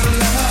to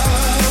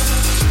love.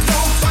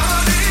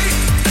 Nobody.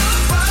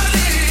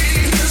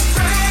 Just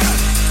grab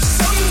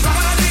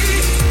somebody.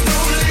 No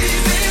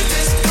leaving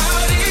this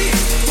party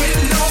with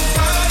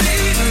nobody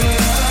to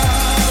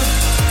love.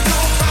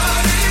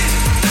 Nobody.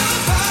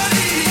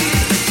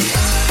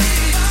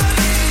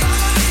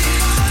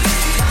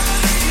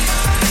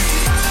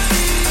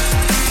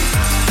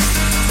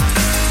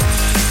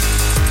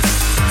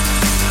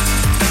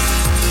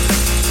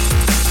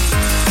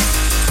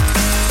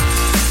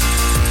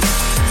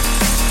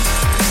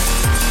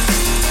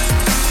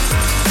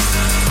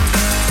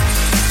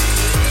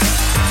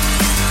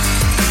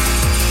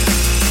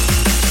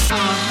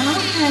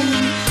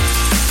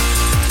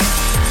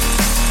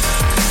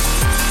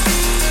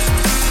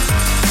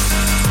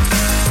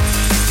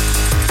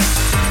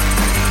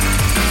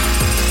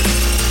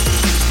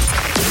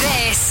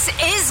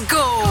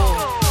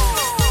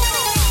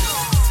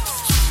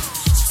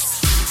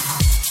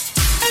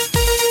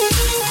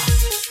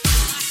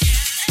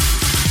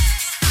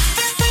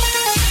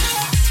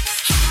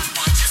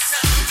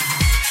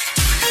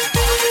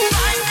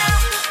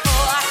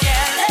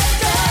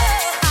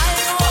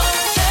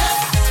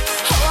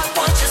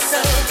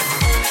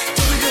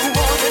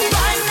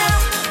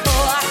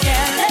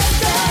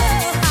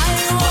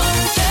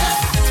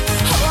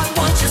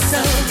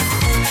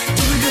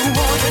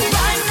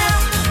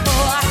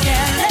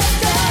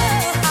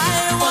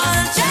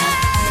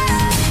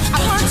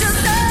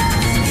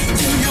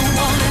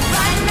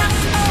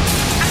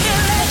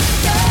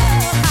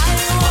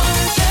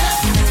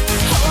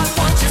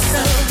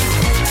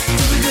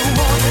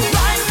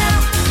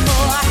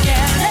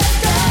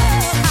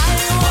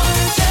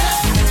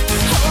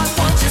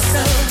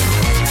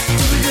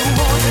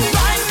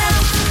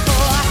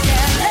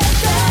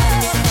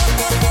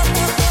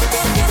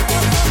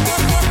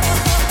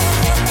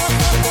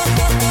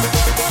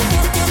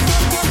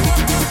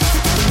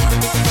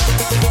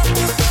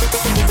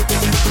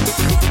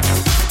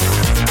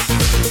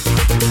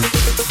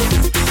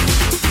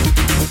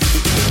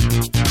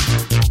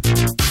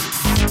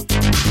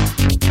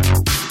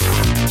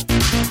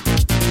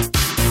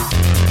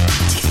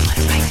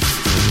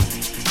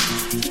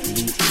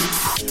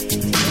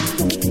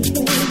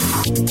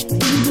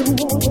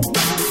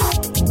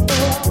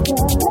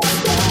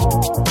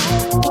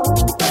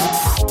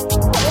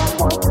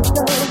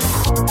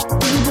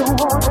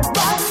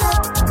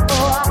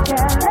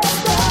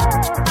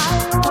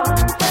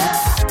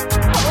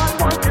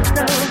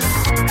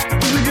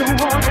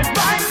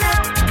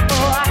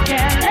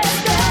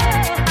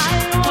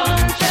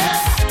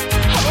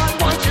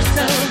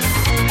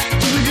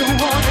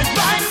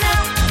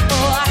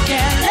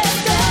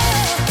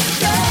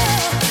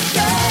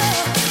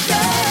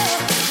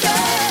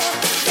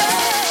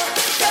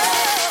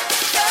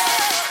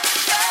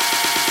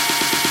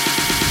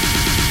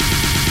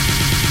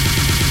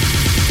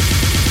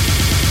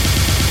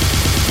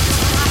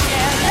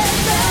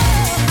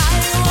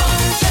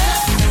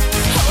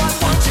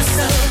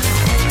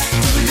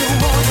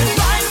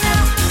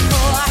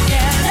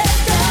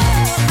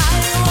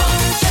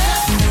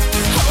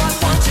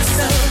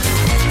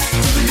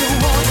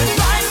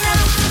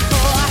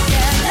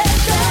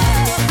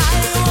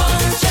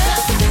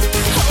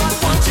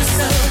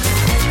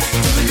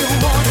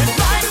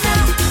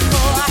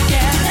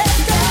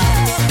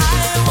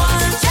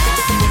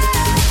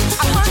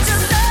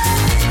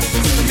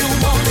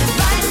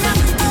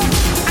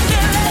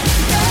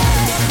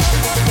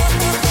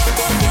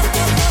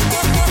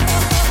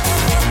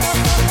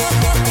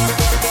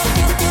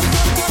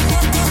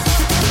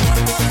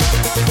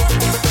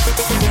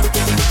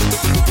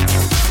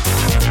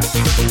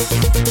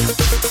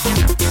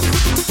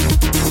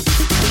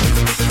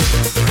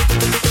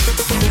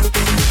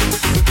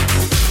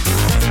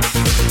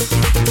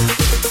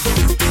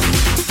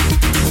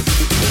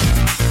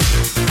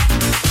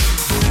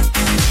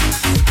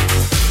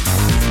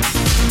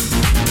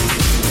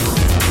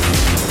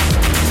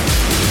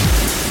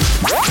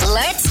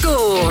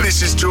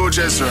 This is George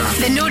Ezra.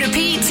 The no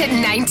repeat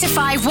 9 to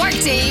 5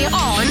 workday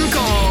on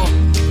Go.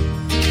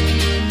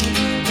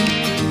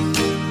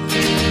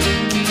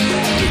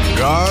 The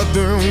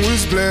garden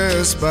was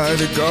blessed by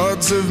the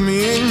gods of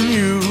me and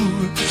you.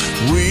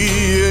 We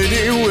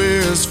headed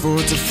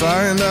westward to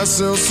find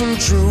ourselves some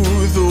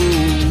truth. Oh,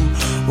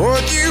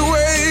 what you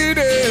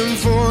waiting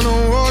for?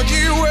 No, what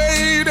you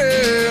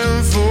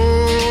waiting for?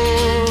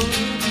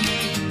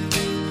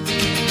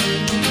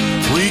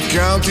 We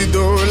counted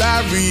all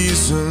our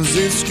reasons,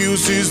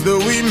 excuses that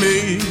we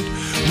made.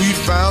 We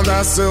found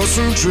ourselves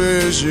some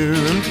treasure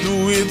and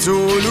threw it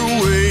all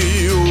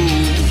away. Oh,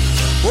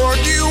 what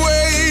you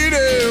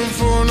waiting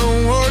for?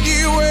 No, what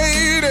you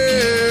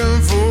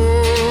waiting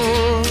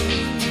for?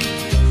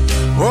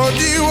 What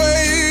you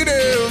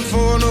waiting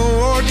for? No,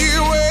 what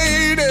you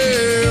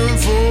waiting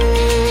for?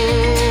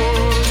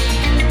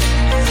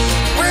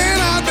 When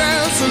I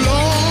dance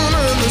alone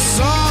and the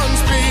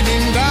sun's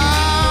beating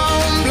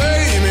down,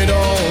 blame it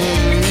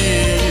on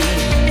me.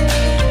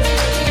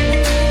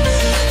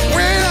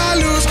 When I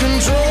lose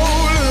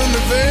control and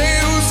the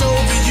veil's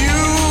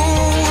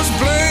overused,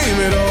 blame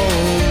it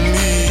on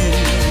me.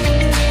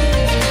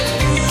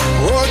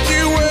 What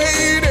you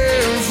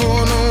waiting for?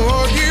 No,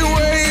 what you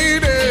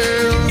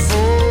waiting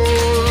for?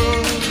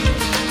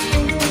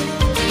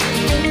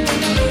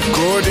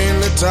 Caught in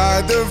the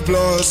tide of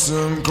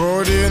blossom,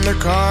 caught in the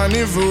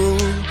carnival.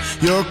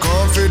 Your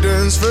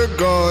confidence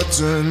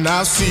forgotten,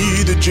 I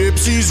see the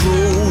gypsies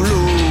roll. Oh,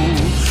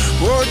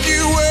 what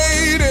you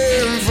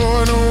waiting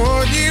for? No,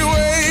 what you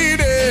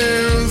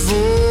waiting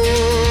for?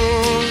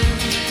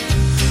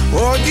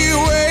 What you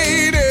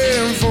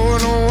waiting for?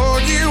 No,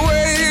 what you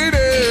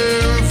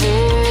waiting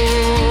for?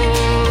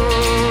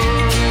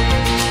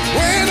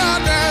 When I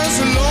dance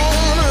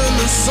alone and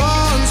the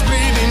sun's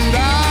bleeding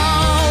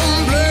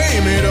down,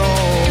 blame it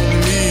on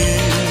me.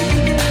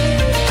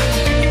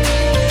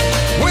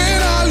 When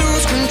I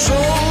lose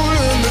control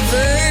and the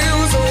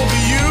veil's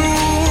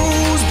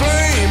overused,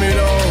 blame it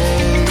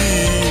on me.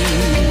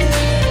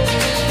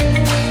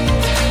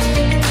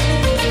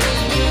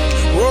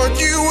 What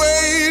you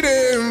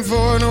waiting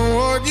for? No,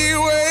 what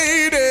you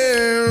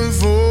waiting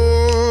for?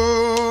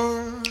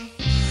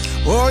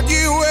 What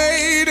you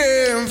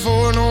waiting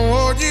for? No,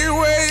 what you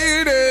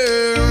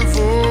waiting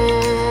for?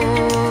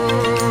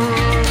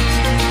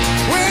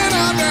 When I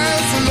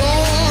dance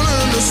alone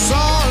and the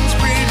sun's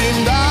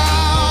beating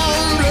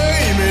down,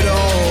 blame it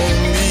on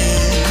me.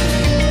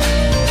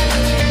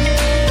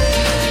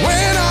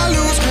 When I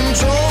lose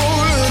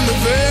control and the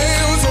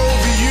veil's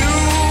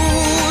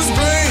overused,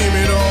 blame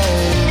it on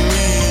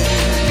me.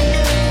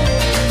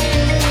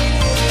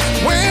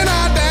 When I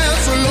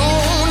dance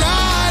alone,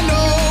 I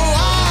know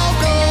I'll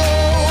go,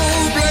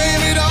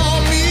 blame it on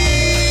me.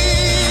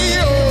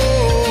 Oh,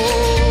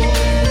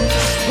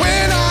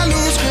 when I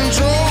lose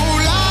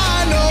control,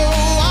 I know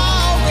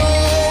I'll go,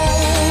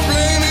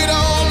 blame it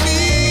on me.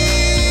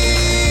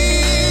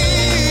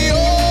 Oh,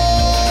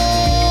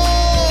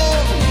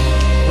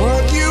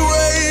 what you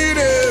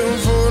waiting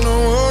for? No,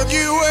 what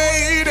you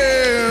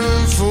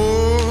waiting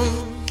for?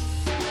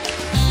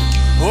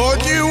 What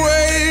you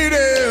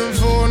waiting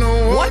for? No,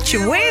 What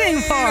you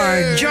waiting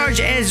for? George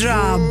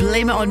Ezra,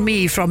 Blame It On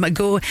Me from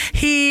Go.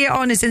 He,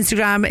 on his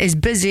Instagram, is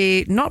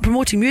busy not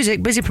promoting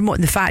music, busy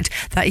promoting the fact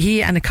that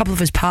he and a couple of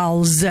his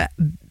pals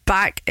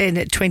back in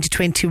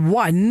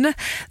 2021,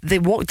 they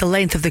walked the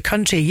length of the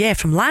country,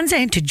 from Land's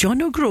End to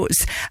John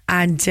O'Groats,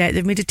 and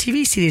they've made a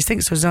TV series. I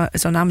think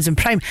it's on Amazon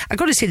Prime. I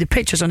got to say, the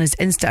pictures on his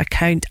Insta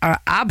account are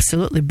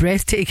absolutely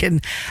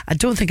breathtaking. I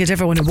don't think I'd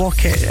ever want to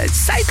walk it.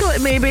 Cycle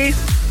it maybe.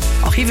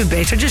 Oh, even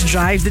better, just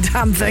drive the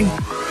damn thing.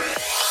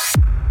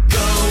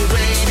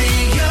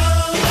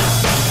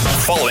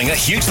 Following a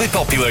hugely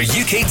popular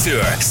UK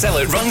tour, Sell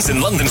It runs in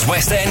London's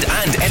West End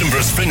and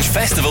Edinburgh's Fringe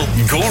Festival,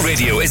 Go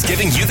Radio is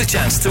giving you the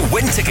chance to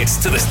win tickets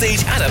to the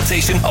stage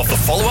adaptation of the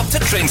follow-up to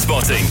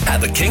Trainspotting at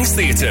the King's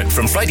Theatre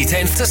from Friday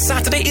 10th to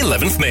Saturday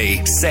 11th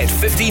May. Set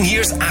 15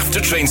 years after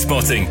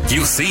Trainspotting,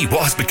 you'll see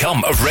what has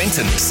become of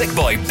Renton, Sick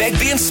Boy,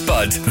 Begbie and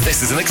Spud.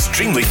 This is an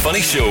extremely funny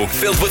show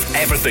filled with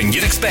everything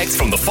you'd expect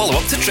from the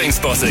follow-up to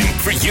Trainspotting.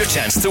 For your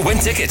chance to win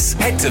tickets,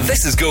 head to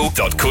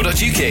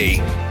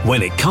thisisgo.co.uk.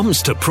 When it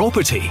comes to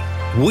property,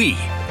 we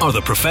are the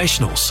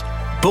professionals.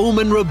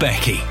 Bowman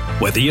Rebecki.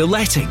 Whether you're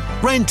letting,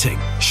 renting,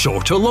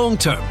 short or long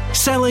term,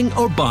 selling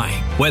or buying,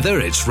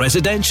 whether it's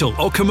residential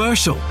or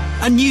commercial,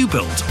 a new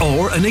build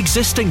or an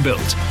existing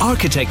build,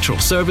 architectural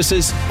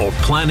services or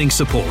planning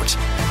support,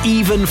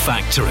 even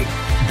factoring.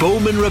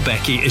 Bowman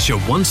Rebecki is your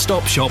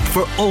one-stop shop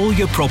for all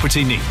your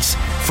property needs.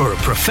 For a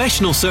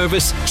professional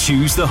service,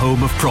 choose the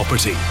home of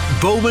property.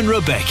 Bowman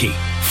Rebecki.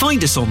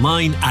 Find us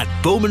online at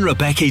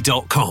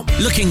bowmanrebecki.com.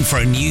 Looking for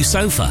a new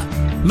sofa?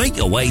 Make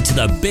your way to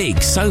the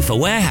Big Sofa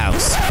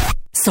Warehouse.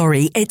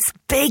 Sorry, it's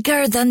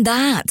bigger than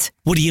that.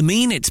 What do you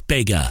mean it's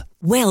bigger?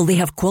 Well, they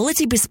have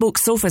quality bespoke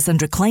sofas and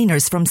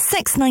recliners from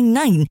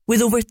 $699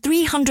 with over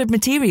 300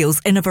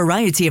 materials in a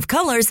variety of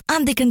colours,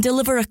 and they can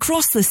deliver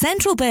across the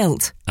Central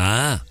Belt.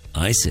 Ah,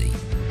 I see.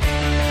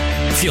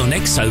 For your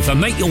next sofa,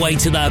 make your way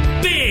to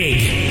the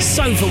Big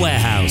Sofa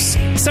Warehouse,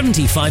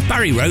 75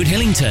 Barry Road,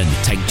 Hillington.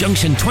 Take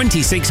junction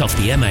 26 off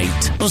the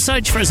M8 or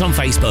search for us on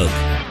Facebook.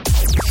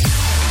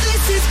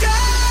 This is Go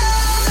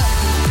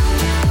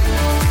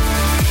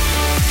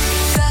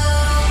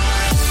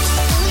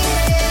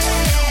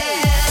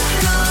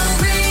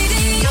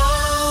Radio.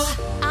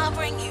 I'll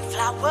bring you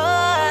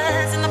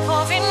flowers in the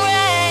pouring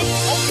rain.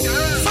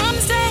 From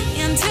this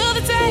day until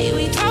the day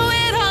we throw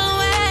it all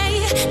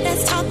away.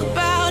 Let's talk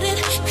about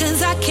it,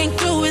 'cause I can't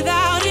go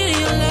without it.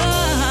 Your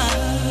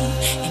love,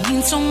 it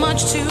means so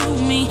much to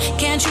me.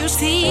 Can't you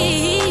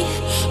see?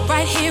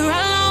 Right here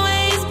I'll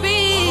always be.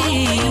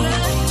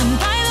 And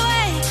by the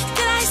way,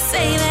 did I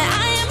say that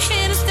I am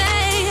here to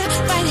stay?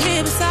 Right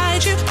here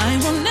beside you, I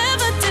will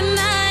never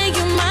deny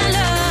you my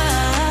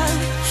love.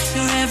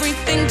 You're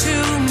everything to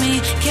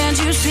me, can't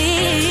you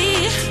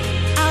see?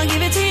 I'll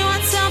give it to you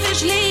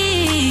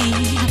unselfishly,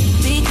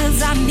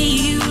 because I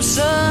need you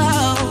so.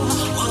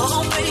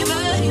 Oh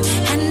baby,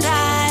 and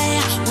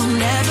I will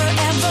never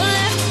ever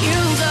let you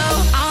go.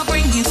 I'll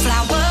bring you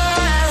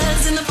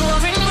flowers in the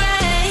pouring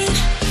rain.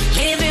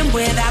 Living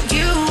without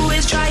you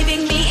is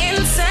driving me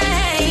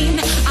insane.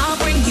 I'll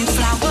bring you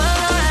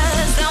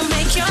flowers, they'll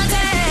make your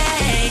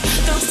day.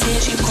 Those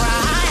tears you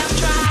cry, I'll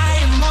dry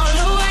them all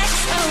away,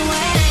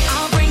 away.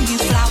 I'll bring you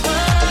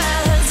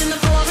flowers in the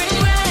pouring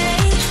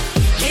rain.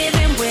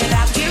 Living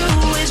without you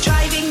is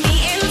driving me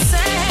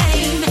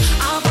insane.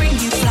 I'll bring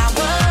you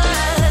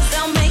flowers,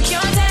 they'll make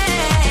your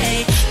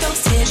day. Those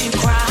tears you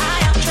cry,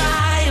 I'll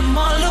dry them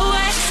all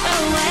away,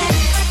 away.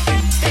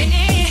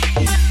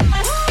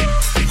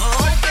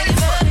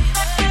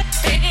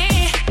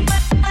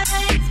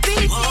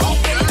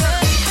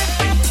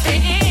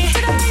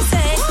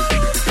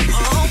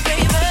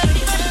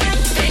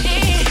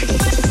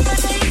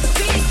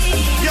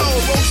 Yo,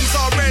 roses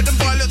are red and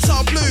violets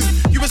are blue.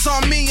 You was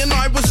on me and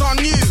I was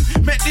on you.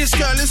 Met this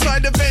girl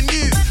inside the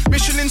venue.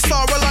 Michelin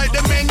star, I like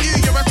the menu.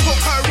 Yeah, I took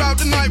her out,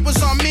 the night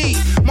was on me.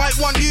 Might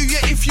want you,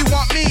 yeah, if you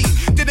want me.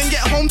 Didn't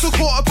get home till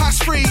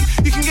 3:15.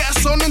 You can get a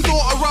son and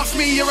daughter off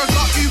me. Yeah, I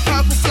got you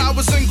purple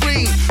flowers and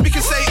green. We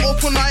can stay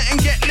up all night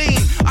and get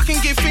lean. I can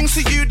give things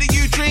to you that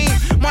you dream.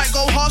 Might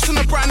go horse on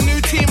a brand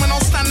new team, and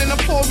I'll stand in the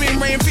pouring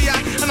rain for ya.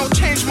 And I'll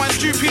change my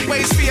stupid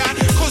ways for ya.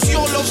 'Cause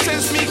your love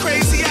sends me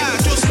crazy, yeah.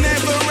 Just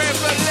never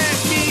ever let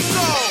me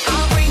go.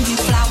 I'll bring you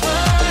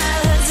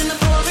flowers in the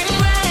pouring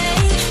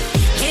rain.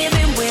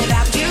 Living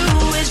without you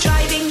is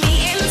driving me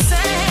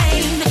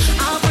insane.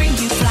 I'll bring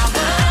you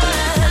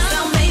flowers,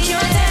 they'll make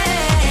your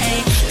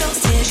day. Those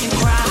tears you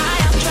cry,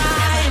 I'll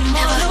dry them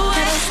all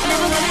away.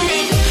 Never gonna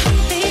leave you.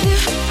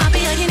 I'll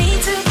be all you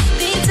need to.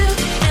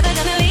 Never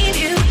gonna leave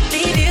you.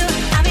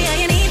 I'll be all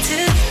you need to.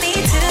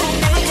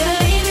 Never gonna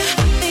leave you.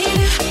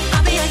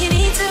 I'll be all you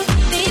need to.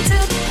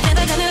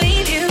 Never gonna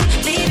leave you.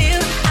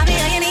 I'll be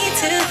all you need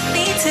to.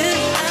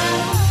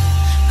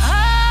 Oh,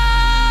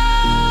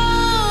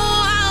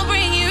 I'll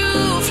bring you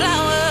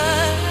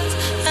flowers.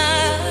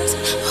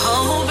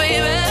 Oh,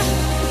 baby.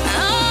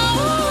 Oh,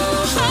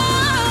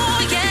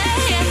 yeah.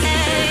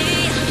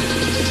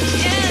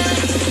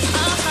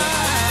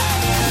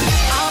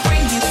 I'll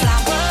bring you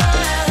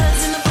flowers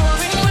in the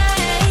pouring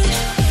rain.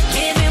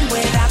 Living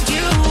without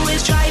you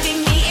is driving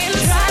me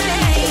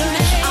insane.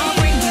 I'll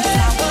bring you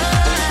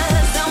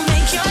flowers, they'll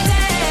make your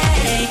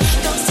day.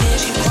 Those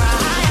tears you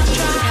cry, I'll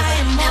dry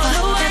them all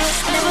away.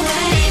 Never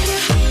gonna leave you.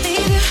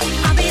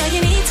 I'll be all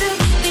you need to.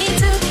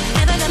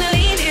 Never gonna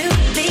leave you.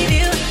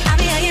 I'll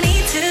be all you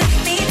need to.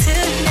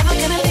 Never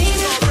gonna leave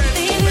you.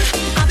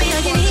 I'll be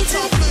all you need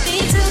to.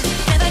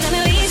 Never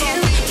gonna leave you.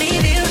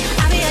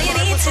 I'll be all you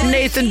need to.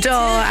 Nathan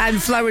Daw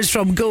and Flowers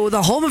from Go,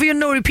 the home of your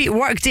no repeat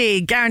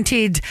workday,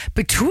 guaranteed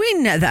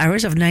between the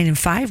hours of 9 and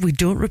 5. We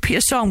don't repeat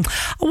a song.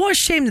 What a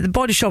shame that the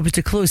Body Shop is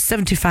to close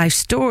 75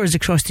 stores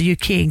across the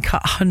UK and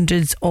cut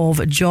hundreds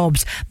of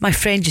jobs. My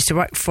friend used to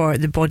work for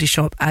the Body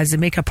Shop as a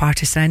makeup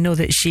artist, and I know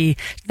that she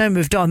now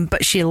moved on,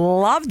 but she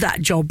loved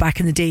that job back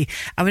in the day.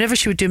 And whenever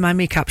she would do my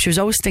makeup, she was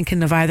always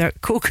thinking of either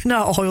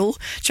coconut oil. Do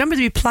you remember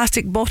the wee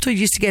plastic bottle you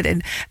used to get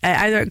in?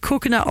 Either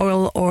coconut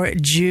oil or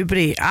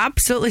dewberry.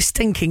 Absolutely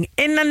stinking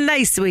in a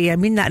nice way. I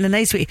mean that in a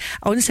nice way.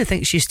 I honestly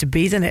think she used to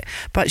bathe in it,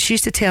 but she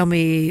used to tell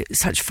me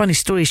such funny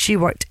stories. She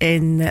worked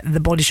in the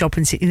Body Shop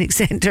in St Enoch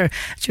Centre.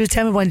 She would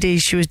tell me one day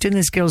she was doing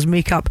this girl's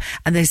makeup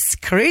and this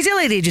crazy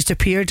lady just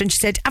appeared and she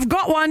said, "I've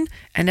got one,"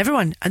 and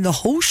everyone and the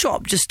whole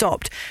shop just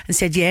stopped and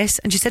said yes,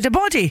 and she said, "A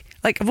body,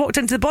 like I've walked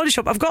into the Body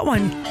Shop, I've got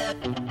one."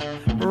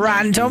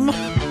 Random.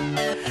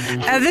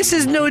 This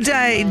is No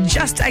Doubt,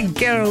 Just a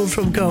Girl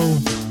from Go.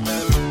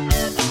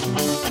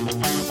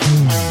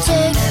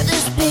 Take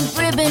this pink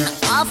ribbon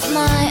off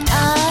my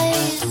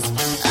eyes.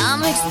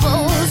 I'm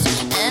exposed,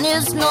 and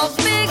it's no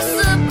big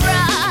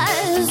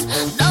surprise.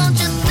 Don't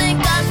you think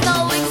I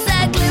know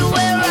exactly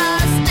where I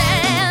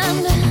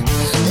stand?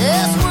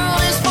 This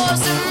world is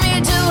forcing me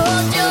to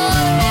hold your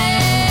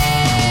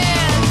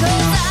hand.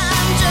 'Cause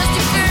I'm just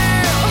a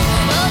girl,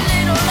 a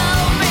little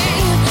lonely.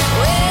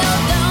 Well,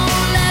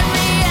 don't let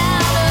me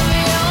out of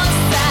your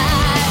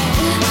sight.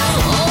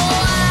 Oh,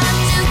 I'm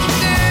just a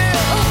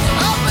girl,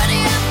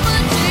 already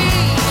empty.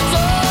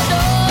 So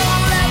don't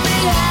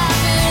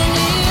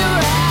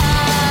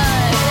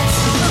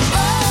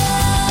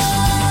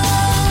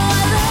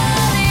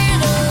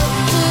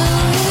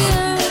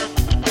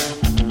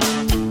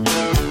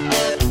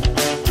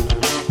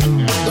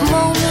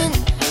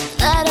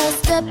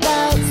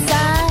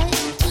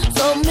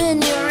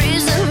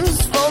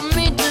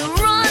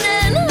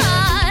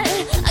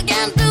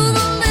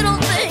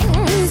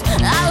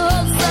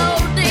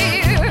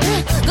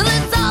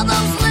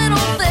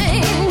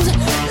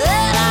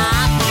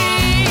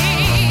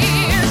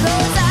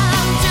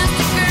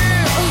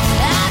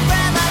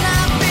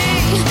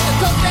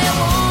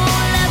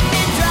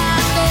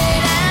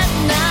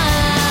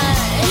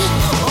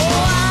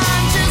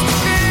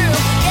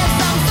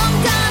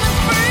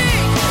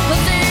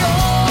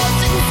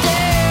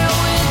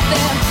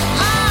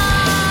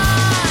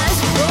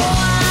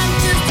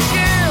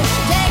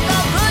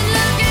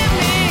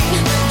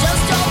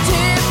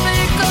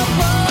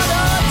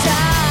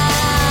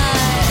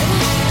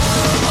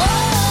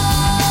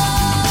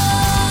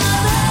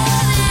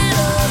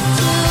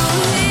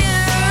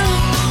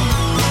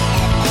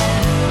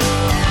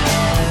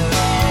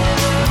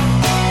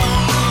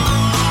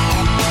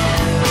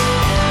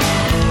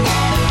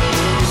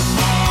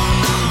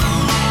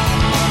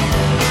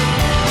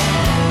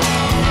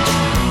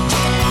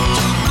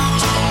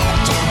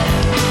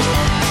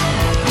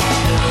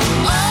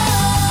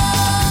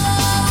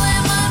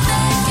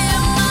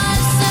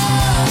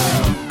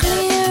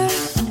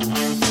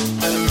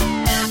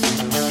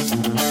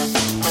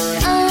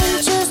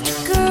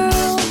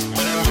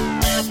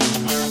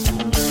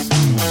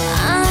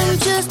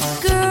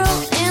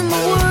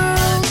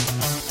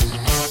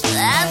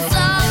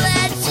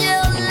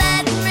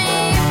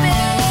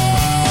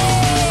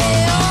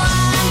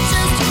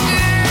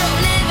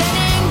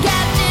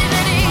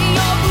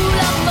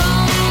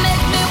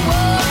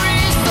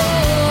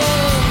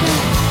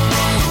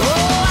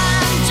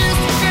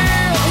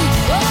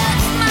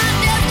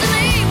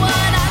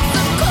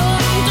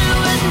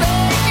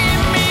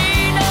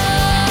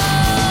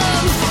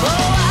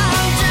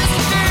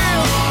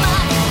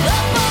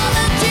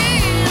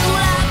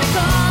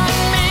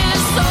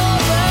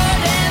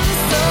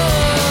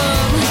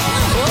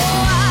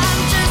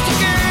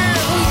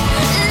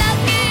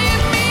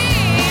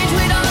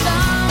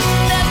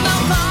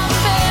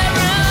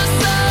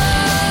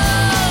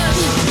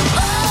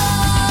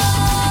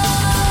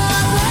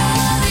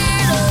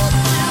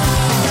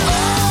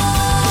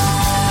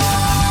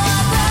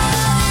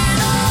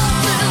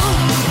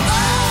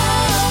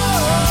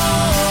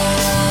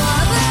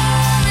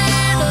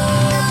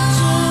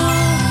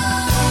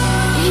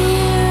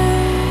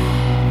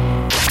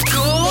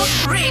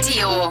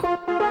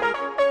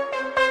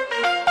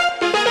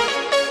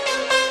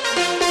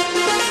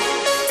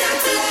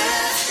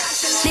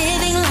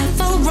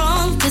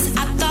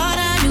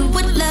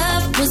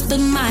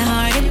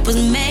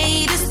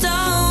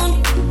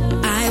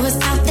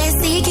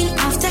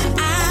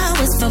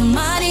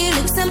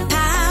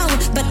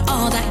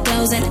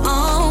wasn't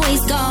always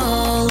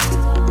gold.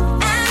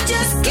 And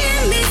just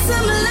give me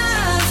some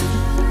love,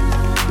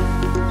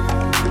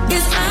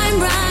 'cause I'm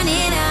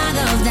running out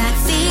of that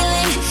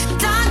feeling.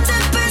 Doctor,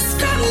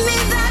 prescribe me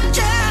that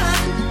drug,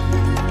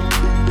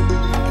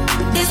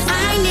 'cause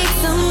I need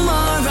some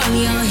more of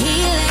your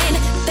healing.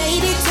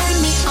 Baby, turn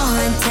me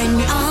on, turn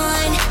me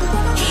on.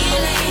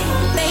 Healing.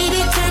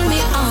 Baby, turn me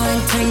on,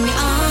 turn me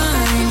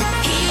on.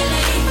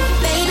 Healing.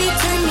 Baby,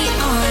 turn me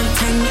on,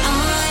 turn me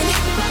on.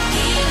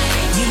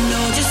 Healing. You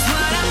know just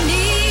what I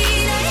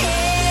need.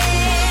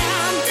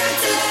 I'm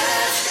Dr.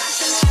 Love.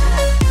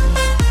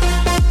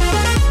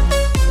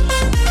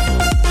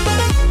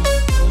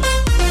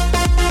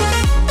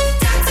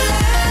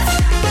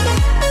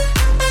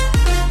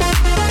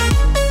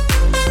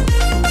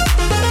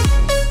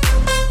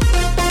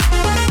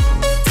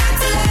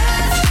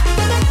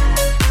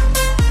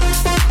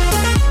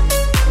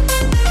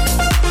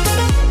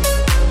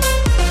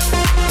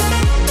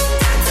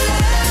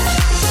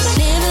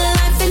 Live a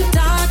life in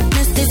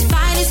darkness. This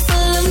fight is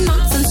full of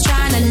nonsense.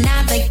 Trying to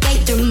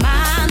navigate through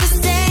my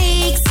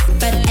mistakes.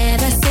 But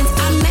ever since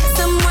I met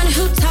someone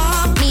who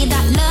taught me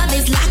that love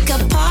is like a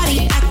party,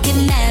 I can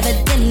never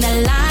dim the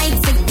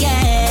lights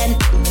again.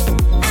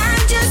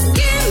 And just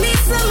give me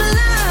some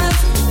love,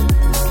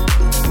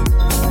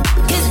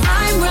 'cause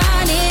I'm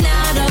running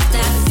out of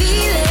that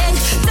feeling.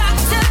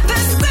 Doctor,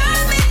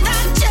 prescribe me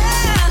that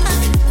drug,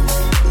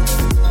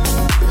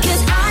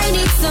 'cause I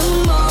need some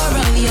more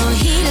of your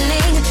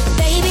healing.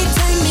 Baby,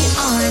 turn me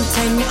on,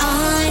 turn me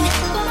on.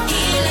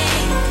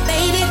 Healing.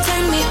 Baby,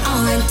 turn me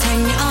on, turn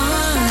me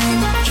on.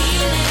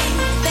 Healing.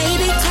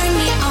 Baby, turn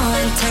me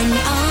on, turn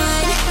me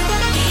on.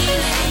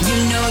 Healing. You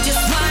know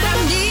just what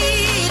I'm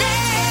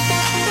needing.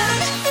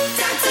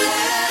 Dr.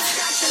 Love.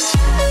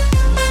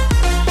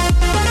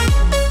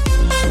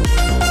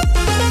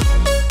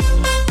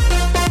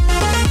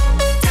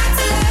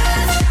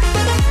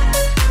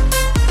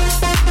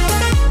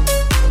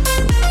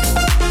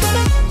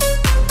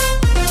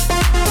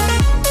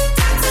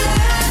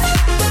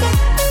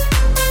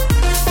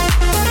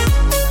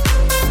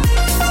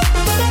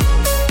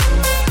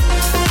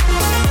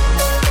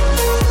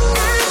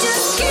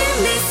 Just give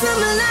me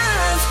some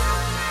love,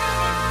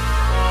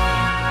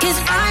 'cause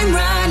I'm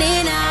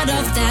running out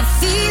of that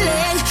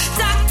feeling.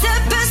 Doctor,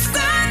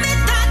 prescribe me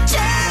that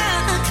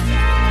drug,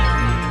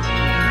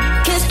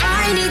 'cause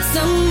I need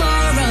some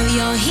more of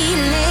your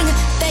healing.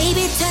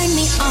 Baby, turn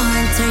me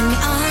on, turn me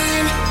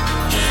on.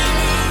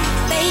 Healing.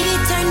 Baby,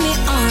 turn me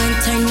on,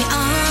 turn me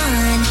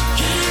on.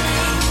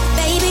 Healing.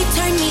 Baby,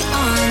 turn me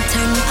on,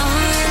 turn me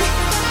on.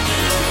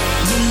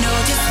 You know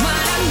just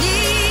what I'm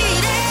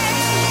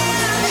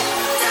needing.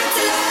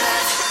 Dr.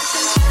 Love.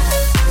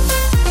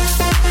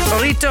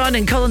 Riton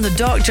and calling the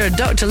doctor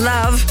Dr.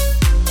 Love.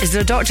 Is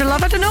there a Dr.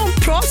 Love? I don't know.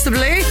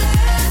 Possibly.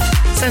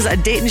 Sounds like a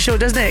dating show,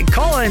 doesn't it?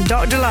 Colin,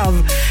 Dr.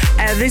 Love.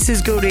 This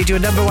is Go Radio,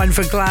 number one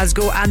for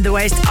Glasgow and the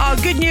West. Oh,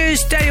 good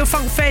news. Stereo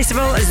Funk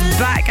Festival is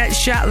back at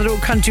Shatler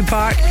Road Country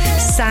Park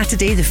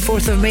Saturday, the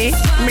 4th of May.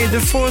 May the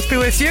 4th be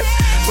with you.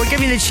 We're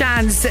giving you the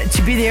chance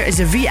to be there as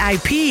a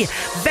VIP.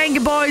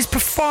 Venga Boys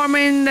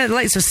performing, the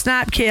likes of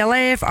Snap,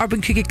 KLF,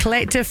 Urban Cookie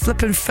Collective,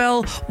 Flip and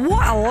Phil.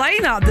 What a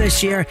lineup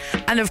this year.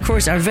 And of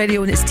course, our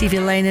video and Stevie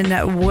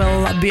Lennon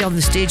will be on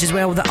the stage as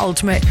well with the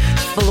ultimate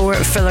floor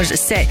fillers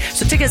set.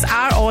 So tickets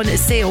are on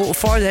sale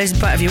for this,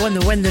 but if you want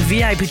to win the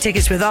VIP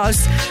tickets with us,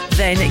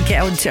 then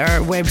get onto our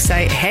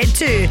website. Head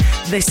to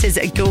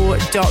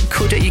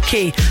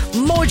thisisgo.co.uk.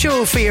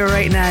 Mojo for you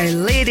right now.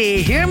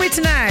 Lady, hear me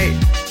tonight.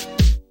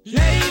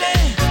 Lady,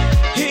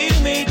 hear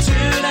me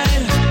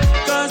tonight,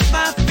 'cause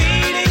my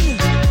feeling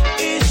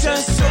is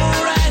just so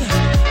right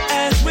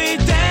as we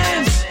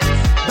dance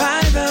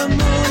by the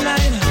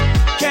moonlight.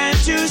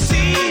 Can't you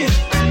see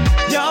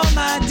you're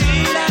my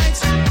delight?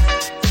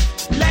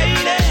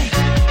 Lady,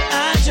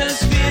 I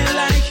just feel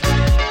like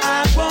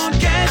I won't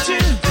get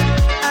you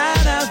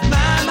out of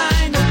my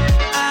mind.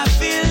 I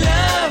feel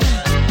love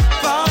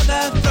for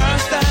the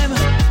first time,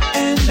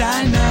 and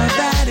I know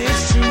that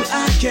it's true. I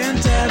can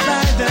tell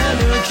by the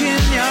look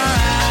in your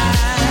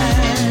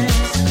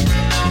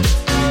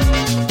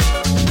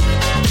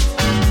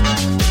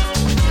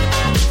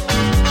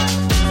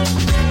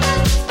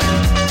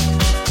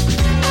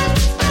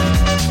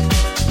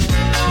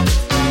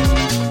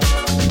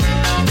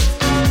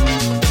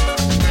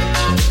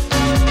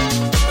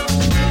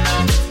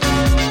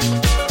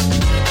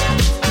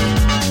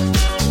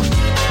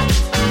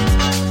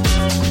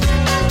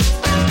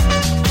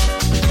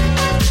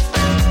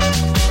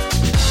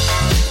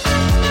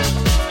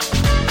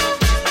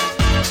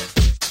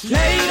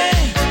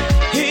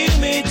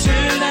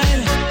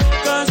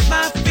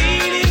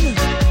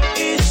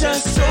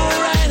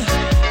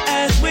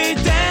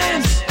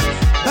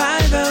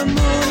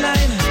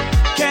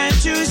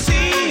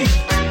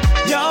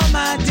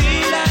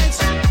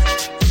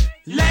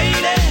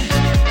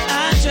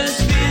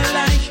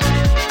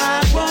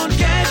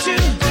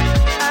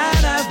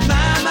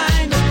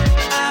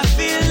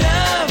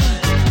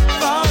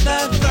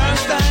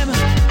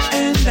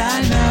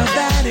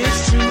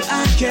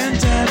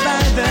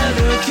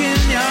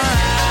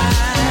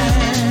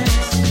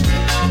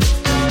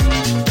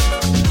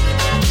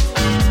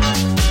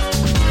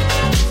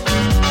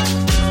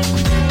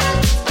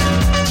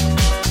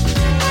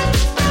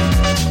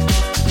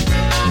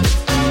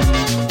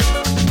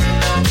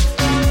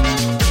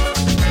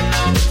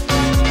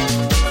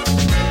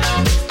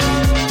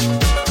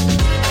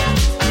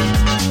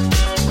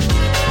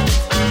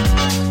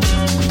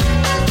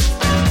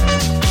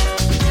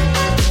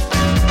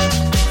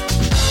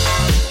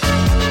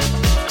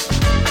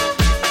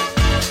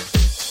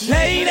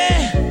Lady,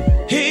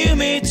 hear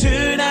me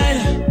tonight,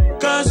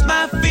 'cause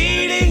my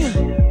feeling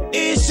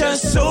is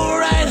just so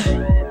right.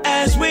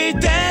 As we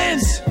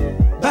dance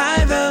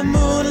by the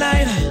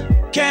moonlight,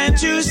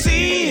 can't you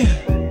see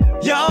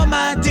you're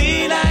my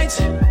delight?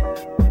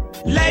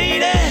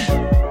 Lady,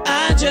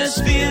 I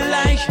just feel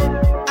like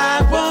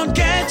I won't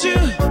get you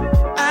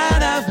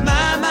out of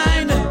my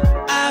mind.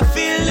 I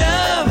feel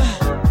love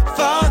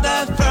for the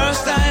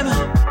first time,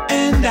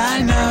 and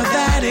I know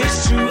that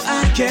it's true. I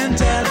can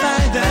tell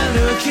by the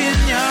look in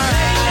your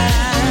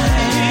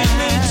eyes. Give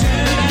me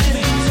tonight,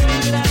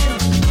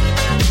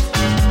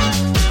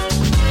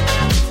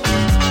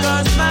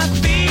 'cause my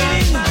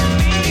feeling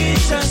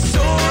is just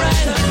so right.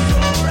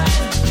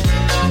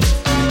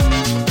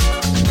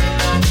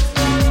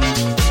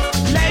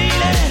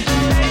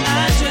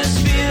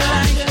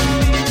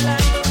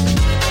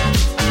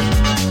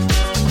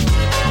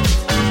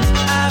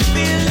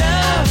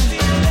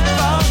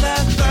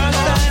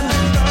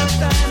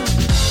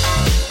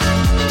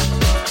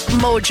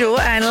 Mojo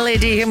and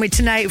Lady Hear Me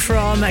Tonight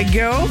from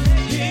Go.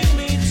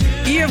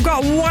 You've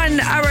got 1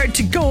 hour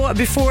to go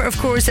before, of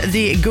course,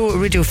 the Go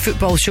Radio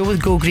Football Show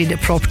with Go Green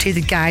Property.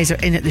 The guys are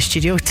in at the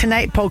studio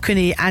tonight. Paul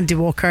Cooney, Andy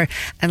Walker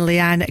and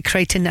Leanne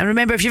Crichton. And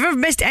remember, if you've ever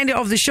missed any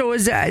of the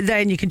shows,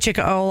 then you can check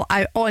it all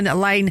out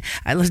online,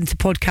 listen to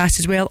podcasts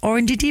as well, or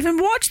indeed even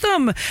watch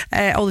them.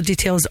 All the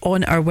details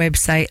on our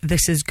website,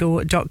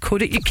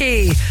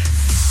 thisisgo.co.uk.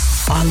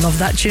 Oh, I love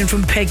that tune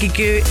from Peggy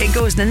Goo. It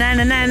goes na na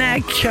na na na.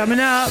 Coming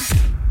up.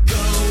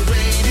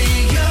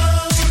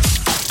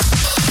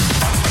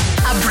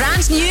 A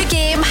brand new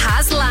game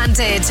has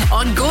landed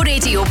on Go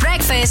Radio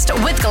Breakfast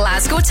with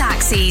Glasgow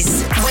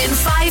Taxis. Win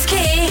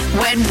 5k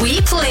when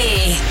we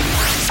play.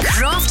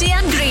 Crofty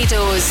and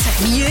Grado's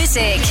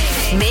music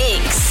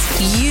makes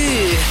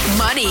you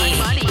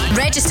money.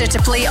 Register to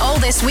play all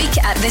this week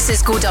at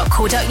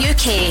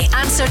thisisgo.co.uk.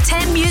 Answer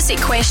 10 music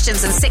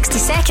questions in 60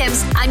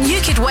 seconds and you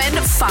could win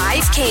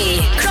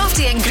 5k.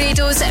 Crofty and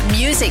Grado's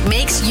music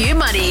makes you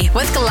money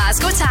with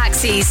Glasgow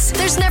Taxis.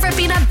 There's never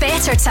been a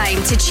better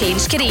time to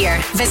change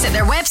career. Visit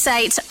their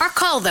website or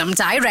call them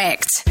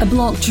direct. A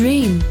blocked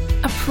drain?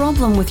 A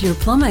problem with your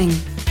plumbing?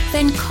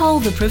 Then call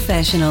the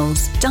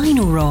professionals.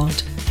 Dino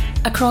Rod.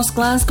 Across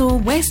Glasgow,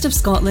 west of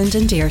Scotland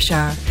and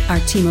Ayrshire, our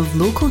team of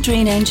local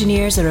drain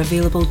engineers are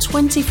available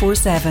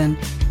 24/7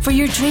 for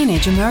your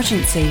drainage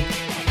emergency.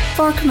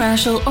 For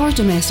commercial or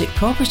domestic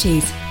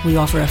properties, we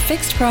offer a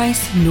fixed price,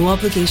 no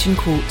obligation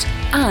quote,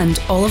 and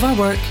all of our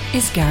work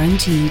is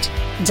guaranteed.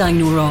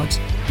 Dino Rod.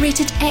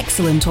 Rated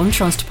excellent on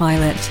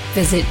Trustpilot.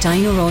 Visit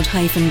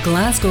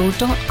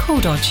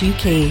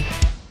dinorod-glasgow.co.uk.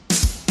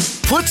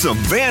 Put some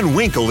Van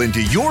Winkle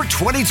into your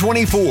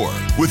 2024.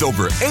 With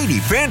over 80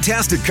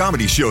 fantastic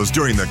comedy shows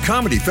during the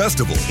Comedy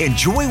Festival,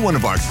 enjoy one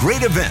of our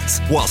great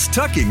events whilst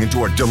tucking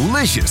into our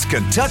delicious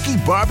Kentucky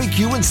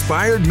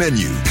barbecue-inspired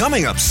menu.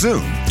 Coming up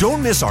soon,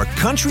 don't miss our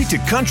Country to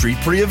Country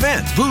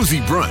pre-event, Boozy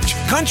Brunch,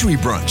 Country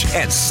Brunch,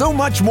 and so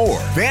much more.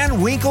 Van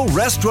Winkle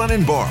Restaurant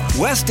and Bar,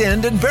 West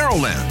End and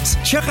Barrowlands.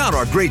 Check out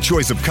our great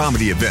choice of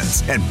comedy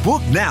events and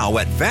book now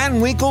at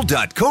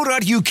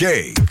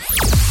vanwinkle.co.uk.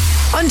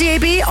 On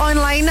DAB,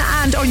 online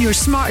and on your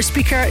smart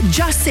speaker,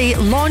 just say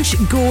Launch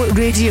Go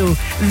Radio.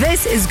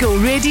 This is Go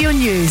Radio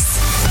News.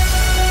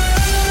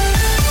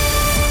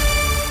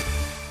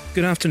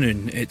 Good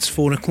afternoon, it's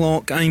 4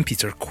 o'clock. I'm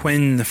Peter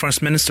Quinn. The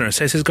First Minister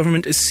says his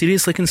government is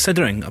seriously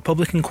considering a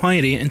public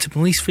inquiry into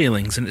police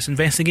failings in its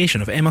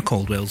investigation of Emma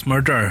Caldwell's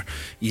murder.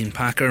 Ian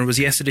Packer was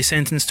yesterday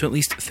sentenced to at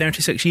least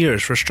 36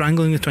 years for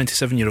strangling the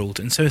 27-year-old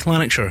in South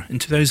Lanarkshire in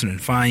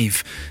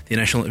 2005. The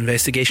initial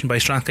investigation by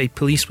Strathclyde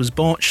Police was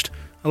botched,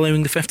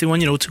 allowing the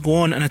 51-year-old to go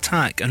on and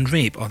attack and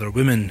rape other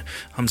women.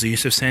 Hamza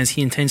Youssef says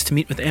he intends to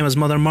meet with Emma's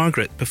mother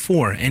Margaret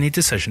before any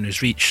decision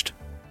is reached.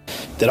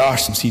 There are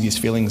some serious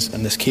failings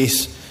in this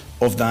case.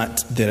 Of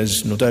that, there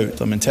is no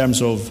doubt. In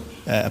terms of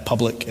a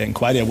public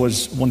inquiry, I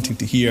was wanting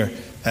to hear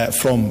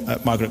from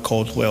Margaret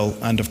Caldwell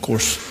and, of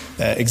course,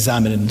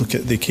 examine and look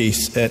at the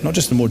case, not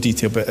just in more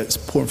detail, but it's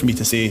important for me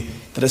to say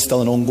there is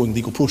still an ongoing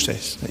legal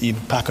process. Ian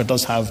Packer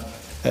does have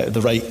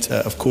the right,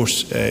 of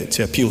course,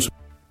 to appeal.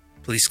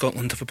 Police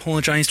Scotland have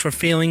apologised for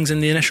failings in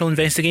the initial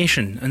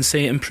investigation and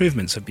say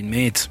improvements have been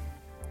made.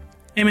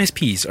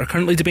 MSPs are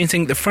currently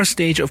debating the first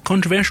stage of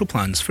controversial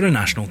plans for a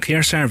national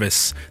care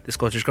service. The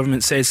Scottish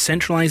Government says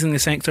centralising the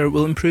sector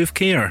will improve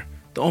care.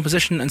 The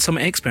opposition and some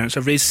experts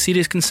have raised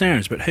serious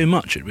concerns about how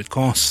much it would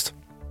cost.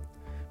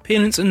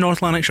 Parents in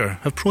North Lanarkshire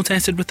have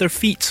protested with their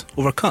feet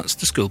over cuts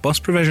to school bus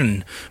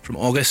provision. From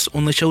August,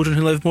 only children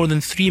who live more than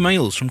 3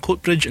 miles from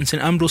Coatbridge and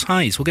St Ambrose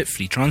Highs will get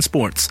free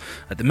transport.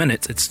 At the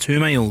minute, it's 2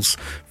 miles.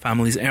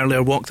 Families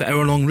earlier walked the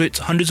hour-long route.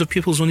 Hundreds of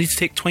pupils will need to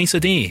take twice a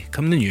day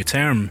come the new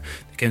term.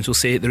 The council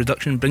say the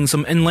reduction brings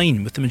them in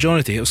line with the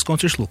majority of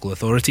Scottish local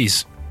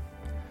authorities.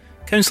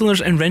 Councillors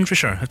in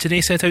Renfrewshire have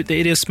today set out the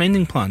area's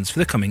spending plans for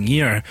the coming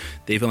year.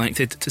 They've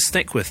elected to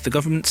stick with the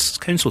government's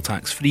council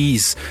tax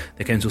freeze.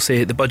 The council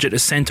say the budget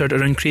is centred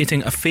around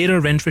creating a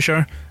fairer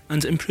Renfrewshire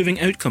and improving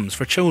outcomes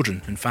for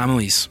children and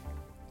families.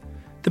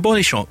 The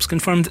Body Shop's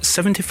confirmed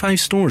 75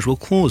 stores will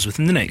close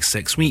within the next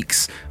 6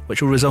 weeks,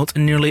 which will result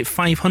in nearly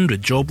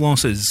 500 job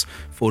losses.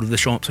 4 of the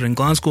shops are in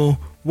Glasgow,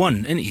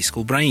 1 in East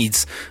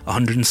Kilbrides.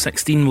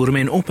 116 will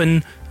remain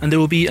open, and there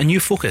will be a new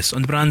focus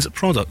on the brand's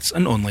products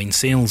and online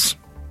sales.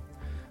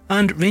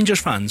 And Rangers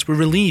fans were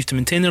relieved to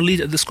maintain their lead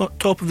at the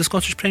top of the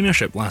Scottish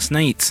Premiership last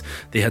night.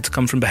 They had to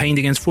come from behind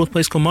against 4th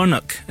place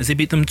Kilmarnock as they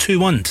beat them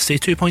 2-1 to stay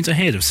 2 points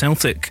ahead of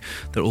Celtic.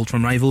 Their Old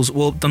Firm rivals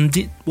waltzed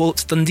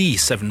Dundee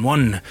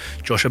 7-1.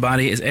 Joshua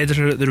Barry is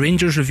editor at the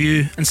Rangers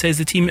Review and says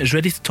the team is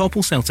ready to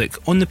topple Celtic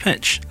on the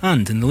pitch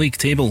and in the league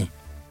table.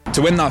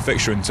 To win that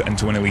fixture and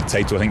to win a league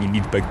title, I think you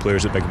need big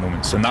players at big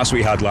moments, and that's what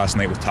we had last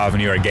night with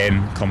Tavernier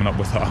again coming up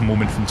with a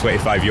moment from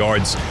 25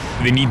 yards.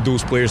 They need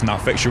those players in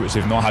that fixture, which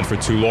they've not had for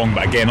too long,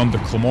 but again under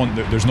Clement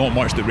there's not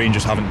much that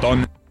Rangers haven't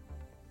done.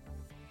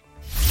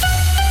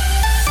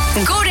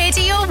 Go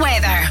Radio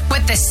weather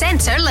with the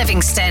Centre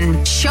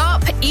Livingston.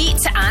 Shop, eat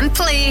and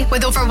play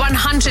with over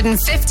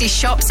 150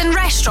 shops and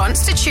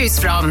restaurants to choose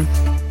from.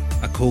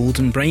 A cold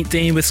and bright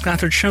day with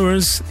scattered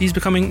showers, these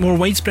becoming more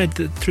widespread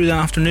through the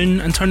afternoon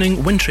and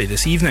turning wintry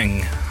this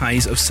evening.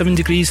 Highs of 7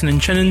 degrees in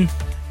Inchinnan,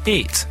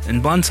 8 in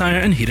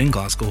Blantyre and here in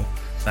Glasgow.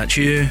 That's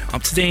you,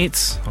 up to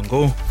date on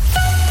Go.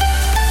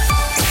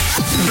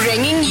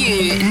 Bringing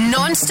you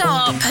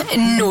non-stop,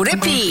 no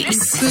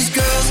repeats. Cause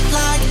girls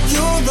like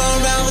you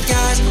run around with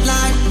guys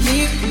like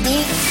me.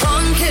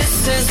 One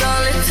kiss is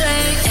all it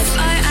takes.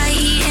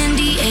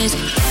 FIENDS.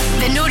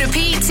 The no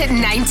repeat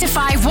 9 to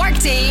 5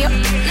 workday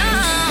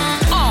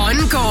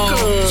on Go.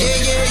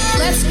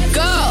 Let's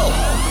go.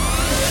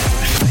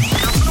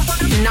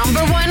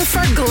 Number 1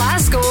 for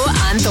Glasgow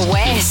and the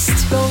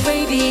West. Go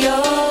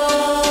Radio.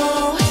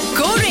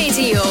 Go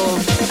Radio.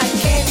 I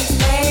can't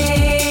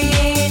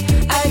explain.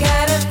 I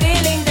got a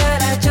feeling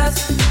that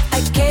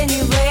I can't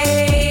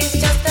erase.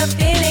 Just a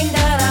feeling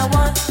that I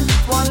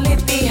won't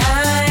leave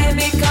behind.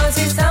 Because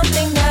it's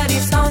something that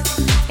is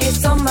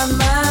on my mind.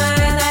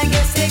 I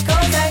guess it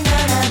goes like na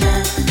na na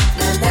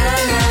na na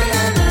na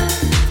na na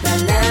na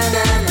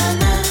na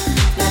na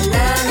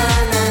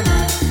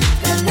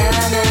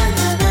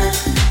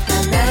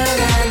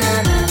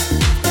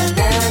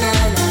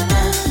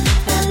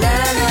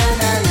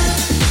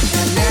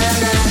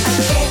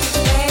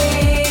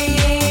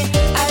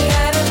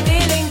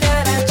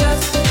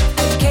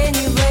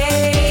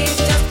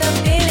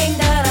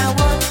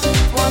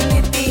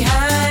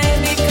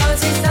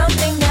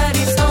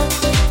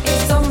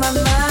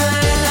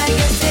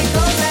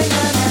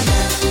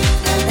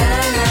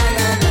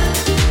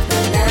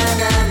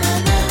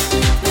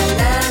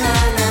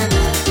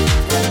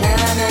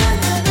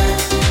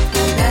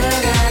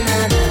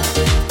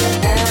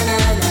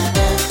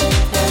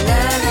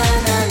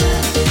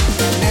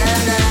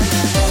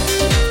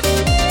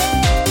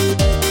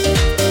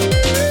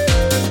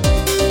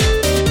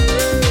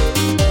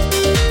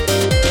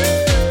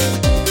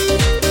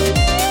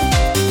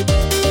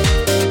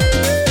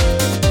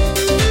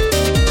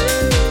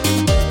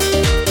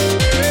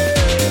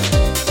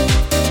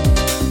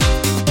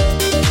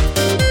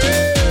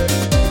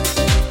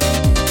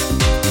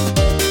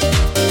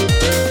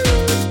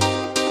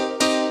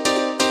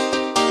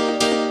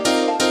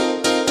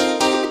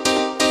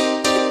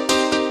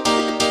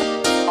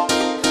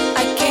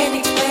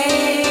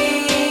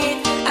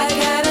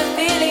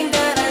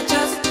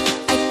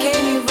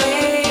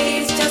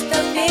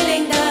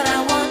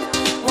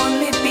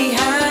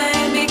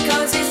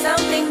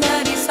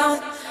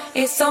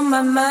It's on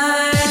my mind.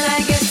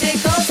 I guess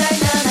it goes like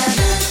na na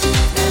na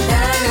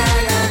na na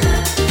na na na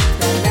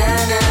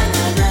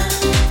na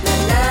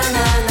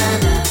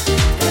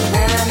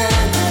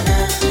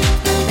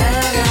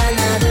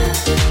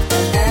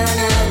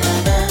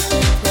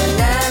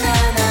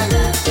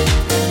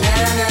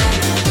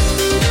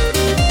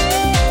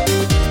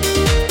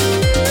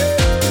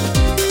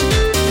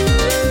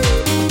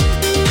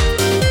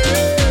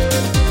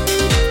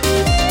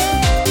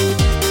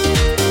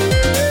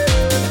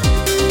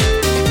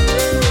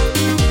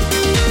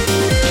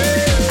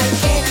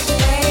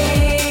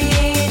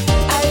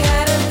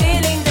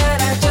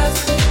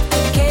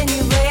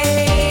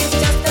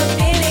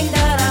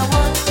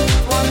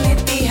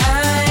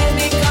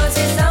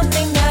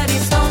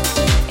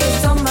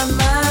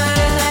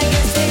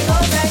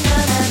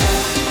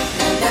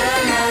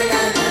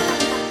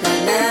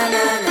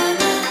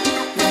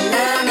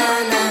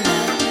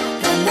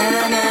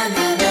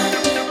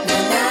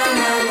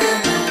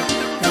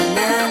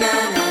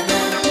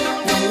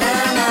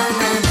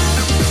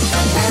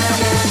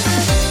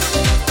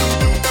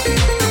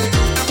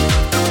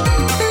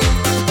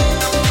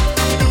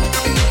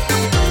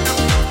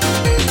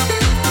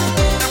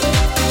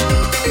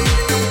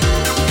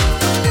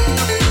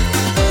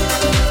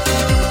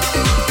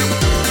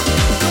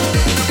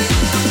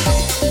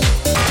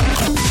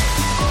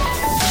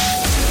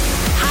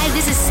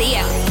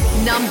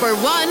Number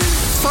 1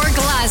 for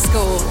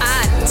Glasgow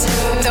and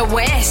the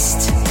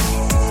West.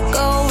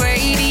 Go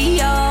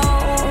Radio.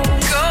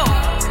 Go.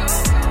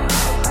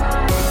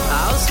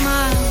 I'll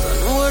smile, I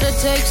know what it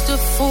takes to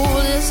fool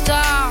this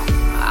town.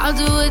 I'll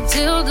do it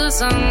till the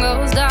sun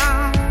goes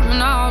down.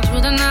 coming all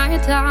through the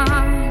night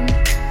time.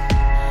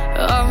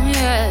 Oh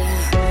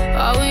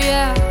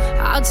yeah,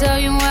 I'll tell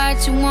you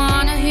what you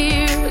wanna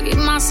hear. Keep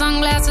my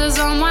sunglasses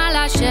on while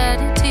I shed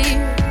a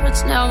tear.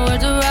 It's never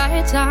the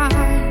right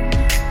time.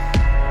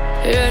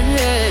 Yeah.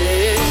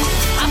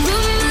 I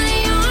put my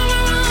arm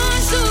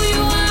around, show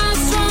you how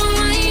strong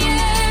I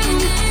am.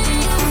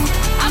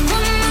 I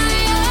put my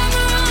arm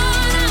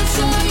around, I'll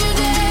show you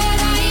that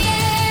I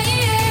am.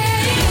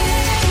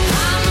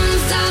 I'm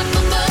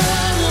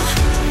unstoppable.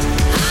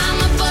 I'm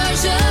a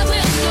Porsche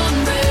with no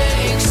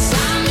brakes.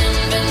 I'm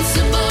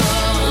invincible.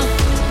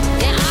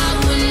 Yeah, I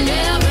win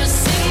every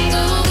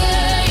single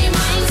game.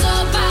 I'm so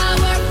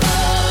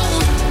powerful.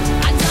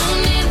 I don't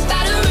need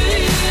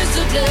batteries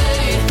to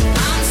play.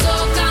 I'm so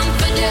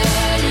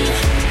confident.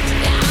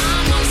 Yeah,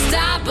 I'm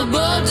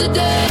unstoppable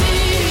today.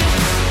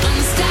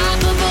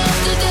 Unstoppable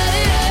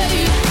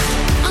today.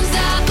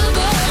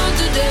 Unstoppable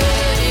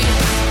today.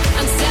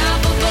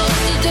 Unstoppable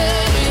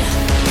today.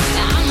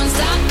 Yeah, I'm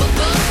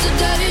unstoppable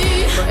today.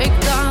 Break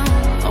down,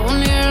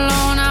 only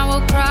alone I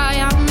will cry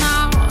out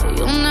now.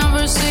 You'll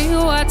never see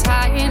what's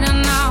hiding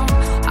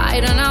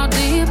out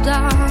deep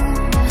down.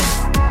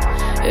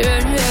 Yeah.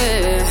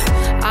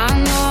 I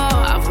know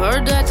I've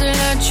heard that to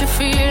let your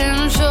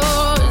feelings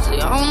show is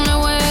the only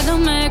way to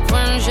make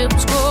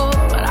friendships grow,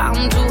 but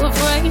I'm too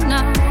afraid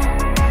now.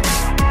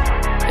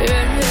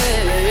 Yeah.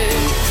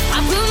 I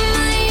put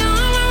my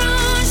arm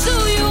around,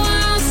 show you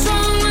how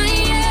strong I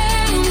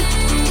am.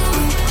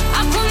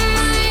 I put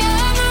my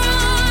arm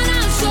around,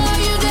 I'll show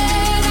you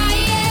that I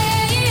am.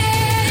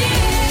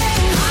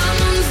 I'm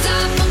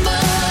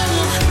unstoppable.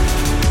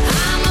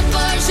 I'm a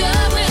Porsche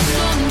with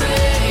no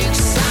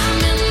brakes.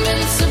 I'm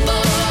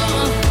invincible.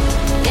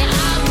 Yeah,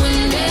 I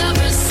win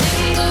every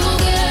single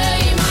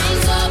game. I'm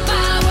so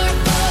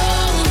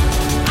powerful.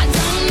 I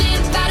don't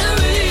need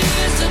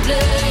batteries to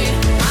play.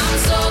 I'm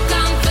so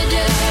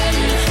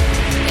confident.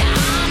 Yeah,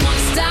 I'm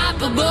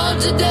unstoppable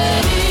today.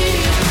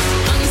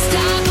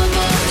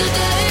 Unstoppable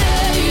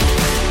today.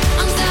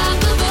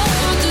 Unstoppable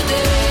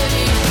today.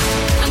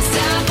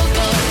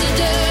 Unstoppable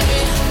today.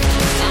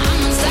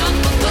 I'm unstoppable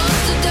today.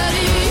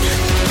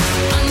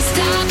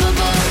 Unstoppable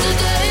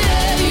today.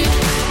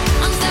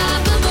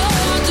 Unstoppable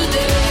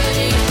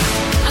today.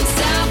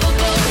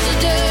 Unstoppable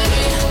today.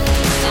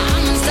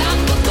 I'm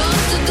unstoppable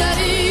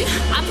today.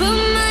 I put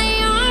my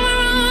arm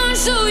around,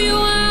 show you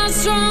how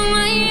strong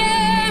I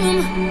am.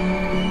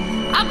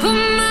 I put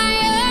my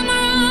arm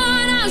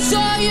around, I'll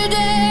show you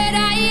that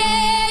I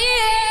am.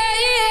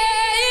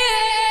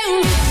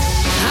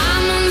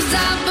 I'm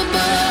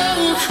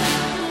unstoppable.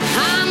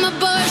 I'm a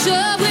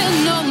Porsche with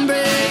no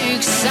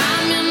brakes.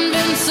 I'm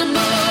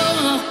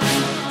invincible.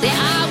 Yeah,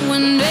 I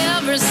win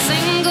every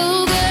single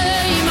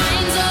game.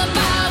 I'm so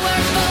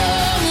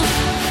powerful.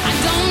 I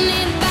don't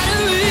need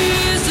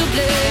batteries to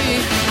play.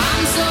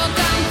 I'm so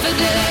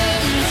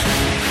confident.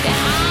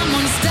 Yeah, I'm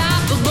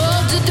unstoppable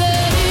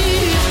today.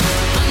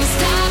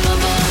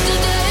 Unstoppable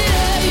today.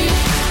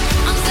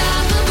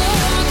 Unstoppable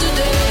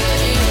today.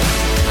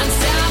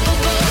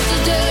 Unstoppable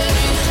today.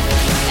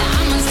 Yeah,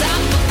 I'm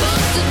unstoppable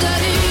today.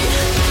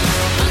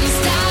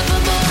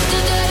 Unstoppable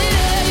today.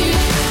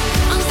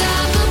 Unstoppable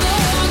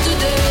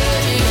today.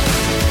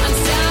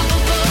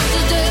 Unstoppable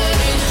today.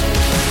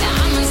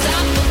 Yeah, I'm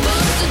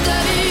unstoppable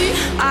today.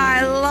 I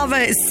love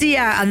it.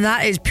 Sia, and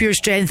that is Pure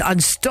Strength,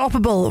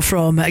 Unstoppable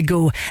from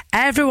Go.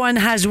 Everyone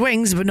has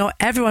wings, but not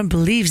everyone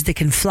believes they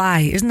can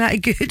fly. Isn't that a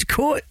good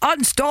quote?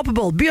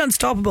 Unstoppable. Be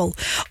unstoppable.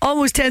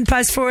 Almost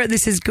 4:10.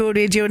 This is Go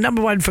Radio,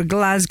 number one for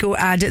Glasgow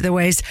and the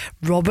West.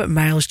 Robert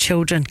Miles'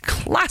 Children.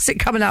 Classic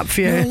coming up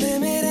for you.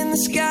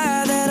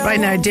 Right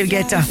now, Dave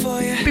Guetta.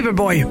 Paper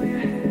Boy.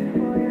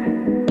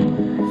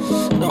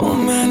 No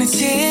many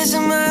tears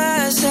in my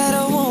eyes that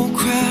I won't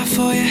cry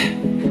for you.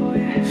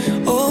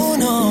 Oh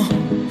no,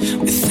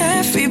 with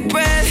every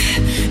breath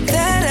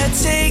that I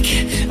take,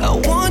 I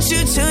want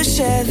you to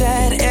share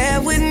that air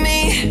with me.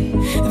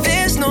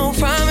 There's no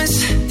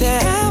promise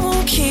that I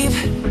won't keep.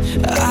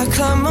 I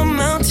climb a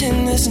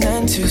mountain that's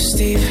none too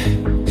steep.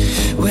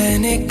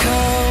 When it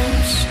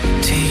comes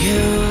to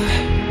you,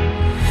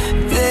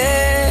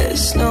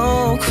 there's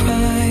no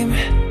crime.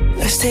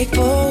 Let's take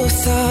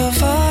both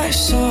of our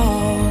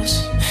souls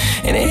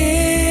and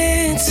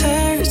intertwine.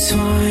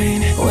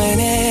 When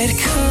it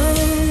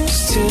comes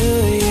to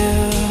you,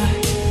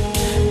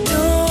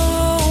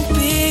 don't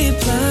be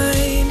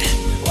blind.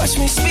 Watch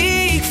me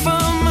speak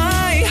from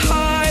my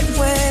heart.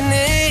 When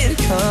it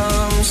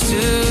comes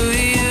to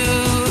you,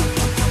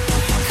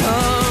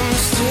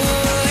 comes to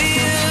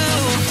you.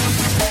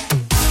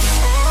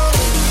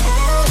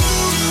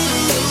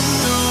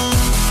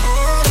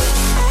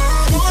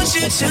 Want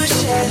you to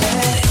share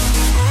that.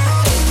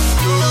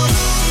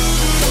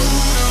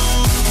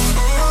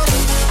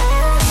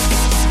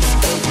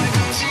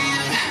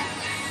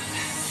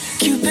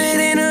 Cupid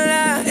in a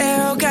lie,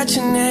 arrow got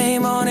your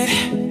name on it.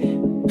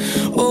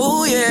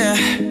 Oh yeah.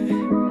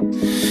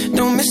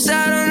 Don't miss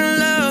out on the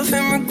love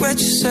and regret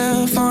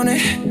yourself on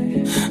it.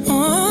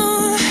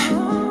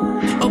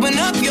 Open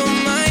up your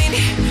mind,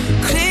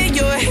 clear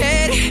your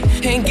head.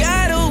 Ain't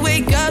gotta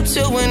wake up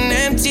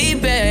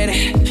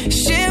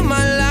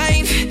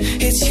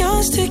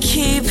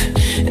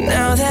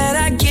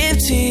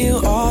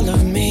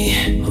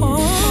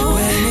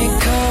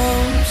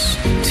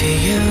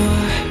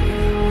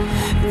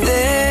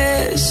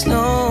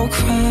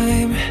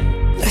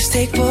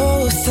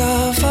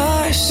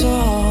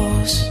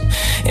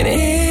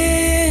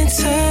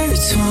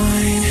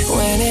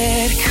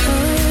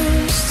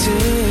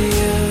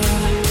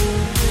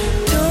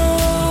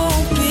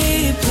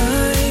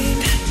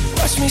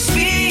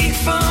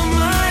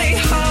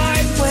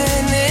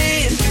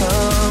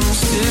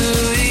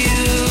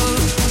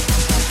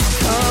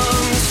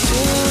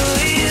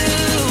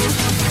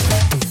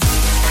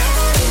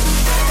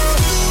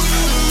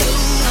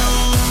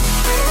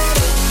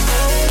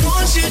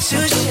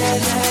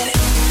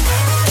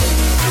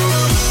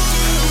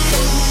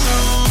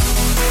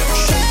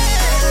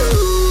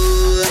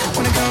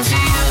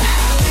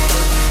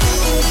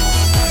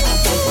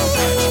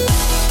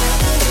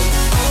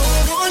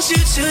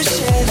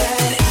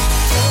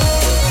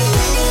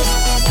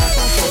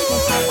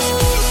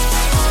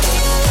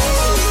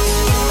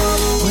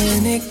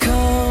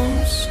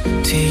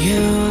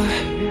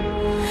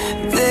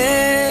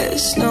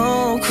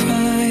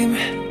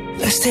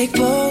take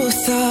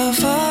both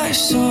of our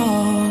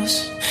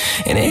souls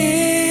and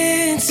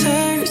intertwine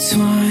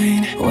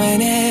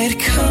when it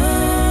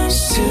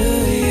comes to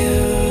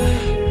you.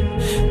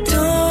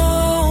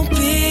 Don't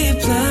be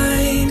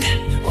blind.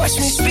 Watch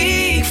me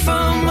speak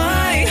from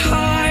my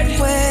heart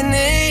when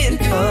it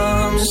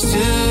comes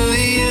to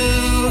you.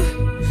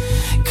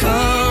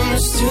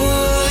 Comes to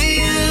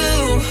you.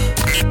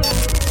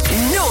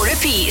 No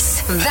repeats.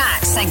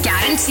 That's a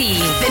guarantee.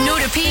 The no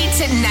repeat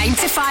 9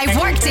 to 5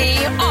 workday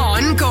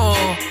on Go.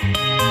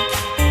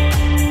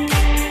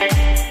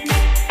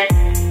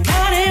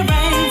 Money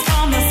rains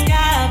from the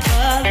sky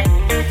above,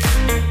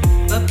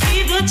 but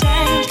people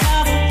change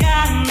 'cause of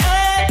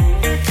kindness.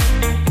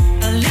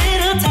 A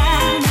little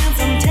time and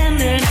some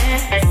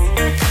tenderness.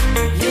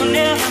 You'll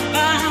never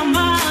find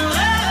my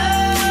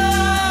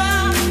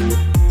love.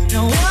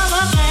 No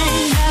other thing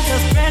that's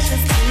as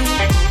precious to me.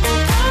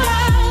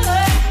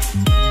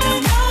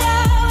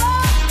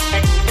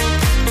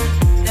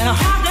 And a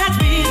heart that's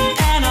beat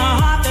and a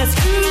heart that's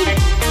true.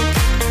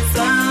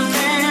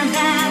 Something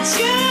that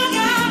you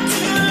got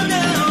to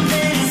know,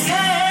 baby.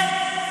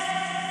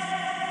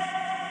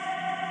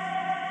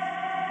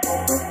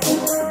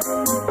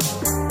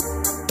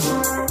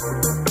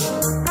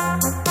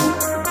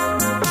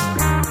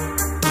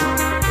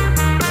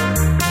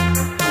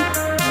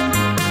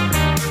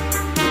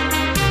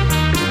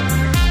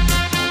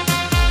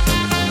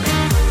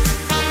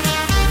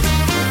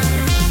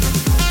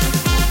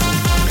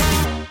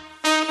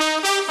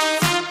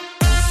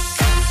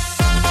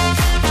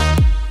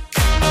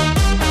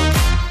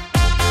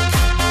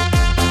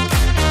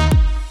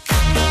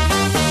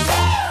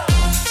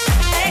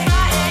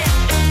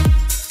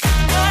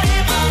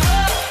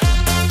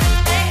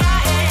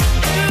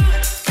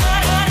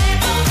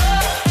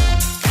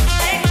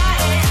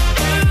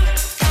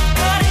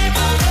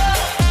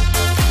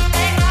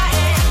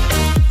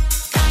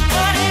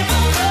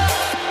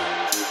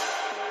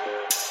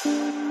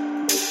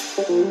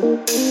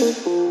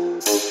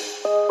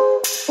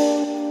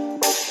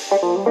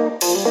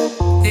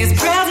 These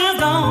presents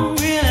don't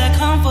really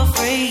come for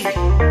free.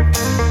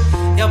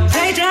 Your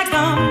paycheck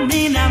don't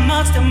mean that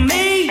much to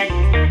me.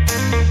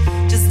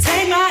 Just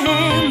take my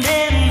hand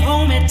and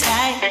hold me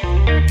tight.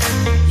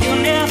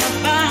 You'll never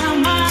find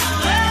my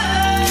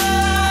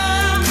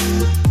love.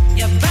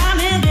 You buy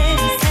me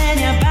this and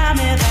you buy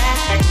me that.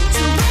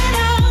 To win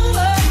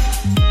over,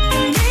 you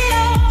need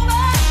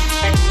over.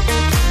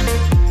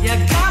 You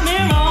got me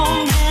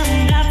wrong and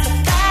that's a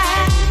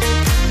fact.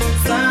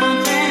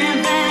 Something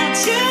that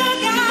you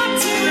got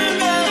to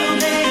know,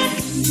 baby.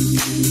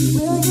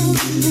 Will you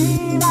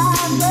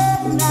realize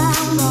when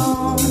I'm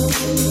gone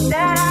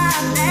that I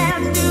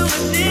dance to a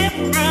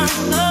different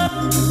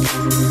love?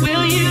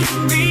 Will you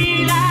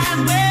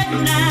realize when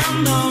I'm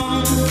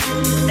gone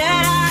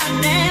that I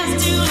dance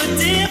to a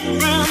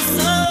different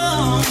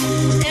song?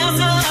 It's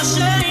a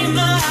shame,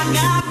 but I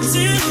got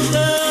to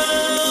love.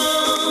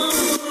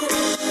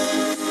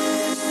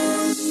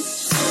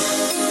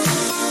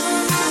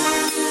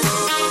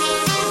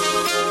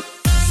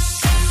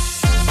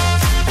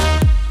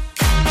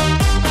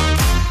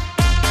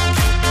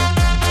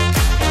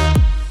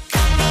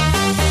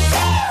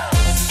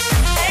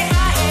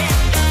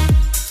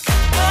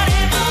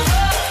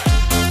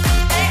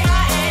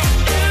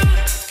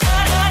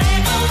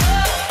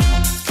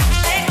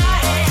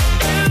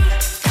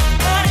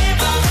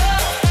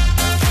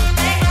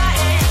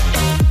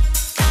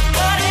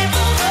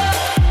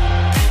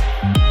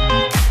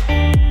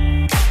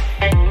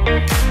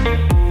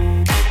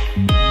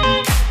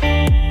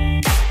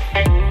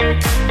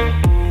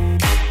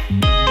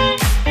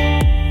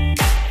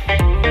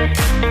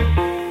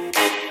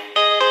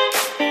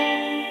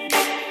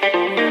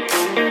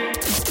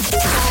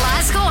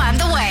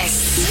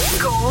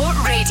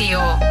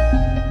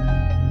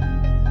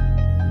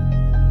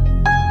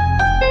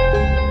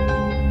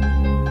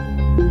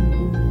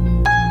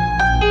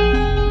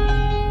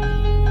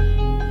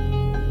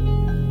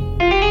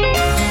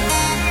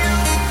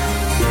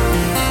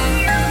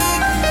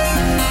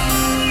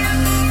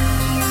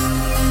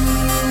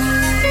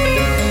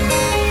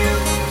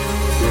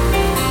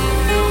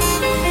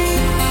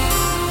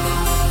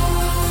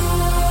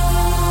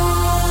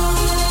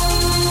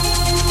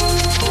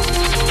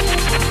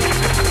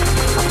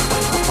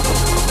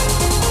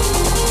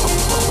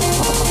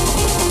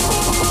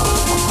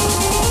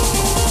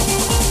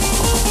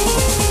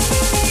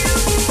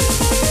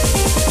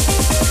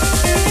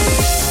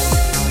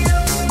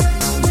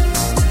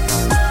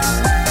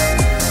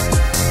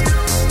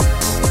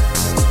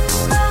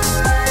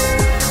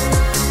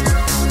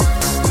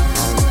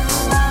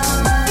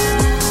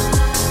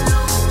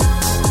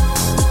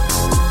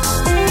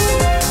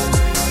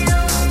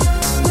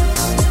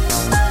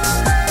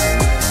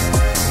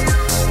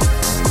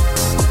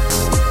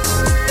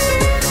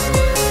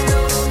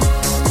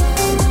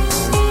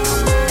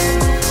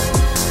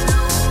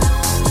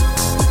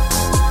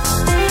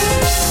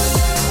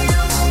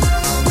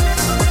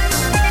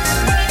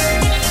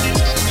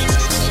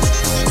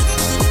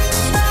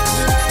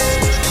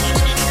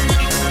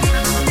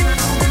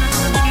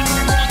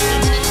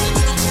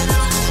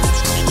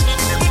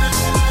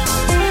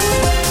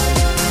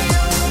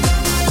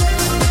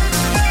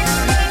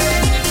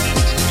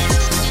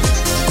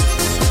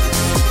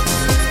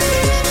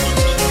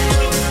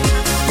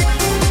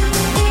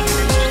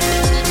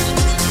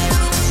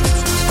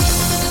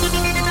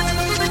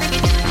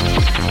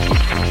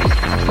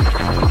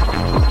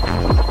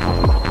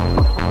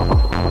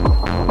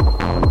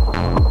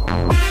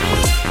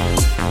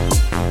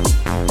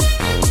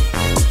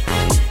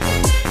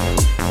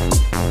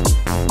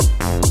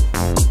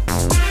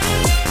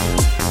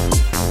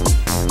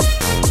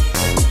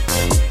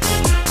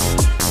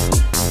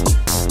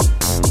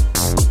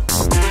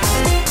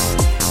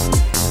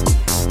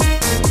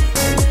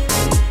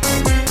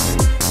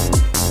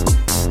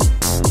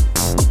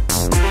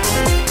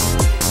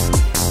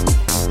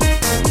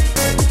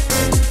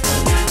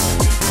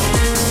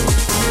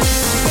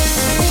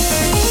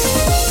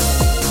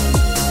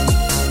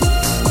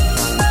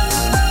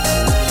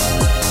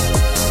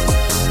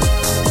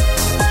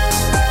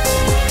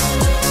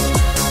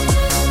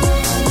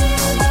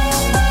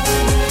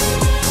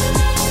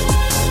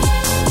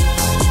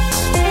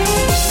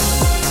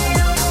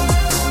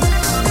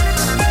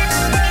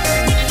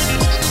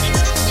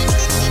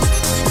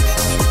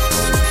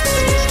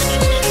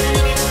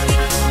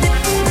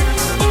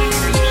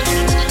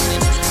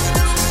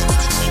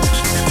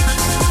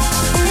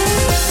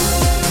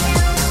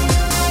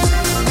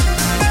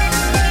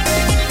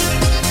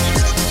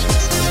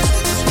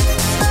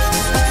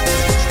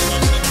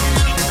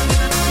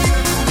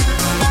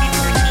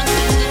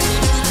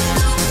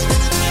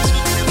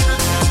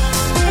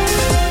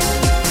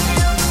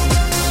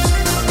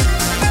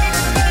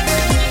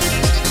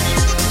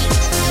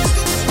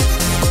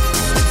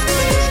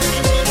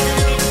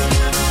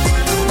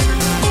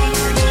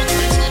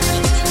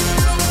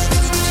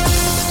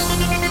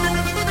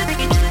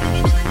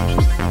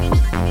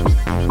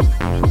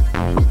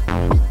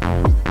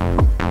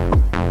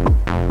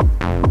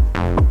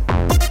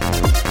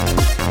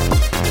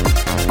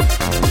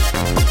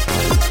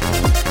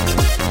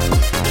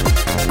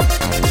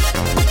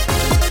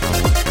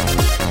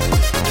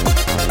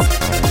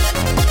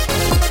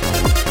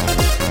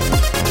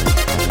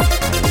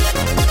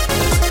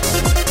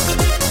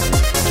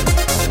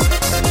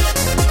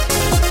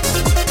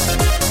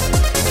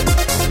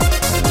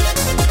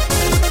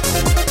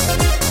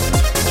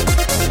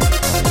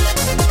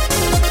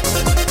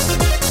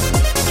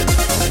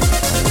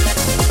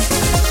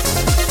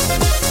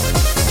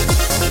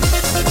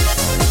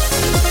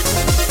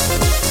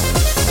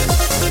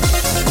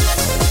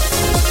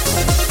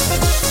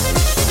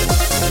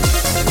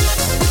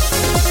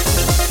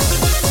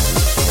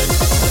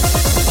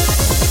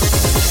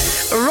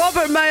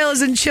 Robert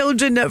Miles and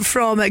Children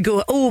from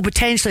Go. Oh,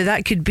 potentially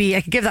that could be,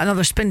 I could give that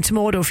another spin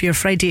tomorrow for your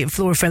Friday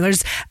floor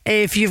fillers.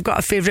 If you've got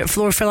a favourite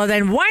floor filler,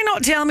 then why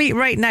not tell me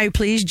right now,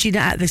 please? Gina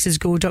at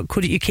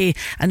thisisgo.co.uk.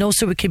 And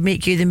also we could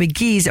make you the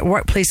McGee's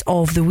Workplace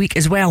of the Week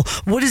as well.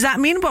 What does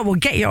that mean? Well, we'll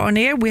get you on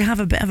air. We have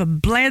a bit of a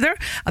blather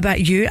about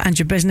you and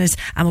your business,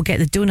 and we'll get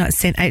the donuts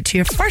sent out to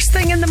you first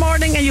thing in the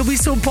morning, and you'll be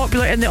so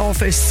popular in the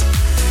office.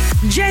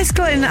 Jess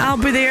Glynn, I'll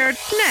be there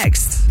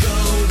next.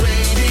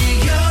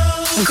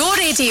 Go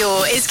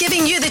Radio is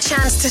giving you the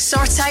chance to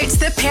sort out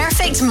the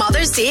perfect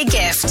Mother's Day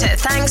gift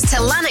thanks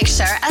to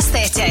Lanarkshire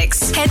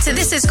Aesthetics. Head to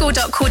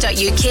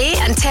thisisgo.co.uk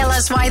and tell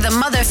us why the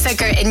mother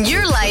figure in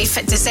your life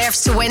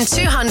deserves to win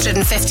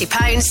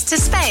 £250 to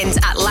spend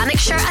at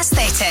Lanarkshire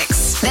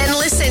Aesthetics. Then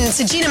listen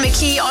to Gina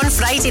McKie on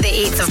Friday the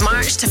 8th of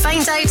March to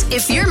find out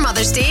if your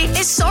Mother's Day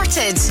is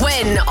sorted.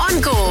 Win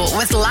on Go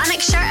with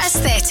Lanarkshire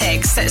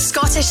Aesthetics,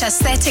 Scottish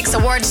Aesthetics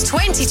Awards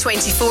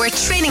 2024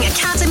 Training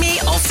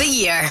Academy of the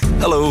Year.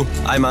 Hello,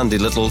 I'm Andy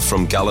Little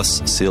from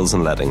Gallus Sales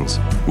and Lettings.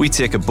 We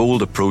take a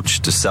bold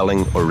approach to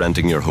selling or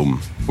renting your home.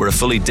 We're a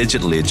fully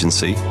digital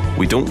agency.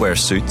 We don't wear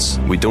suits,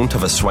 we don't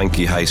have a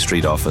swanky high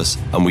street office,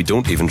 and we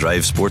don't even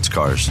drive sports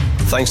cars.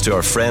 Thanks to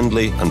our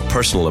friendly and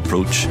personal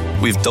approach,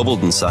 we've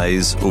doubled in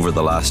size over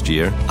the last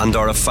year and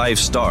are a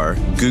 5-star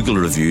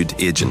Google-reviewed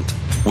agent.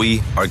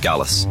 We are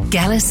Gallus.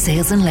 Gallus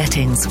Sales and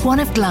Lettings, one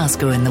of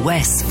Glasgow and the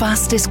West's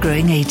fastest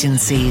growing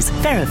agencies.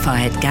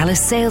 Verify at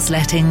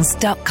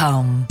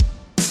gallussaleslettings.com.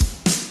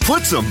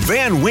 Put some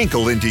Van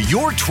Winkle into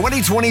your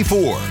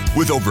 2024.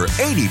 With over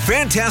 80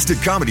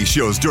 fantastic comedy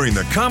shows during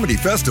the Comedy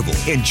Festival,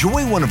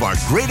 enjoy one of our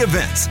great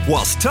events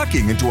whilst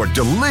tucking into our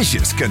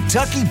delicious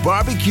Kentucky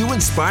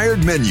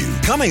barbecue-inspired menu.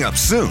 Coming up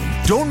soon,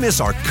 don't miss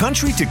our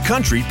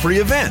country-to-country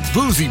pre-event,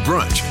 boozy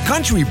brunch,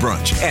 country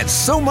brunch, and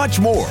so much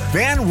more.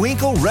 Van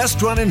Winkle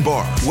Restaurant and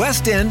Bar,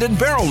 West End and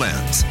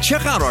Barrowlands.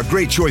 Check out our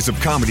great choice of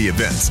comedy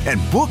events and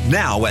book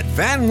now at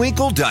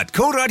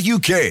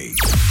vanwinkle.co.uk.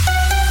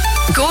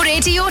 Go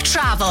Radio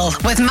Travel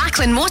with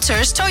Macklin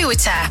Motors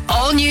Toyota.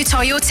 All new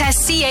Toyota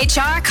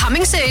CHR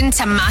coming soon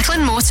to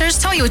Macklin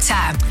Motors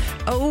Toyota.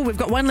 Oh, we've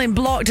got one lane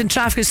blocked and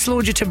traffic is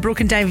slow due to a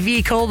broken down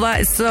vehicle.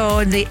 That's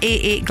on the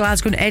A8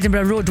 Glasgow and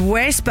Edinburgh Road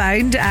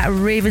westbound at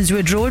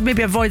Ravenswood Road.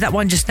 Maybe avoid that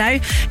one just now.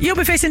 You'll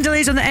be facing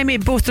delays on the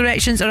M8 both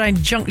directions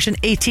around Junction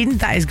 18.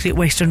 That is Great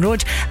Western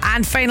Road.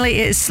 And finally,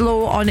 it's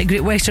slow on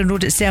Great Western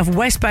Road itself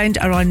westbound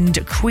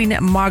around Queen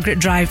Margaret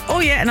Drive. Oh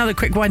yeah, another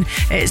quick one.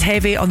 It's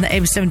heavy on the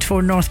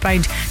M74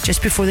 northbound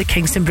just before the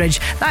Kingston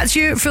Bridge. That's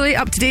you fully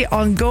up to date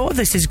on Go.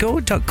 This is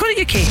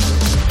go.co.uk.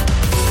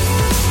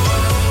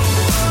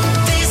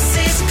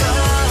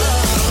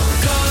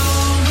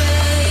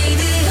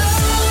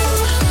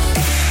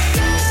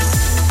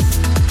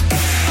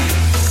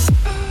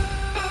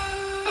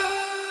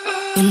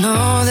 You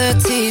know the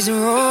tears are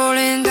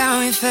rolling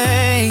down your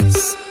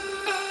face,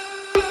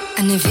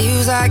 and it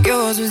feels like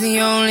yours was the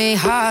only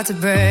heart to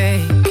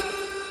break.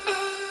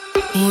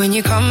 When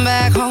you come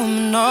back home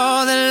and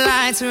all the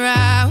lights are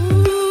out,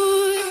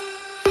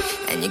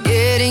 and you're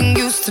getting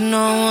used to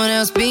no one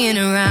else being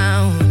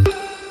around.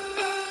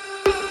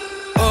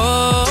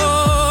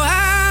 Oh,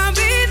 I'll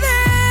be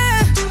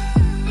there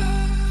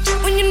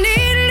when you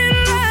need a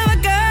little love. I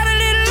got a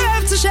little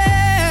love to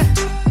share.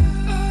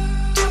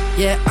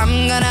 Yeah,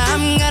 I'm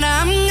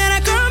gonna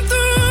come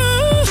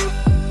through.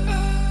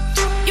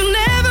 You'll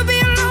never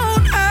be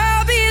alone.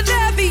 I'll be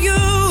there for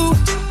you.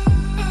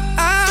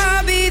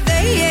 I'll be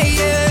there, yeah,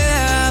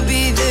 yeah. I'll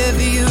be there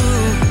for you.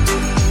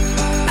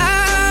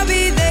 I'll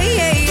be there,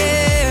 yeah,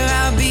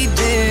 yeah. I'll be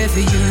there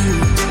for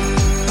you.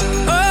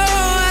 Oh,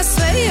 I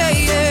swear, yeah,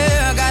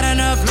 yeah. I got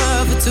enough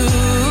love for two.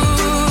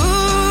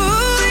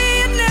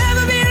 You'll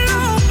never be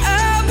alone.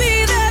 I'll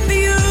be there for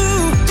you.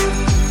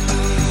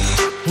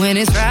 When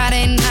it's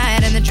Friday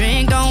night and the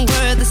drink don't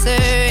work the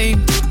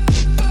same,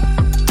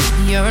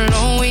 you're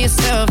alone with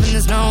yourself and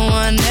there's no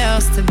one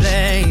else to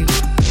blame.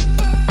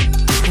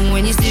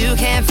 When you still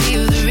can't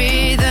feel the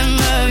rhythm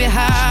of your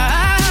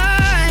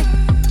heart,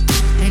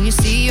 and you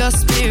see your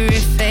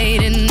spirit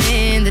fading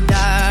in the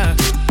dark.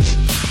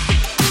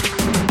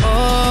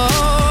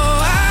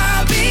 Oh,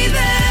 I'll be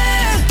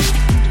there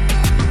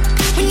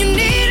when you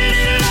need a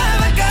little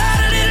love. I got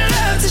a little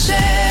love to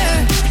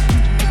share.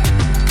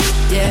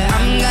 Yeah,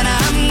 I'm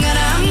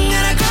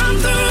gonna come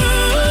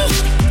through.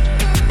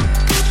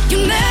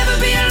 You'll never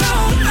be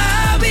alone.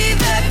 I'll be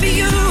there for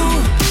you.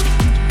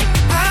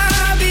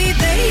 I'll be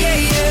there, yeah,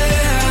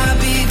 yeah. I'll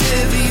be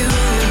there for you.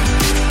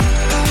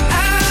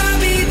 I'll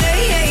be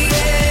there, yeah,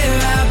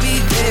 yeah. I'll be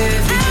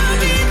there for you. I'll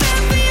be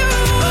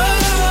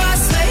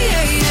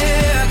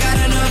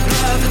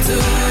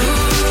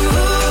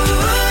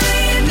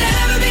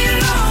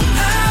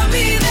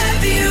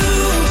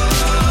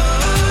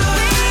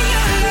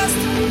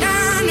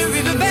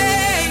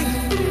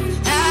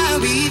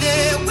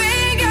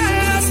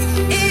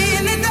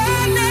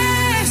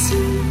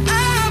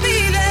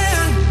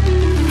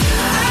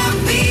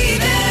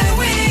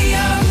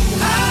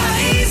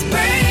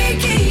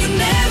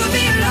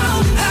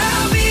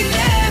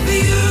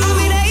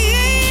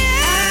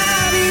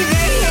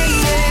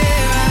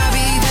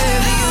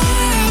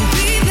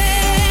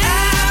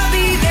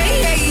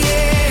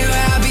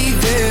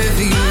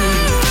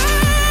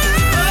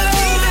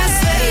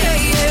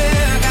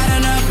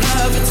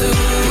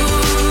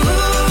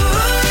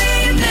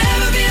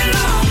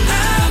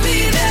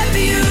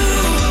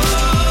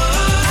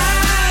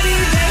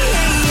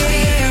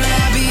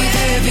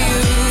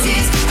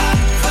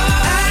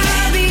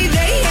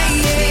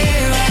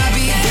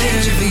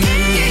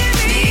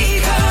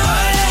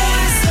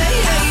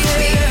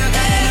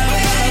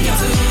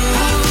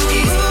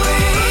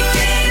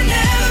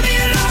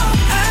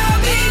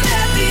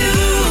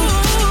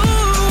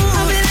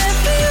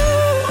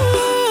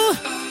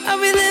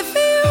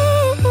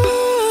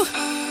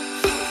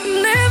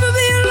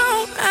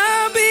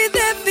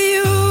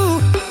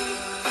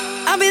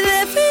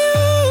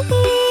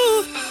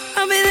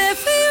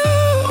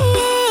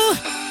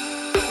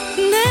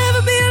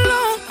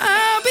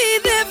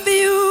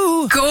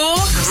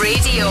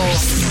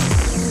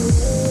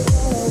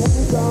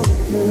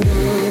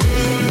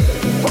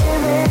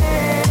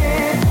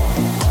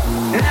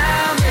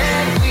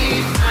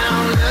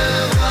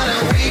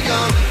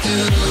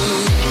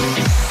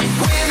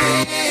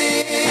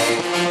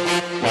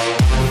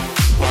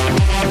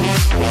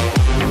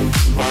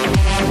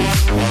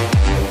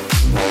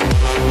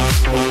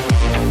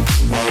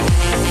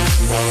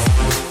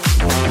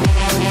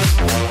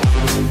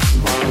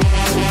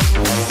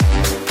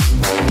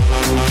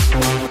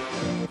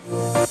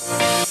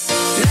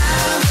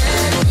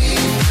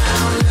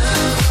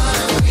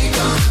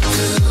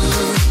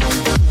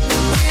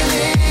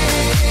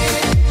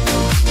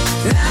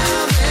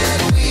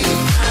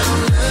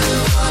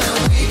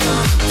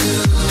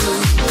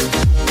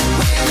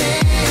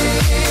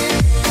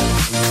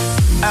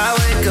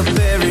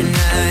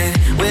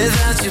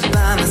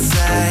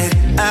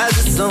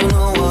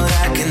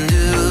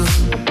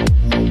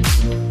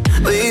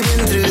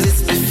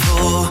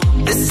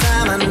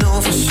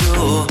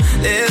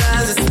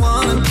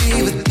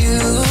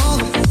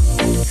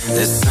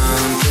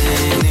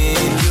Nothing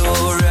in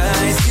your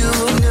eyes, you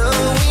know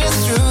it's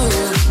true.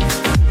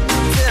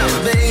 Tell me,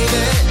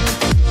 baby.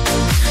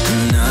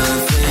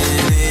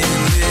 Nothing in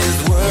this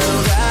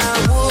world I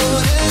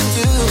wouldn't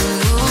do.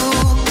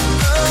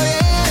 Oh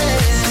yeah.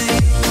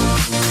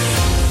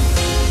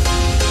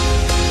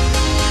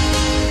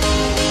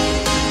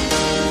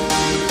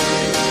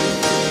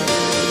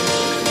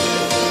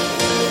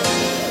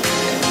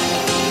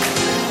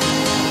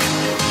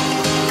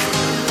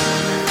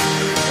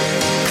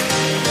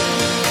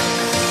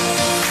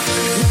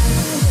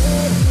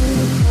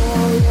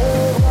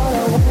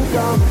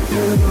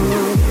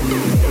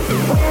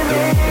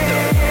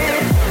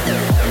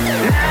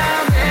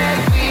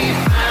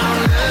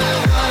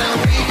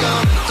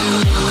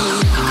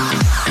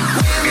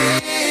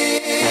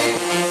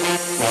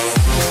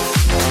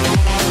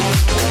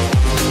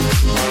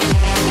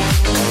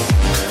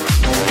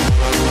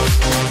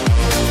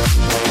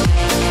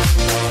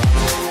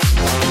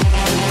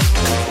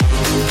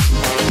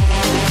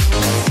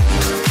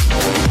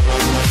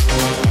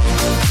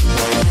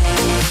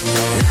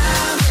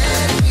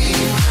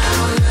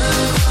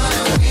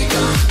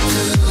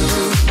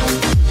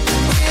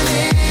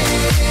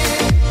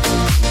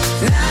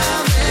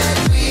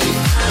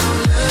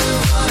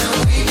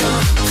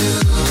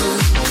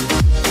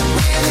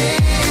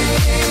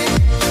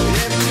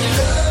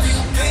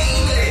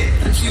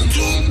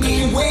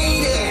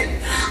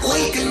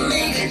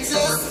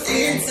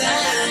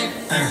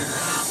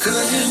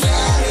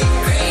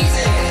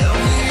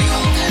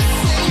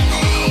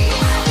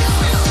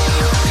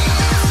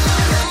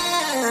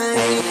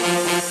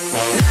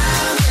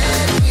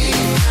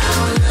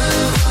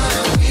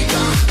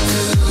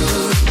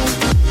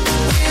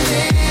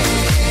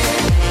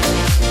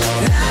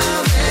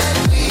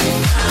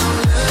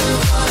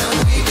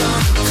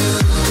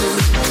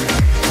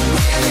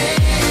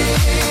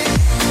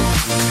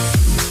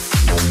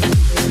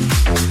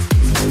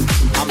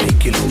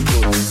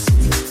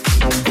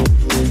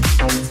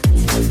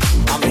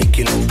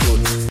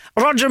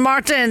 Roger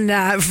Martin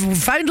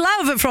found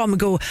love from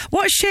Go.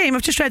 What a shame.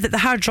 I've just read that the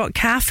Hard Rock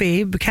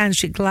Cafe, Buchanan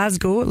Street,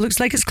 Glasgow, looks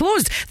like it's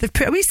closed. They've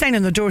put a wee sign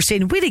on the door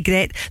saying, we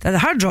regret that the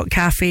Hard Rock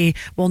Cafe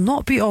will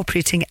not be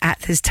operating at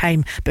this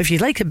time. But if you'd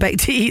like a bite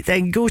to eat,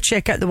 then go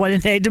check out the one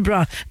in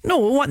Edinburgh. No,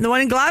 we want the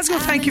one in Glasgow.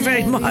 Thank you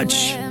very much.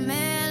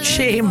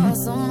 Shame.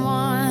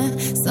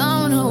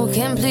 Someone who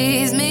can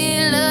please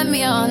me, love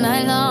me all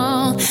night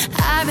long.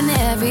 I've been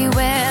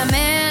everywhere,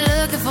 man,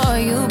 looking for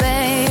you,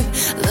 babe.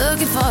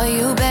 Looking for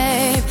you,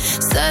 babe.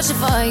 Searching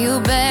for you,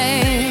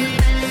 babe.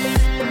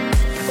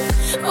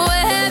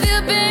 Where have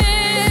you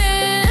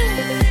been?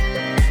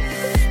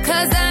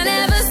 'Cause I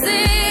never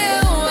see you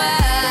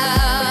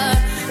out.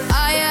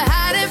 Are you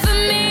hiding from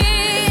me?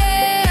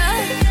 Yeah.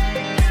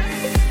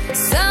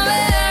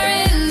 Somewhere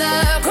in the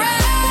crowd.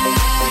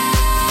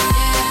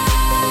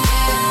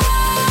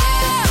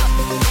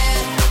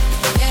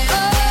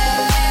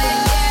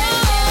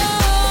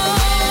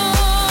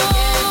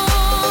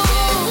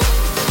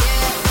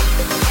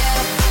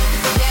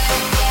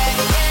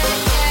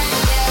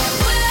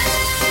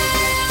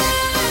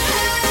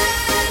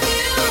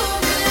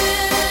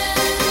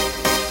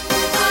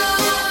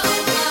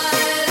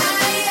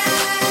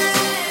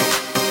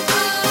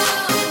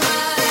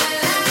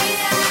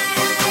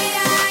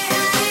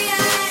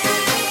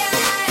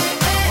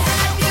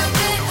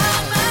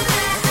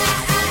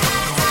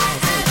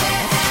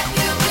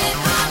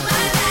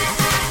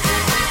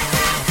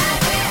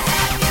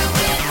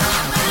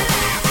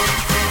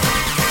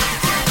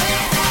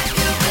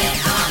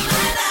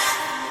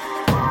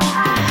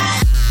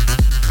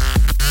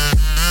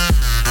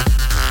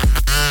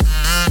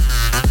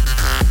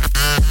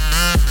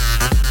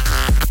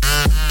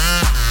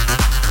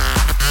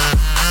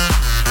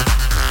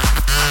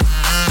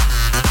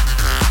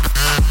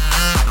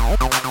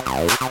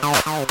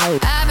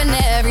 I've been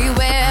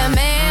everywhere,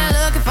 man,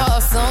 looking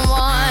for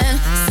someone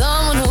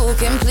who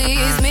can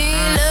please me,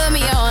 love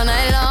me all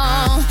night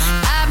long.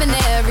 I've been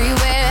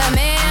everywhere,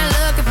 man,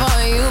 looking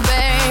for you,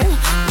 babe.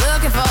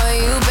 Looking for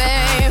you,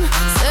 babe.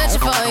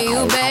 Searching for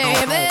you,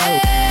 baby.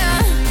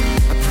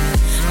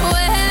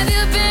 Where have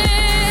you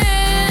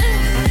been?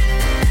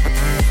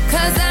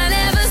 'Cause I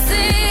never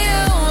see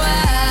you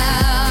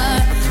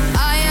out.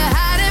 Are you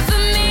hiding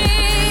from me?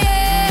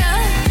 Yeah.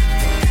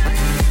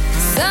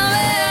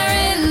 Somewhere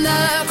in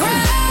the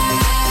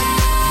crowd.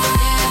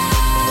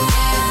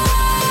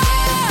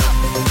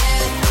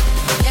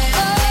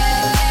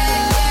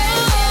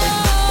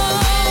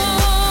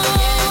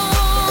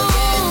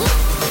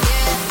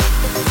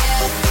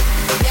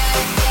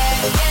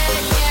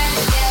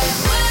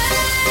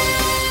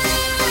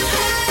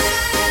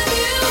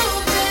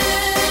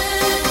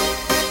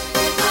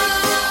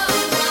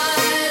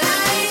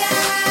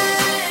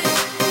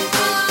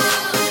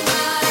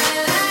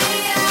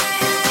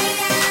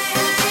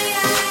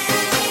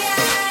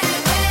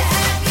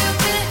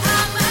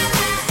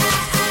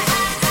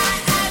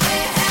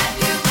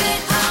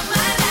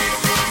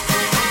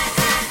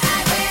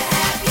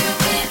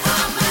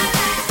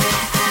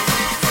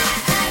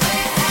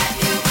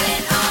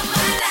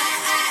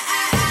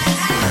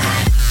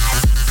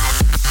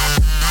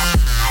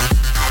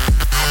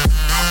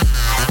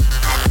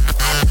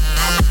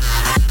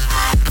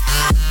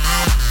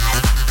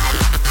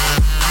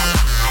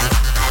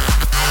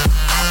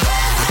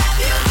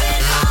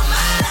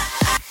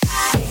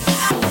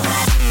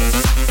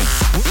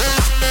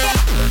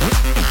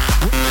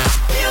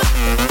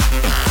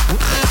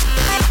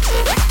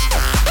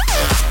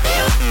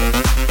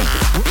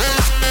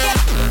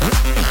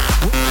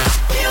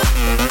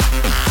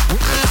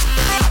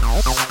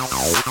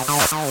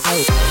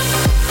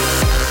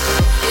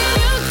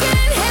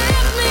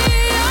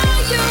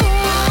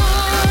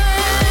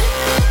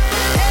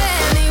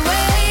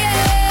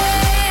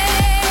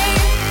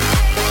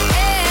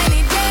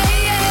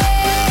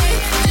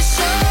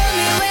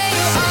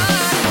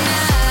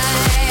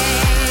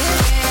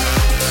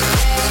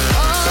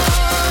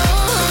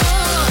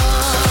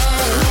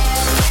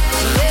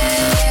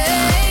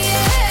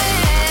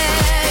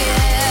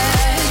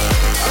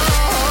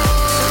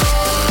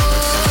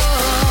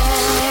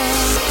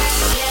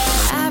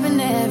 I've been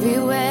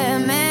everywhere,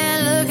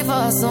 man, looking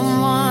for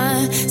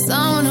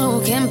someone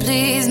who can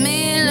please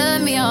me,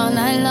 love me all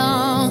night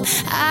long.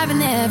 I've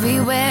been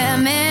everywhere,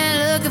 man,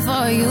 looking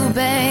for you,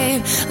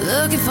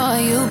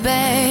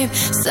 babe,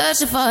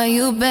 searching for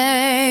you,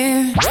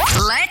 babe.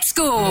 Let's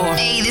go.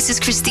 Hey, this is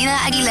Christina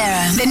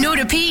Aguilera. The no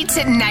repeat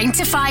 9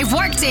 to 5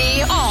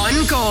 workday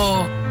on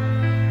Go.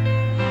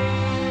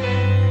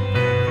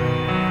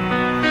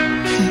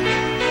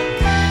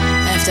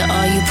 After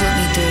all you put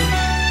me through,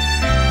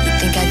 you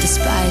think I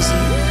despise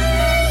you,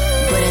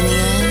 but in the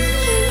end,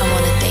 I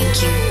wanna thank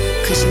you,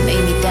 'cause you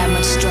made me that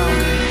much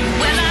stronger.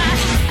 Well, I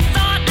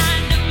thought I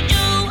knew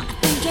you,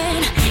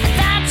 thinking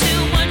that you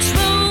were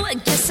true.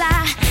 Guess I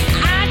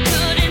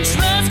couldn't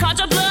trust, caught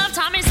your bluff,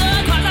 taught me so,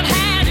 'cause I've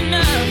had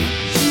enough.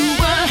 You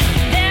were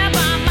there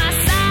by my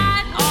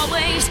side,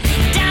 always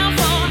down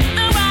for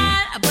the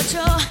ride, but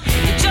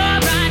your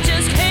ride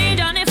just came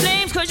down in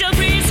flames, 'cause your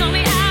greed sold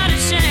me out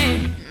of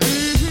shame.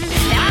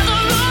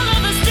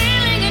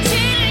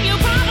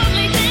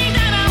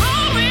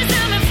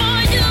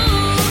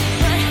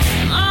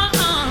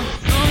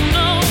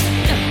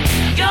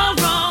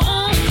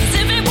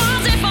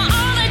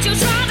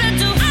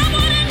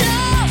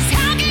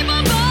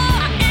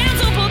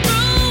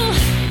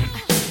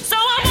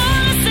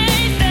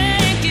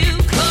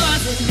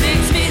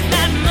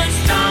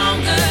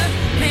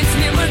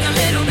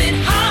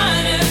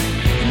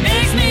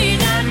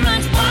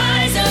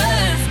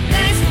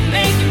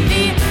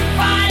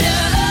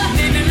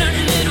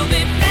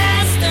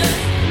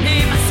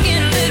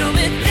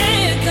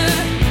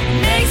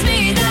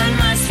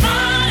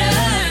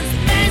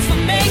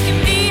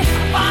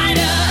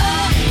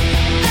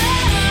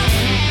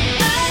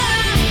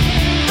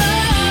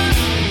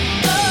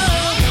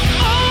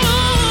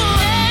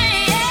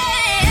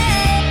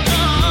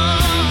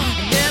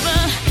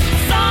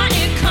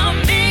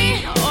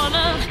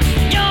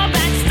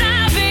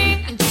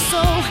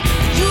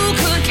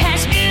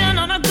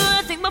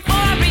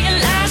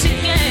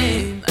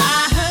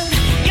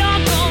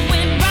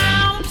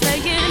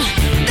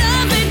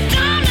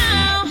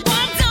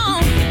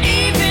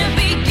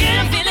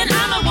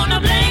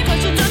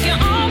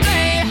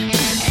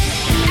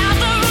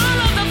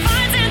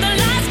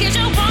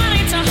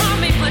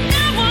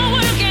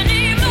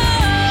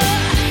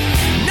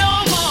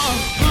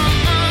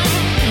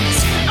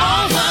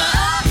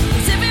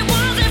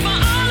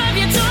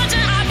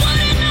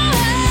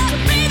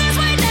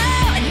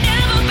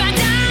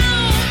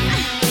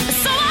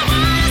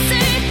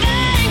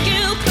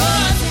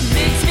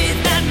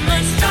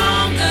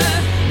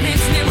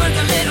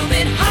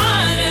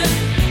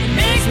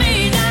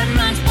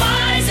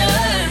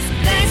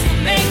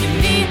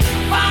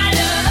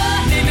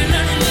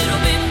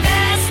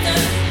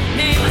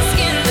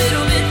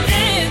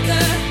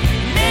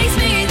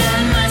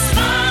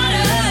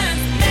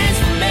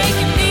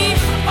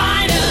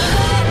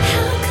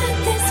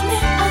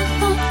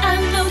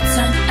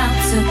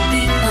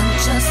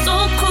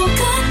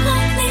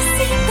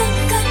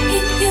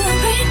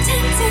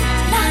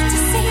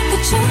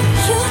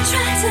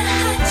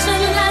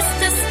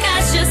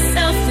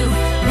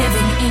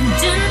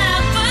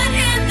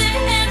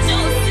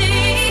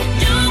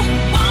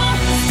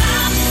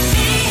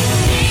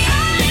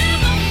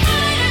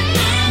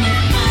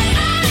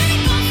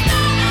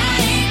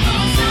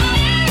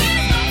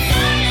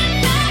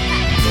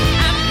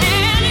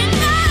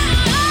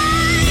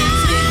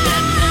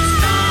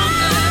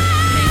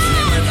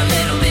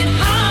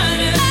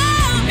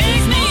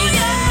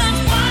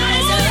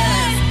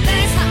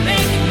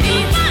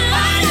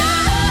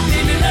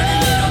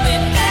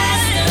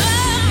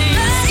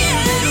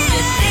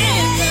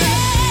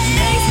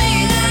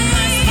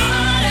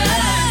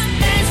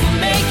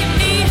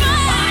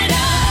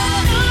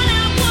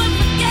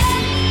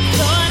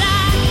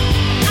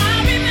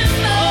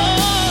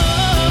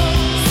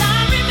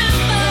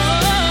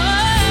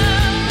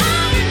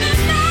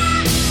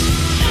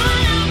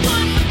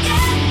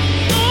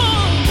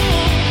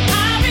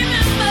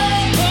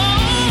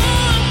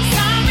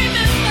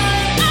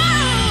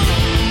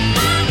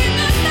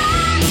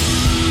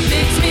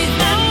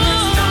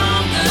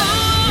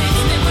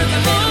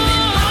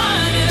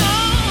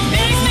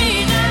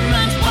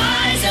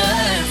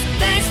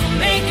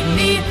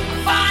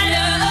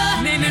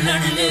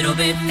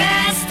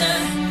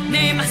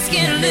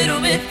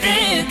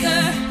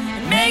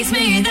 makes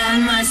me that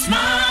much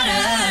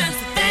smarter.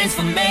 So thanks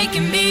for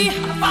making me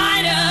a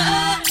fighter.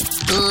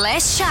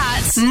 Less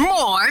chat,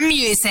 more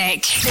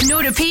music. The no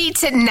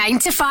repeat 9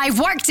 to 5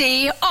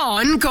 workday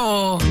on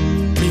Go.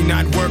 Me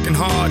not working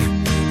hard,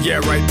 Yeah,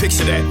 right,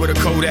 picture that with a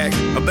Kodak.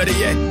 Or better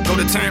yet, go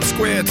to Times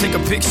Square, take a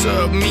picture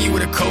of me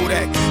with a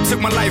Kodak. Took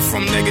my life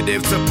from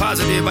negative to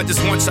positive, I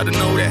just want y'all to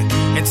know that.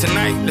 And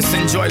tonight, let's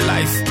enjoy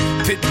life.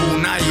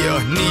 Pitbull, Naya,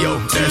 Neo,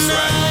 that's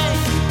right.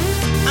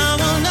 I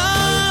want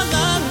all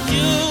of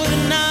you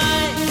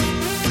tonight.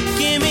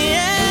 Give me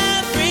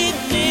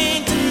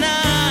everything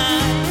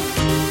tonight.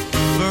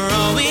 For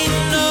all we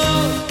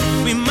know,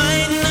 we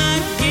might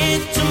not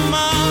get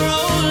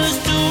tomorrow. Let's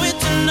do it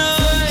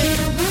tonight.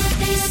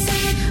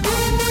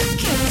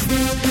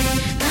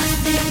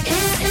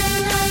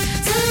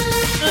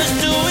 Let's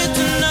do it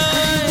tonight.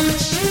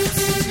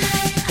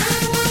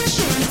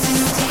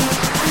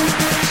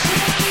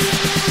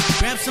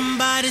 Grab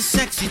somebody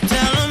sexy,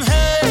 tell them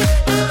hey.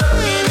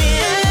 Give me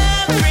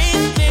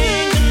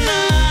everything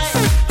tonight.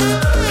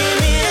 Give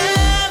me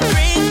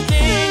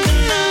everything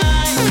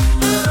tonight.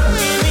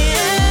 Give me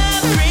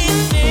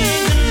everything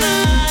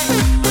tonight.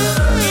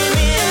 Give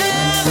me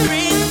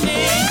everything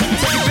tonight.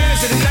 Take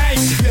advantage of the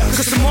night,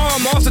 cause tomorrow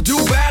I'm off to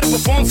Dubai to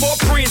perform for a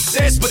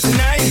princess. But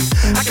tonight,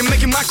 I can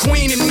make you my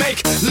queen and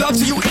make love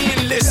to you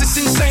endless. It's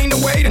insane the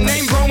way the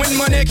name growing,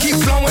 money keep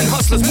flowing.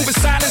 Hustlers moving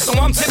silent, so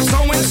I'm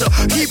tiptoeing. So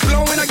keep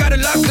blowing, I got it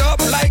locked up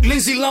like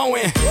Lindsay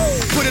Lohan.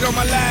 Put it on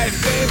my life,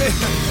 baby.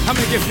 I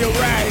make it feel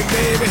right,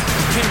 baby.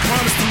 Can't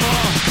promise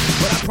tomorrow,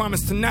 but I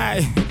promise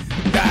tonight.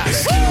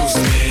 Excuse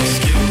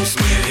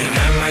me, and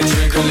I might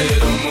drink a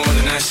little more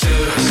than I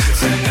should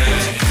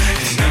tonight.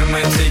 And I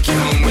might take you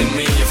home with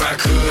me if I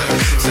could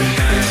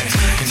tonight.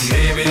 And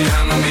baby,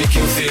 I'ma make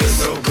you feel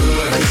so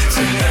good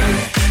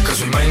tonight.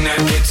 Cause we might not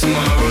get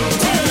tomorrow.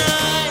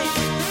 Tonight,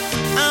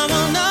 I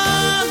want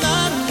all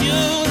of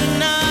you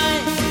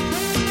tonight.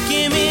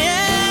 Give me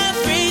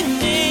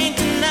everything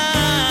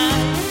tonight.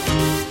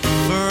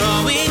 For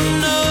all we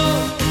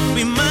know,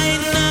 we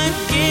might not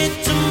get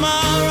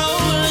tomorrow.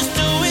 Let's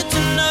do it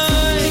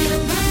tonight.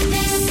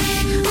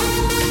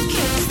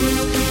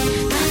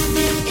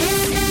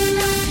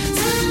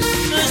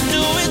 Let's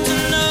do it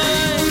tonight.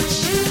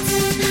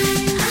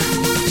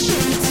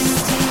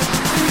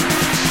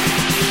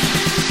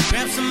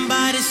 Grab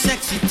somebody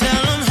sexy,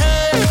 tell them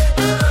hey.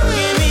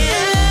 Give me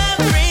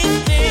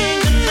everything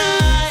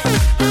tonight.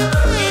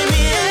 Give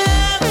me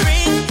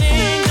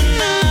everything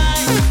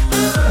tonight.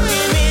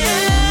 Give me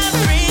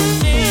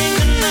everything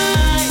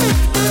tonight.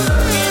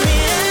 Give me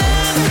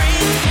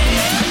everything.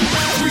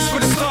 Reach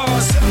for the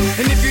stars,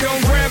 and if you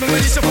don't grab them, at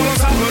least you fall on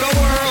top of the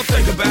world.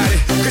 Think about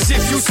it, cause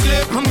if you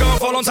slip, I'm gonna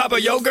fall on top of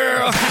your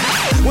girl.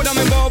 What I'm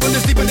involved with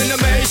is deeper than the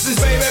Masons,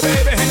 baby,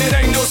 baby, and it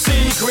ain't no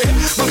secret.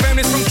 My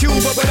family's from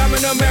Cuba, but I'm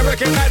an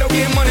American. I don't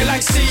get money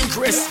like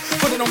secrets.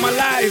 Put it on my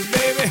life,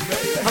 baby.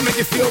 I make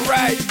it feel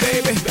right,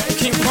 baby.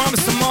 Can't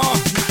promise tomorrow,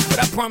 but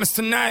I promise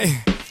tonight,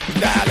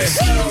 darling.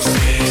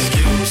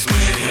 Excuse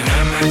me, and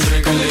I might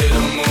drink a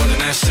little more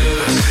than I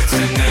should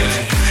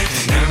tonight.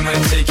 And I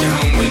might take you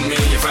home with me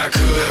if I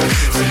could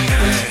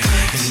tonight.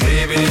 And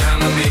baby,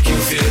 I'ma make you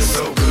feel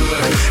so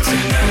good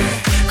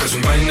tonight. Cause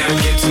we might not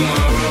get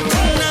tomorrow.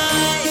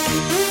 Tonight,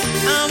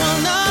 I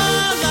want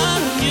all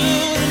of you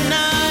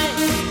tonight.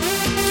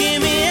 Give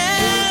me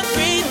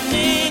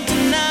everything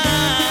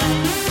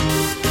tonight.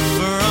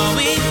 For all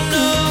we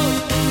know,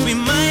 we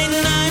might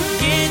not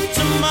get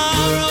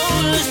tomorrow.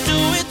 Let's do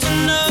it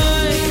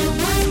tonight.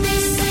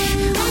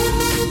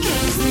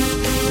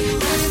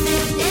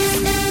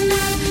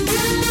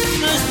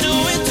 Let's do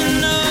it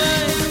tonight.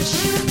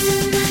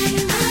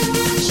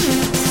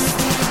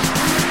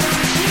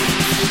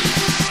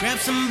 Grab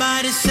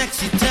somebody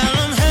sexy, tell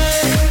them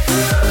hey.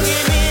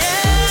 Give me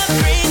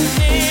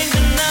everything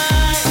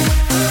tonight.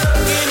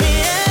 Give me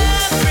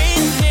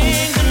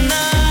everything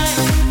tonight.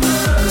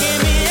 Give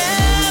me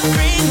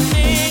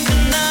everything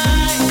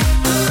tonight.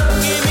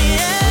 Give me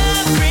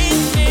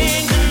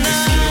everything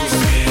tonight.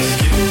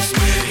 Excuse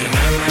me, and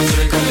I might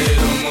drink a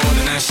little more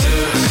than I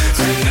should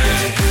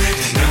tonight.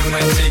 And I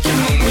might take you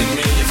home with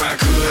me if I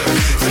could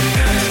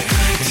tonight.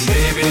 And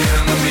baby,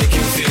 I'ma make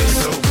you feel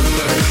so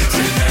good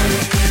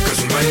tonight. Cause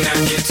we might not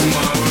get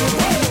tomorrow.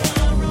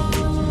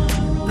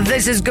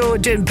 This is Go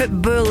doing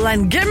Pitbull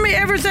and Give Me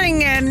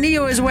Everything, and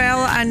Neo as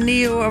well. And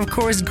Neo, of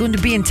course, going to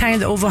be in town at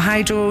the OVO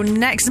Hydro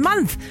next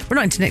month. We're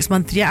not into next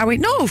month yet, are we?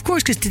 No, of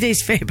course, because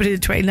today's February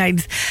the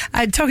 29th.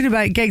 And talking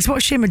about gigs, what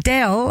a shame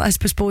Adele has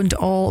postponed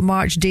all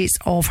March dates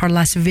of her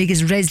Las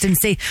Vegas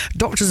residency.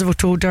 Doctors have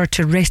told her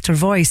to rest her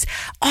voice.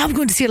 Oh, I'm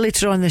going to see her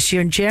later on this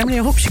year in Germany.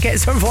 I hope she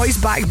gets her voice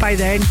back by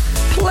then.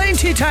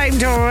 Plenty of time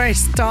to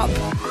rest up.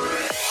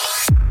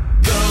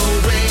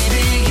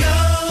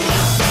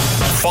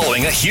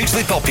 Following a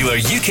hugely popular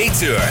UK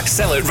tour,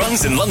 Sell It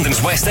runs in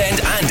London's West End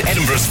and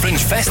Edinburgh's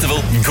Fringe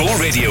Festival, Go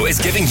Radio is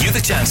giving you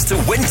the chance to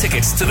win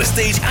tickets to the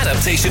stage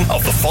adaptation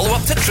of the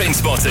follow-up to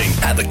Trainspotting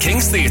at the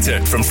King's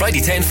Theatre from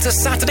Friday 10th to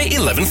Saturday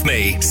 11th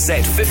May.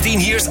 Set 15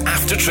 years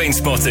after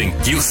Trainspotting,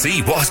 you'll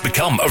see what has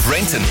become of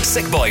Renton,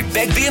 Sick Boy,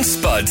 Begbie and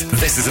Spud.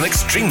 This is an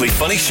extremely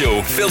funny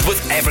show filled with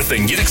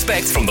everything you'd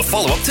expect from the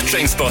follow-up to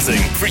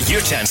Trainspotting. For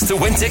your chance to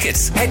win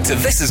tickets, head to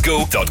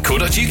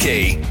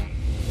thisisgo.co.uk.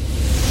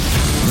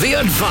 The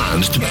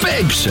advanced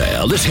big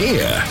sale is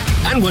here.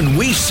 And when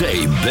we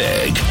say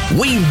big,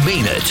 we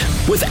mean it.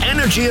 With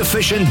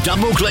energy-efficient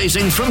double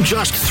glazing from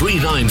just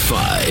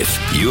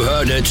 $395. You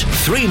heard it,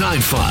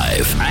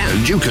 $395.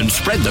 And you can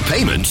spread the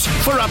payments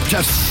for up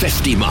to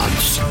 50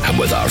 months. And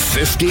with our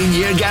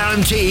 15-year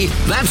guarantee,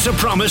 that's a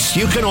promise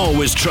you can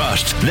always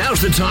trust.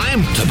 Now's the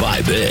time to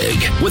buy big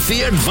with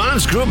the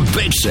Advanced Group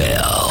Big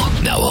Sale.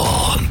 Now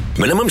on.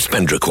 Minimum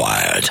spend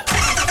required.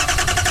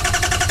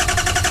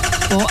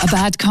 Bought a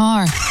bad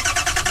car.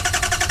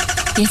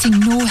 Getting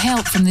no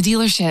help from the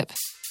dealership.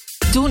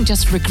 Don't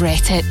just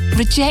regret it,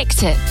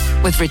 reject it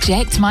with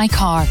Reject My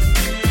Car.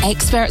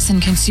 Experts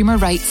in consumer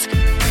rights,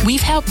 we've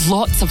helped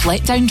lots of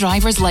letdown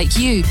drivers like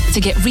you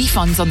to get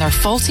refunds on their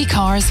faulty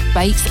cars,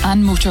 bikes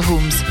and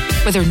motorhomes,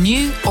 whether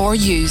new or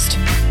used.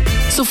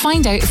 So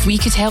find out if we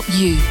could help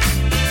you.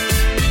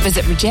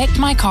 Visit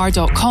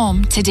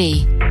rejectmycar.com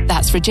today.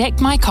 That's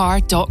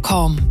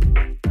rejectmycar.com.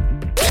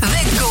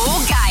 The Go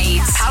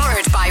Guide,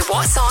 powered by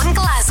What's On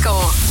Glasgow.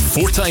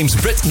 4 times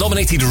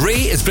Brit-nominated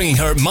Ray is bringing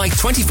her My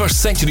 21st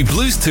Century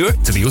Blues Tour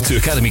to the O2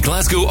 Academy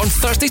Glasgow on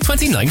Thursday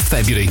 29th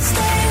February.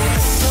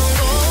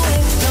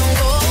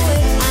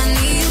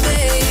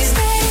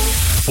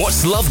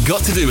 What's love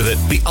got to do with it?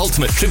 The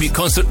ultimate tribute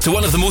concert to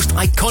one of the most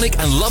iconic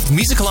and loved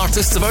musical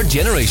artists of our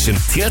generation,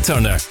 Tina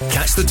Turner.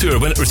 Catch the tour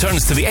when it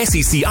returns to the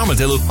SEC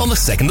Armadillo on the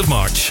 2nd of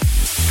March.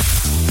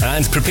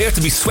 And prepare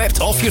to be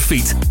swept off your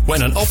feet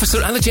when An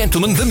Officer and a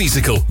Gentleman the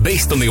Musical,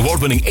 based on the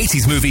award-winning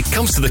 80s movie,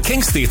 comes to the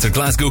King's Theatre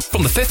Glasgow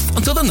from the 5th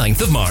until the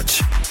 9th of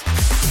March.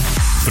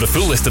 For a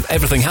full list of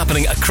everything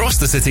happening across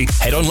the city,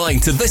 head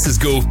online to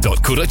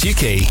thisisgo.co.uk.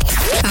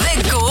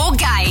 The Go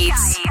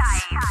Guides.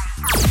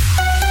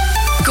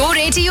 Go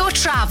Radio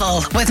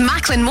Travel with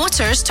Macklin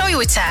Motors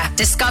Toyota.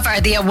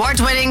 Discover the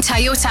award-winning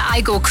Toyota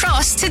Aygo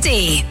Cross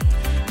today.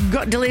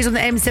 Got delays on the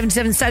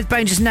M77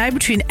 southbound just now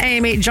between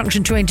AM8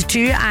 Junction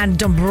 22 and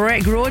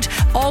Dumbreck Road.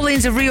 All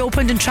lanes have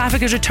reopened and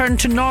traffic has returned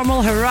to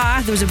normal.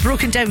 Hurrah! There was a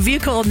broken down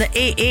vehicle on the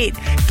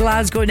A8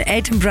 Glasgow and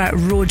Edinburgh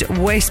Road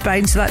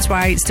westbound, so that's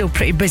why it's still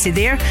pretty busy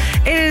there.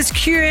 It is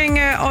queuing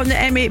on the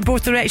M8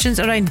 both directions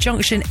around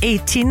Junction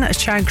 18,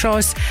 that's Charing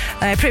Cross.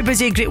 Pretty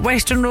busy Great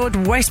Western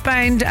Road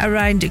westbound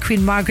around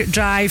Queen Margaret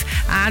Drive,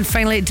 and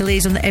finally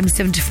delays on the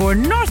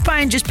M74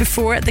 northbound just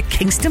before the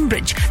Kingston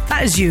Bridge.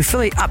 That is you,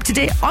 fully up to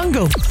date on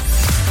Go.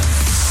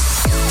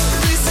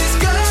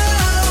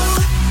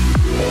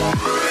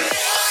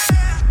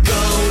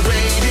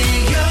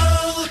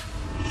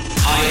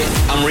 Hi,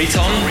 I'm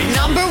Riton.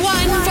 Number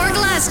 1 for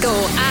Glasgow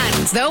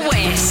and the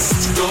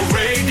West. Go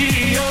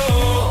Radio.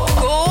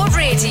 Go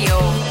Radio.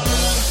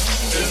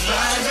 It's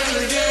live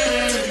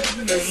again.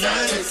 It's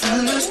live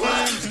again.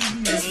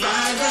 It's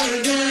live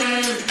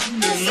again.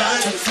 It's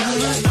live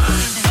again.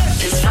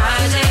 It's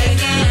Friday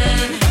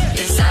again.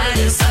 It's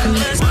Saturday,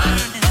 Sunday.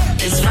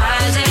 It's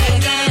Friday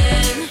again.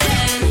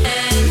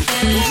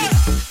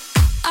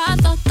 I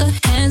thought the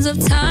hands of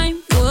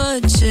time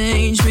would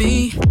change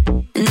me,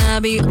 and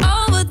I'd be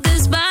over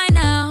this by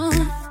now.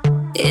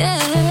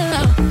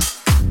 Yeah,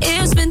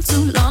 it's been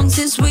too long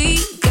since we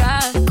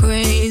got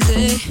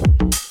crazy.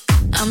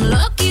 I'm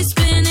lucky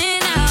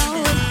spinning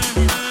out.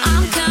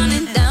 I'm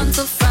counting down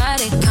till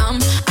Friday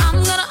come.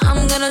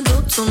 I'm gonna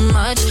do too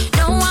much.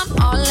 No, I'm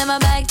all in my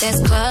bag, that's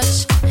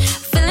clutch.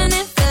 Feeling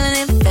it, feeling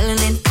it, feeling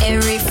it.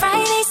 Every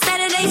Friday,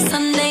 Saturday,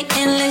 Sunday,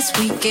 endless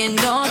weekend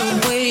on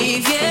a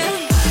wave,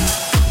 yeah.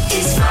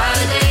 It's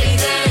Friday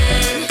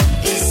then.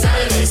 It's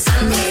Saturday,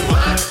 Sunday,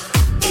 what?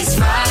 It's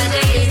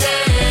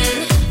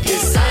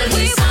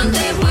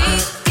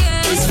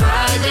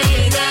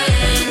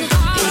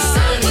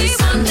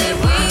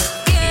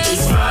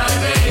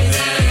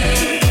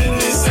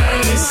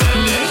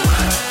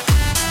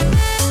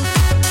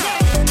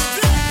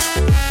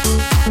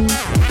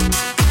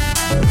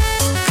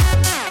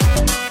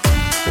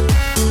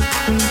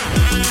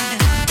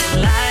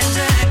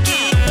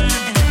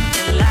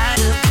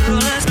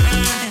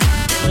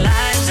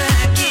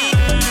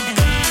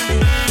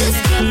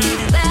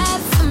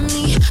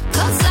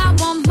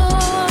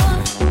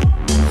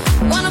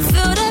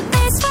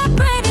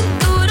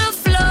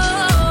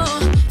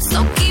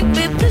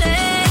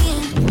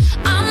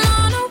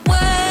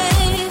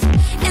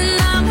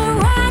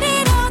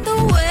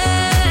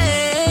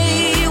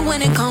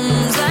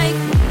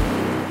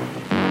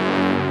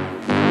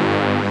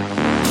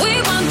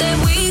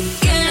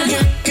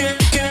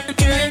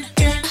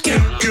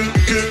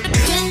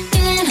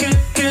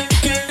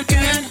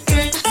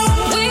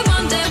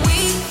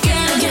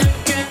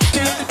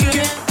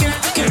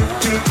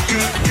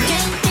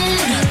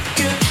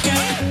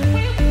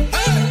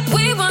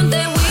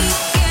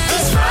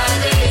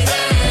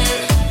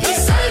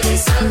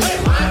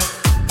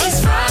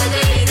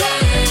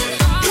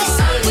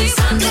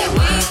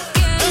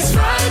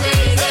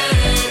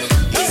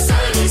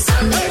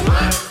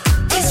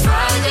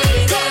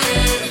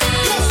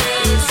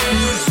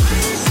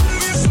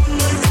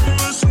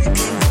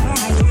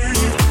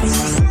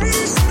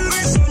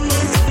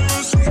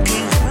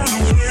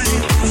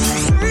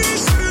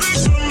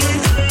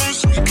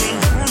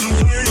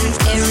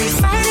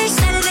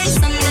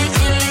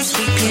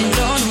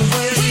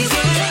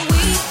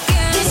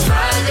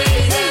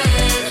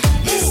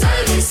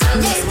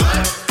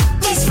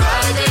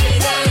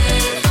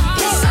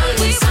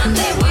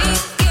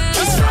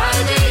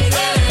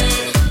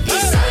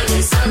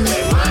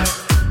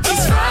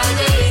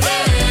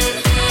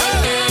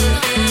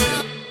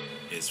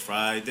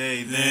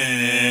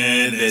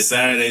This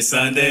Saturday,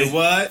 Sunday,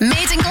 what?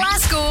 Made in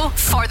Glasgow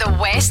for the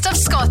west of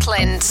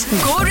Scotland.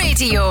 Go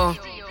Radio.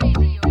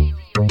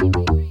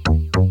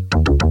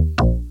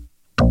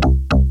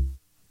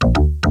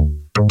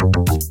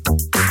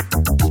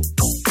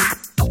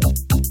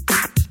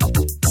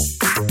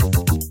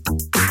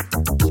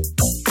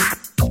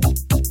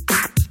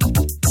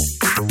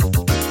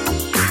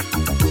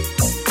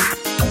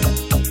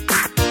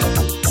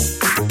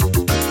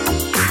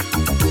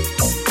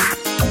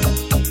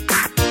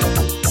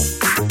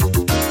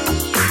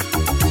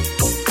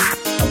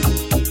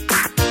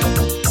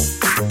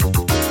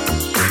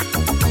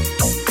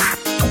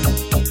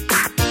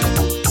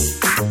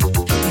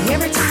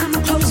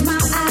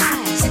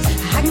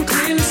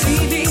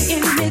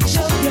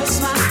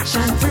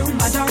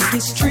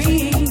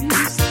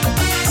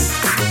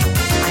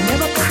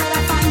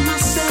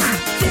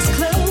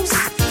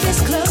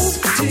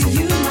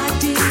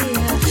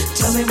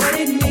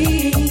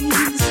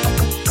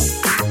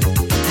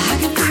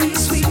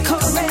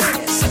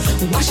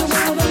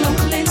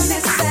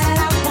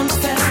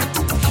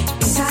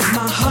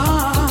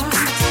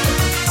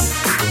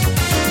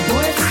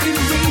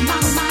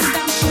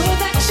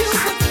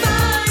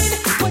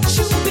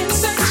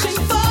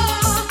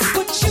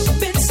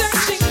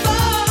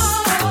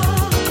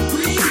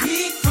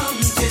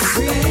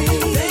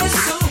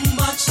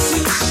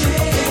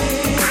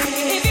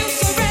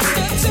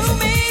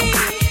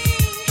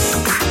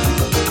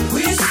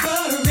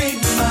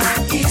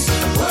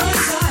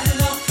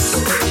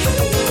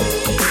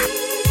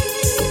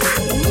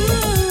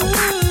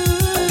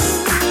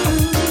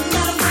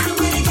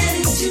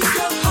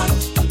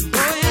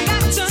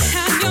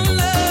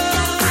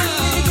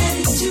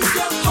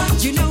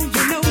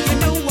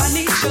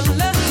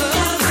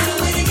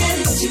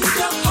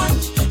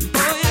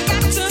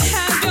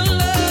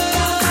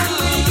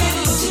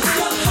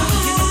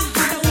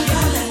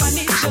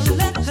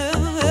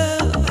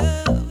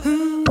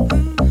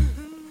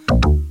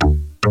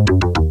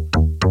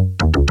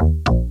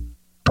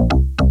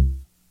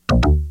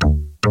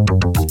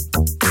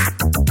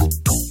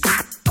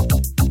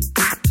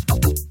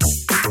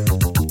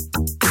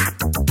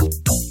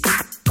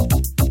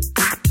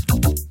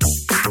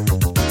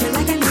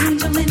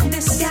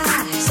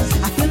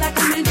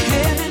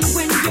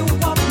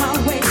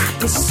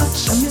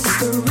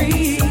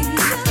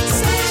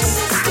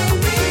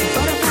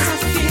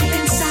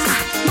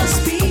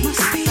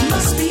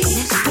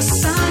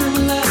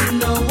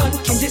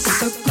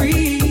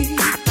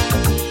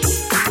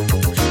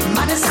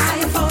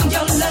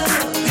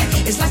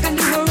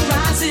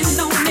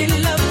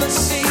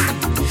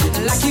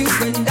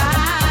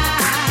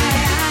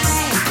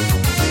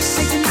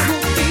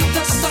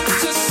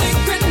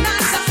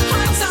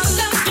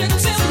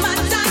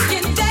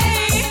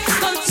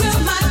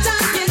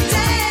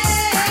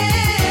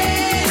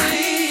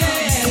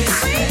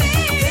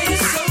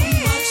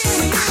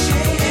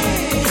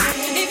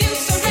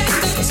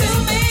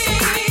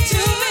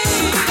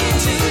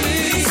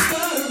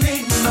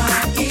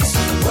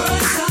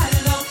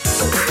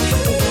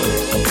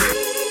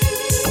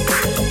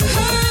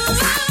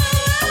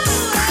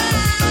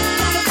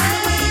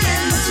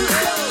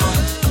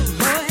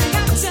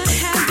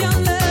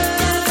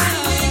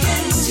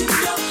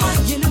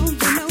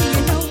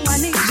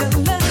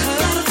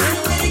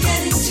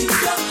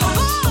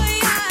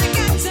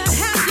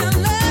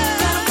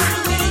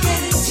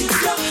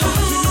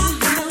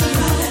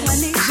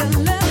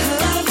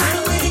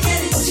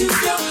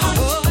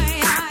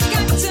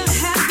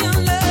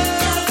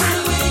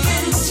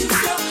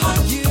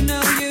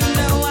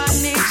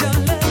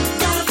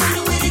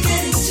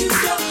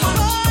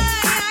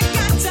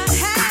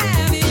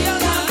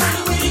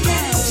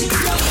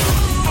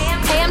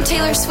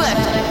 Taylor Swift.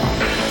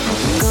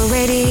 Go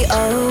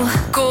radio.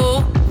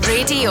 Go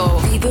radio.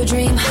 Fever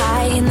dream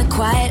high in the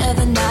quiet of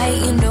the night.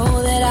 You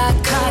know that I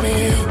caught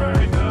it.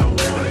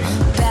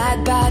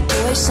 Bad, bad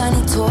boy,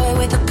 shiny toy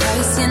with a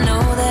price. You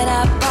know that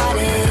I bought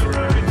it.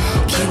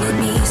 Killing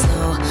me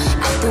slow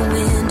out the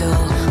window.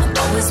 I'm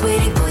always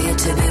waiting for you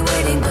to be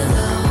waiting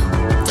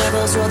below.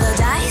 Devils roll the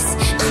dice,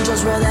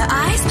 angels roll their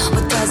eyes.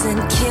 What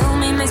doesn't kill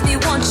me makes me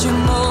want you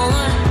more.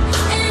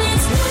 And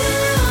it's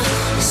blue,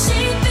 the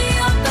shape of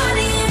your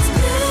body is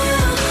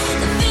blue.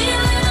 The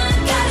feeling I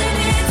got it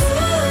is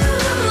blue.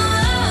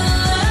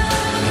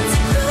 It's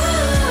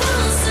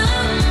cool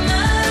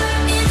summer,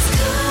 it's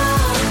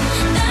cool.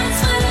 That's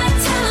what I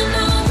tell 'em,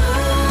 no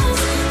rules.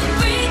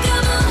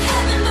 Unbreakable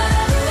heaven, but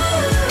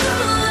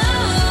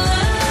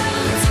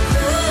it's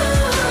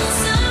cool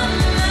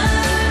summer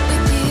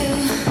with you.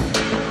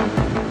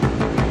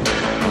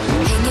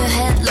 Hang your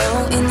head low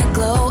in the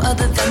glow of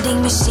the vending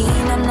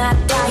machine. I'm not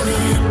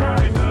dying.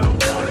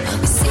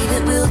 We say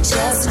that we'll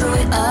just screw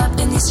it up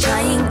in these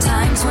trying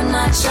times. We're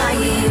not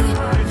trying.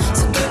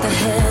 So get the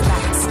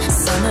headlights.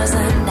 Summer's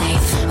a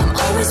knife. I'm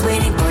always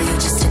waiting for you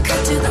just to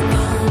cut to the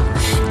moon.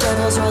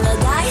 Devils roll the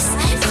dice,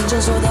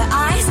 angels roll their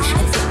eyes,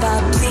 and if I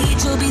bleed,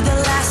 you'll be the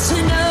last to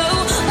know.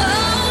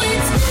 Oh,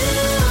 it's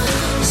blue.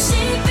 The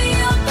shape of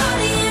your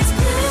body is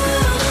blue.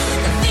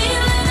 The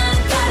feeling I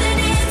got it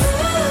is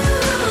blue.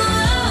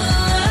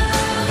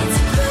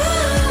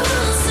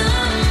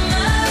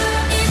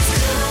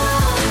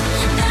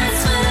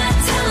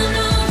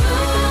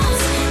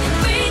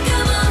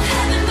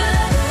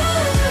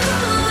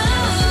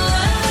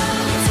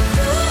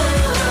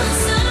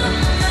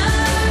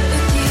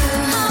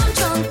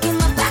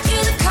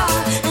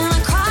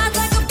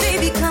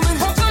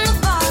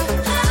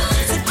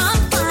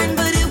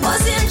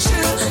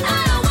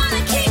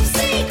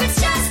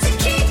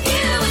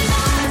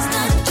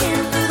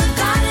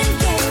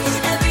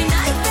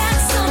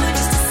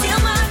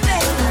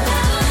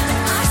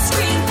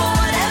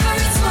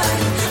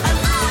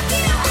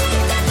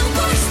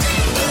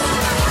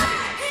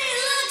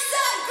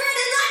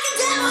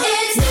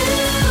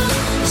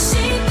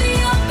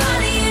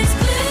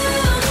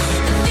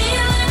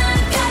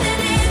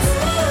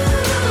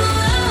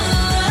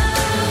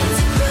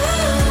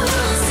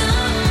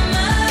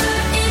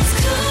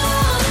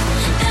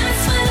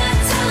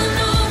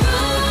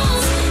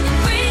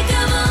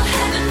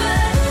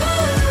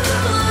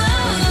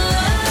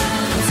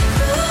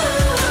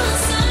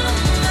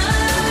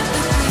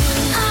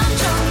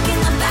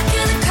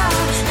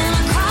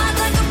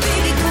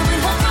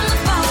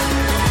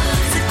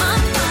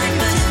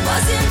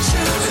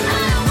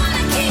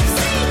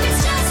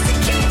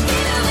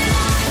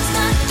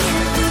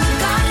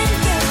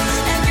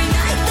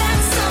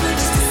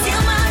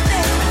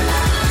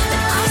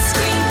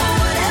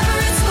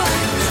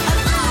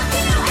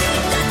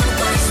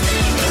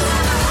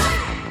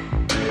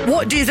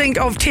 you think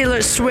of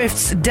Taylor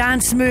Swift's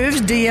dance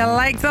moves? Do you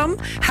like them?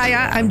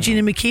 Hiya, I'm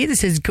Gina McKie.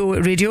 This is Go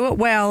Radio.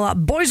 Well,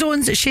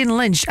 Boyzone's Shane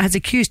Lynch has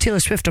accused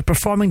Taylor Swift of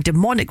performing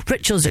demonic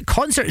rituals at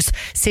concerts,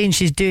 saying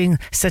she's doing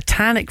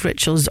satanic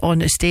rituals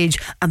on stage,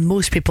 and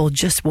most people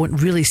just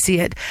won't really see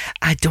it.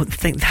 I don't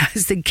think that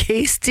is the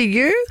case. To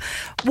you?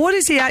 What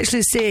is he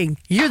actually saying?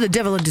 You're the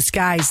devil in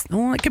disguise.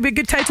 Oh, it could be a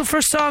good title for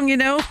a song, you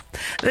know.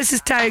 This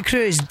is Ty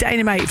Cruz,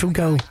 Dynamite from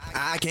Go.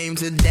 I came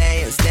to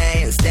dance,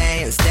 dance,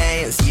 dance,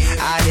 dance.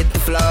 I hit the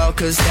floor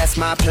cause that's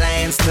my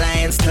plans.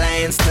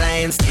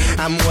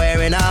 I'm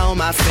wearing all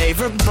my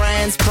favorite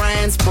brands.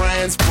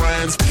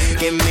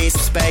 Give me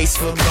some space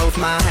for both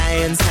my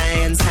hands.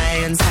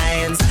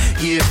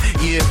 Yeah,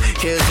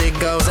 cause it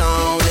goes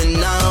on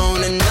and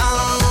on and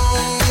on.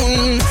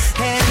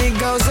 And it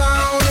goes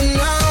on and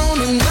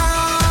on and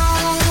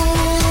on.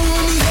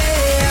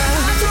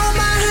 Yeah, I throw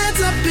my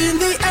hands up in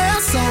the air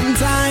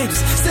sometimes,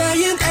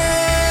 saying,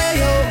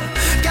 ayo,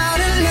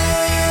 gotta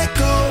let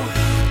go.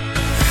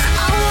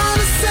 I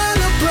wanna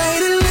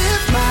celebrate and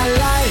live my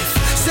life,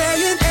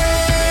 saying,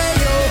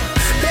 ayo,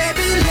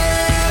 baby,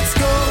 let's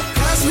go.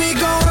 Cause we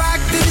gon' rock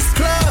this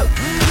club,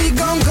 we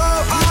gon' go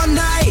all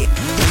night,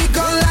 we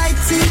gon' light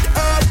it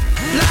up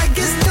like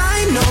it's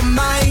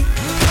dynamite.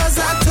 Cause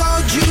I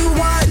told you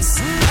once,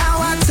 now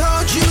I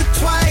told you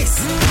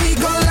twice, we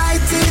gon'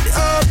 light it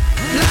up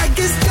like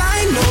it's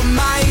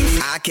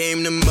dynamite. I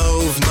came to move.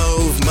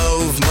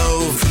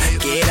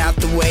 Get out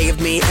the way of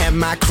me and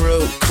my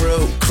crew.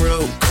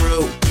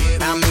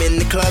 I'm in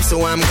the club,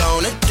 so I'm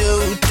gonna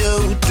do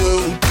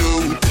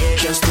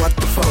just what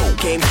the phone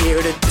came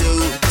here to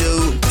do.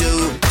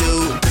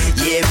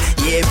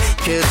 Yep,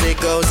 cause it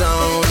goes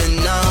on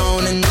and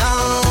on and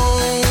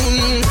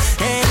on.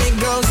 And it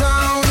goes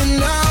on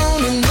and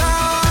on and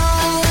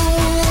on.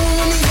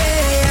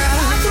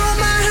 Yeah, I throw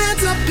my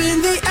hands up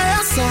in the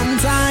air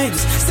sometimes,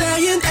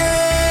 saying,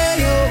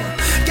 ayo,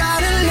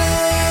 gotta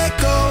let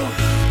go.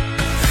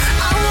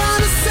 I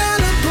wanna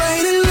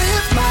celebrate and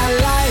live my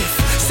life,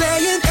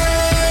 saying,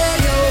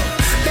 ayo,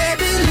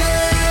 baby,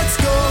 let's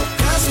go.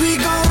 Cause we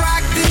gon'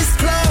 rock this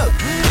club,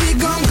 we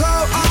gon' go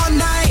all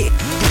night,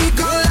 we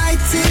gon'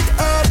 light it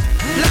up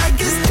like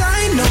it's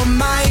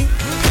dynamite.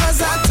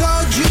 Cause I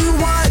told you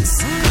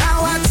once,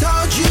 now I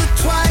told you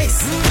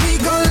twice, we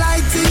gon'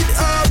 light it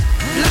up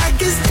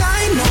like it's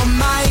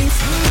dynamite.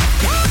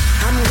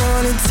 I'm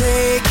gonna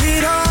take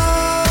it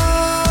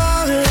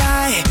all,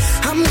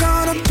 I'm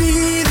gonna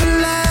be the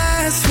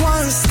last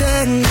one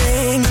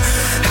standing,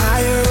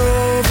 higher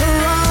overall.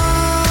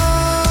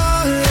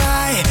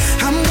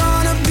 I'm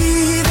gonna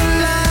be the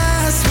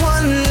last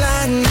one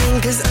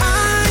landing, cause I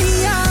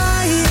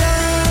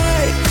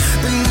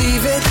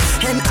believe it,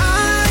 and I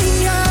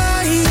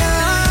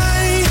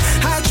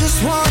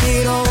just want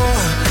it all,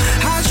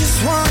 I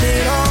just want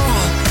it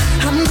all.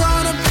 I'm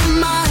gonna put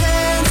my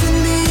hands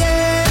in the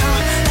air,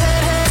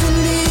 hands in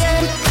the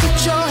air,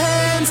 put your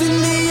hands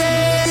in the air.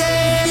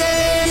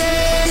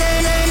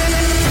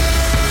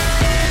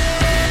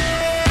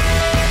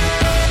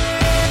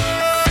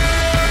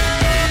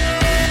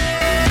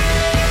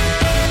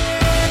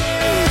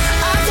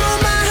 I throw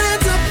my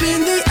hands up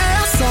in the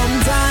air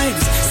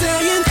sometimes,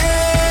 saying,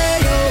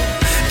 ayo,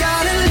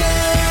 gotta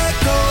let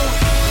go.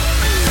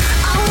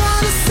 I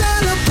wanna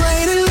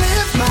celebrate and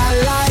live my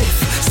life,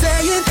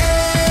 saying,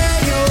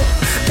 ayo,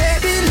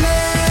 baby,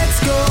 let's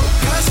go.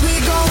 Cause we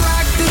gon'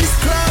 rock this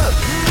club,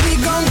 we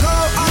gon' go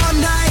all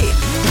night,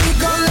 we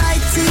gon'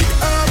 light it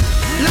up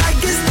like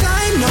it's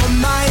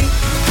dynamite.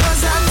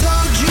 Cause I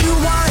told you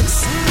once,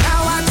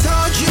 now I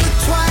told you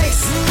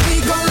twice, we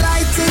gon'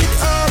 light it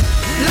up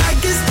like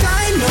it's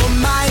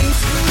dynamite.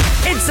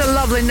 It's a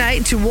lovely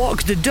night to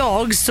walk the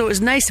dogs, so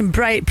it's nice and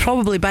bright.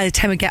 Probably by the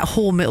time I get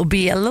home it'll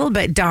be a little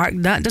bit dark.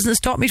 That doesn't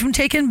stop me from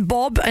taking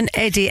Bob and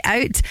Eddie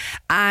out,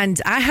 and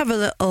I have a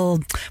little,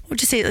 what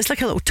would you say, it's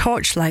like a little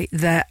torchlight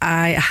that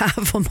I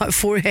have on my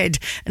forehead,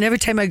 and every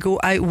time I go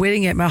out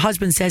wearing it, my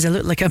husband says I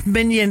look like a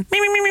minion.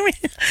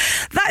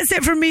 That's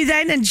it from me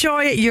then.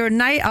 Enjoy your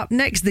night. Up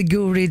next, the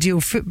Go Radio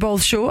Football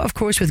Show, of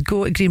course, with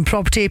Go at Green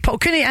Property. Paul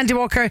Cooney, Andy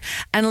Walker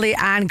and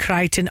Leanne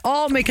Crichton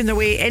all making their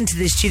way into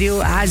the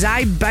studio as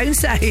I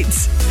bounce out.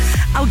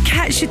 I'll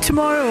catch you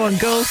tomorrow on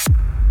Go.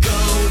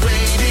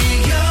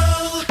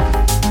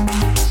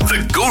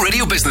 The Go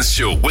Radio Business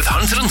Show with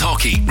Hunter and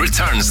Hockey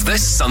returns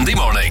this Sunday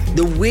morning.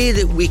 The way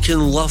that we can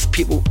lift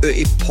people out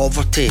of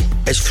poverty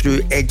is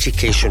through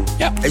education.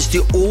 Yep. It's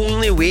the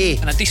only way.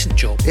 And a decent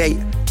job. Right.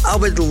 I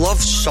would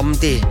love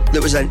somebody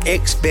that was an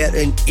expert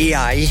in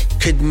AI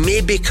could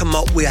maybe come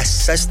up with a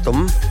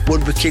system where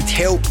we could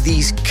help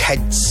these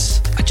kids.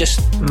 I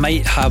just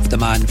might have the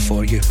man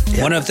for you.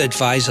 Yep. One of the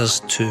advisors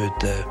to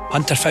the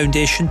Hunter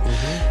Foundation,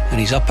 and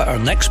he's up at our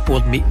next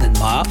board meeting in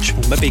March.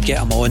 We'll maybe get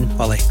him on,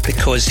 Willie,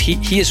 because he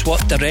has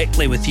worked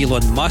directly with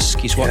Elon Musk.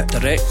 He's worked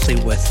directly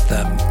with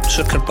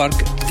Zuckerberg.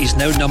 He's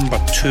now number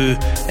 2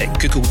 at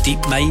Google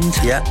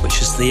DeepMind,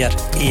 which is their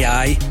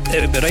AI. It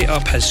would be right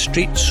up his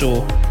street,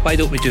 so why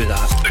don't we do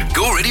that? The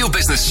Go Radio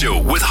Business Show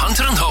with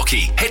Hunter and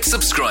Hockey. Hit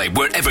subscribe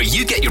wherever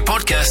you get your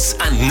podcasts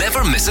and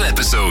never miss an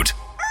episode.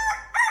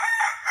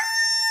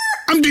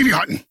 I'm Davey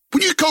Hutton.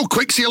 When you call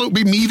Quick Sale, it'll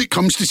be me that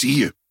comes to see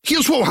you.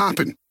 Here's what'll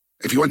happen.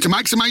 If you want to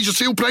maximise your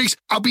sale price,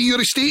 I'll be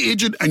your estate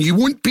agent and you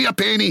won't pay a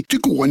penny to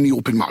go on the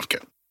open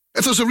market.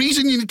 If there's a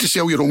reason you need to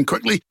sell your home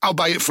quickly, I'll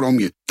buy it from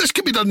you. This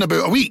could be done in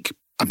about a week.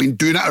 I've been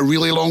doing it a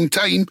really long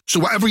time,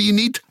 so whatever you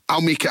need, I'll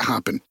make it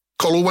happen.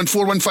 Call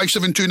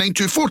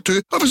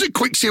 01415729242 or visit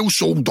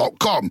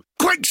quicksalesold.com.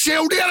 Quick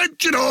Sale, the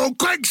original!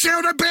 Quick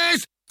Sale the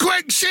best!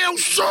 Quick Sale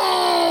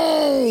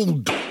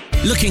Sold!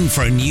 Looking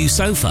for a new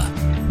sofa?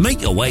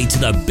 Make your way to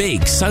the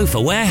Big Sofa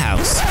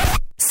Warehouse.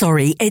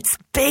 Sorry, it's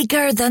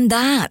bigger than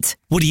that.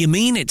 What do you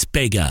mean it's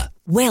bigger?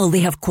 Well, they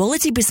have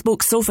quality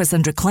bespoke sofas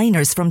and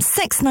recliners from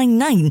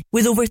 $699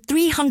 with over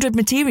 300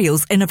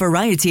 materials in a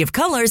variety of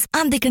colours,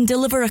 and they can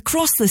deliver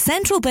across the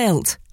Central Belt.